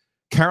 Now,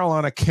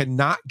 Carolina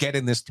cannot get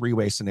in this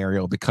 3-way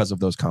scenario because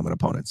of those common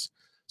opponents.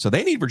 So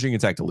they need Virginia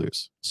Tech to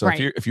lose. So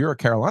if you're a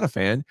Carolina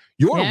fan,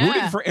 you're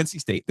rooting for NC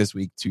State this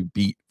week to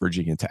beat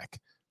Virginia Tech.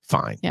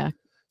 Fine. Yeah.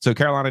 So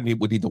Carolina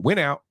would need to win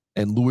out,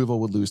 and Louisville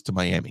would lose to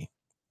Miami.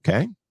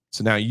 Okay.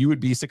 So now you would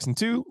be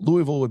 6-2.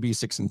 Louisville would be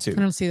 6-2. I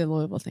don't see the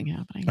Louisville thing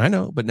happening. I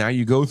know, but now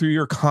you go through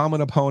your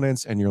common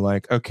opponents, and you're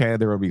like, okay,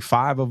 there will be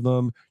 5 of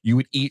them. You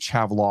would each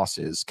have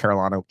losses: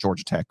 Carolina,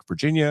 Georgia Tech,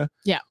 Virginia.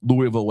 Yeah.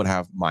 Louisville would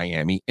have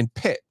Miami and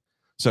Pitt.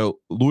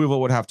 So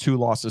Louisville would have 2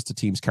 losses to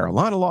teams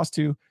Carolina lost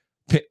to.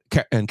 Pitt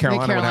and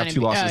Carolina would have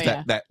 2 losses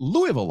that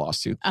Louisville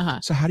lost to.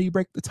 So how do you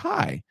break the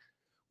tie?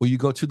 Well, you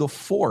go to the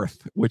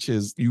 4th, which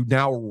is you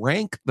now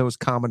rank those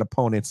common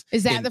opponents.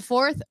 Is that the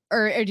 4th,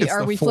 or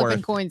are we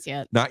flipping coins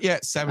yet? Not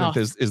yet. 7th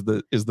is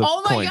the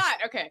Oh my coins. God.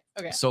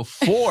 Okay. So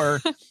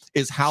 4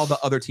 is how the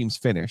other teams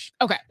finish.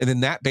 Okay. And then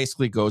that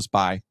basically goes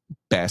by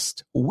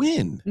best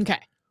win.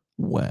 Okay.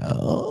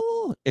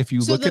 Well, if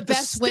you look at the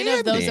best win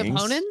of those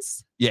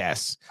opponents.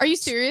 Yes. Are you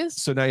serious?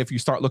 So now if you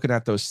start looking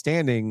at those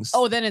standings.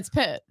 Oh, then it's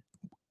Pitt.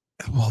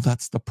 Well,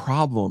 that's the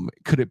problem.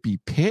 Could it be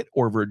Pitt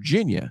or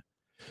Virginia?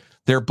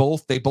 They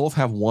both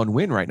have 1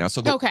 win right now.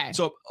 So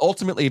so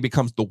ultimately it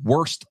becomes the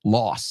worst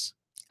loss.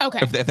 Okay.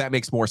 If that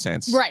makes more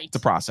sense. Right. To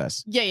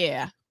process.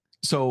 Yeah.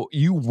 So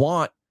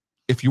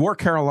if you're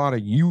Carolina,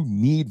 you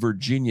need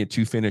Virginia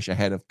to finish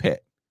ahead of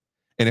Pitt.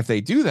 And if they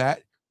do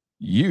that,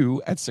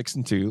 you at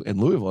 6-2 and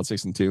Louisville at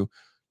 6-2,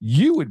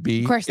 you would be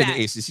in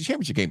the ACC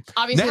championship game.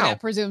 Obviously,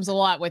 that presumes a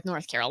lot with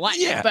North Carolina.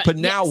 Yeah, but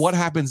now what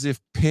happens if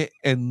Pitt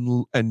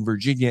and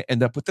Virginia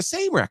end up with the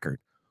same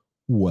record?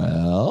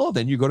 Well,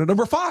 then you go to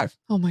number 5.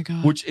 Oh my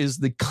God. Which is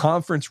the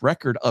conference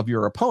record of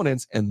your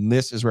opponents. And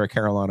this is where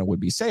Carolina would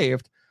be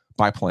saved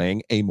by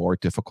playing a more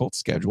difficult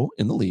schedule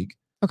in the league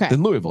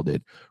than Louisville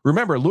did.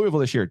 Remember, Louisville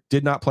this year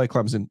did not play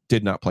Clemson,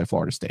 did not play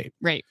Florida State.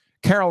 Right.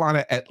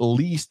 Carolina at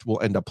least will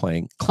end up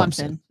playing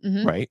Clemson.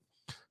 Mm-hmm. Right.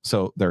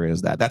 So there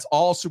is that. That's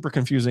all super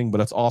confusing, but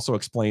it also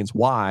explains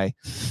why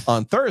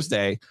on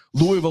Thursday,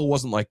 Louisville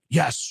wasn't like,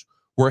 yes,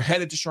 we're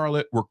headed to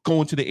Charlotte. We're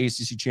going to the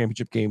ACC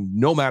championship game,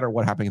 no matter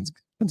what happens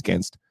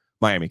against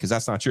Miami, because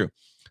that's not true.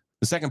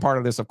 The second part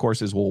of this, of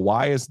course, is, well,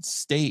 why is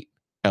State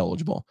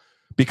eligible?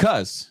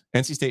 Because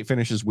NC State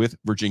finishes with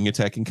Virginia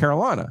Tech and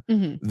Carolina.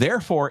 Mm-hmm.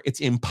 Therefore, it's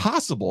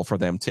impossible for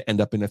them to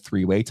end up in a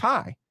 3-way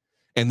tie.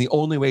 And the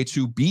only way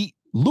to beat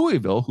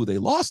Louisville, who they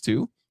lost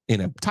to, in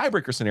a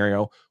tiebreaker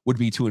scenario would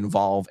be to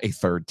involve a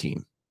 3rd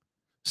team.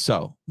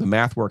 So the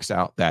math works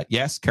out that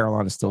yes,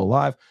 Carolina is still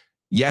alive.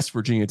 Yes,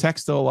 Virginia Tech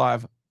still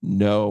alive.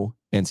 No,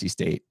 NC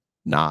State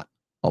not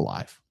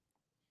alive.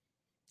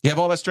 You have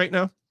all that straight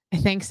now? I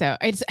think so.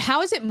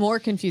 How is it more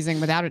confusing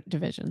without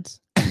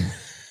divisions?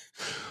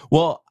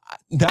 Well,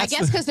 I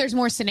guess because there's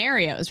more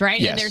scenarios, right?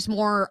 Yes. And there's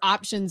more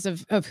options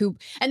of who,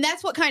 and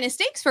that's what kind of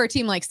stakes for a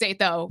team like State,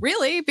 though,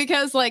 really,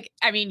 because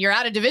you're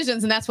out of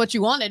divisions and that's what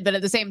you wanted. But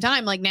at the same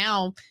time,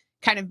 now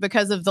kind of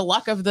because of the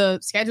luck of the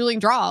scheduling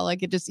draw,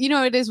 it just,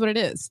 it is what it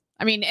is.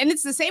 And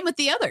it's the same with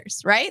the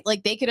others, right?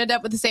 They could end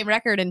up with the same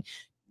record, and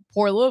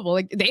poor Louisville,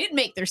 they didn't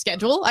make their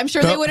schedule. I'm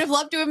sure they would have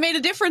loved to have made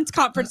a different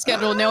conference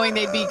schedule knowing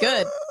they'd be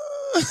good.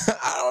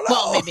 I don't know.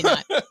 Well, maybe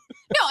not.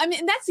 No,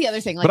 that's the other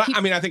thing. But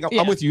I think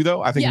I'm with you,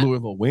 though. I think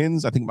Louisville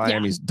wins. I think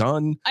Miami's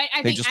done. I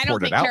don't think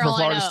Florida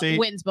Carolina State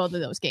wins both of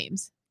those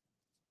games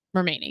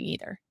remaining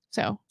either.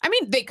 So, I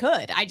mean, they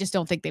could. I just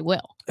don't think they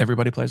will.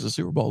 Everybody plays the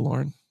Super Bowl,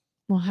 Lauren.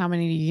 Well, how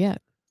many do you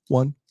get?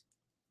 1.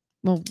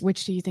 Well,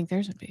 which do you think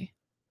theirs would be?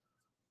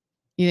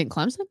 You think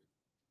Clemson?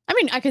 I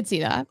mean, I could see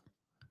that.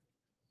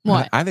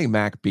 What? I think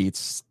Mac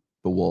beats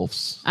the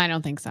Wolves. I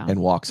don't think so.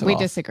 And walks it off. We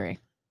disagree.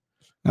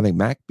 I think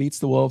Mac beats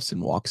the Wolves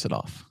and walks it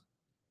off.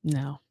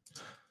 No.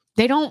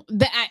 They don't.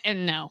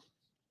 No.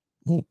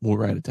 We'll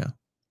write it down.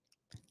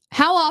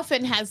 How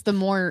often has the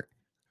more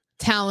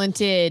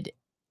talented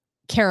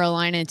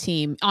Carolina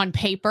team on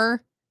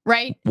paper,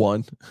 right?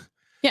 1.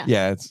 Yeah.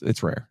 Yeah,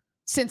 it's rare.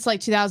 Since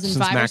like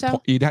 2005 or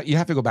so? You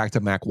have to go back to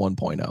Mac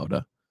 1.0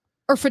 to.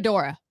 Or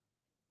Fedora.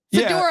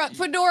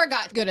 Fedora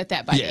got good at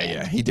that by the end.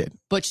 Yeah, he did.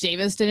 Butch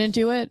Davis didn't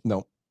do it.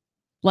 No.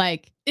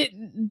 Like, it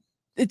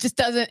just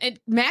doesn't.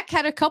 Mac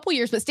had a couple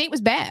years, but State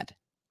was bad.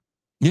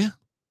 Yeah.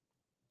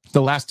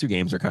 The last 2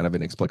 games are kind of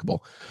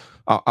inexplicable.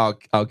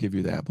 I'll give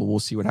you that, but we'll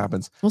see what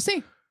happens. We'll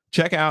see.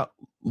 Check out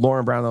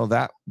Lauren Brownell,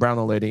 that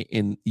Brownell lady,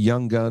 in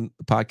Young Gun,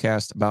 the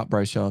podcast about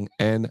Bryce Young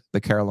and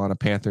the Carolina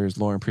Panthers.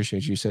 Lauren,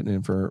 appreciate you sitting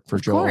in for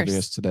Joel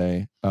Ovius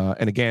today.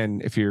 And again,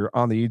 if you're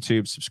on the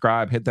YouTube,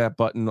 subscribe, hit that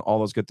button, all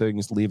those good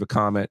things, leave a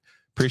comment.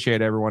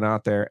 Appreciate everyone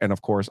out there. And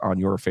of course, on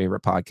your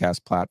favorite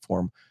podcast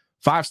platform.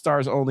 5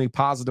 stars only,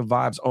 positive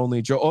vibes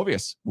only. Joe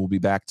Ovius will be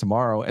back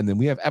tomorrow. And then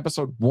we have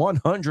episode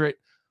 100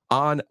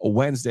 on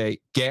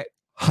Wednesday. Get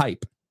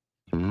hype.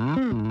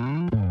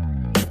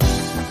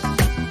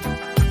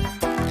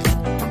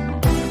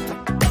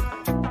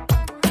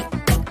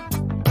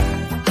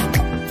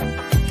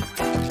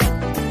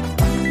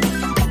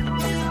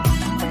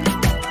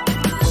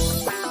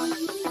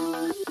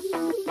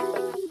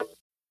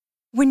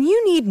 When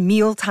you need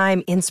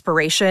mealtime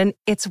inspiration,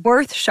 it's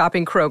worth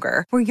shopping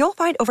Kroger, where you'll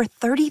find over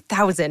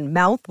 30,000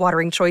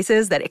 mouth-watering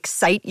choices that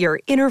excite your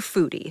inner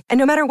foodie. And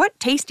no matter what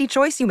tasty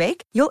choice you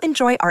make, you'll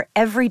enjoy our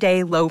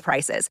everyday low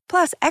prices,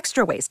 plus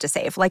extra ways to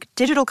save, like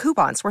digital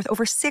coupons worth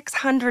over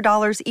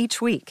 $600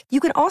 each week. You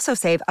can also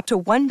save up to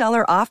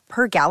 $1 off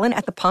per gallon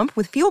at the pump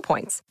with fuel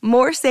points.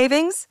 More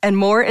savings and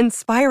more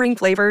inspiring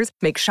flavors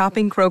make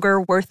shopping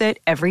Kroger worth it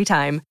every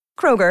time.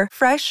 Kroger,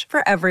 fresh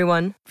for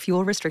everyone.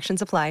 Fuel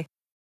restrictions apply.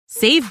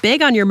 Save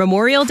big on your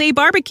Memorial Day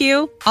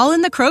barbecue, all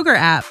in the Kroger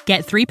app.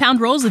 Get 3-pound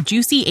rolls of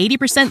juicy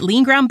 80%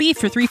 lean ground beef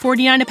for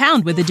 $3.49 a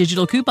pound with a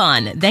digital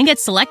coupon. Then get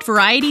select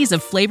varieties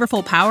of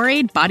flavorful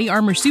Powerade, Body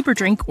Armor Super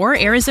Drink, or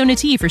Arizona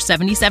tea for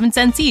 77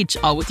 cents each,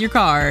 all with your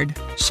card.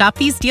 Shop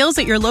these deals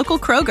at your local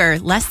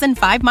Kroger, less than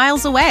 5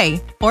 miles away.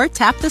 Or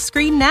tap the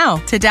screen now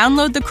to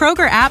download the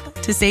Kroger app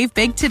to save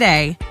big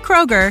today.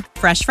 Kroger,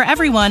 fresh for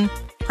everyone.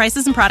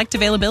 Prices and product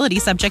availability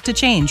subject to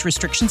change.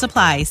 Restrictions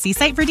apply. See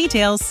site for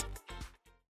details.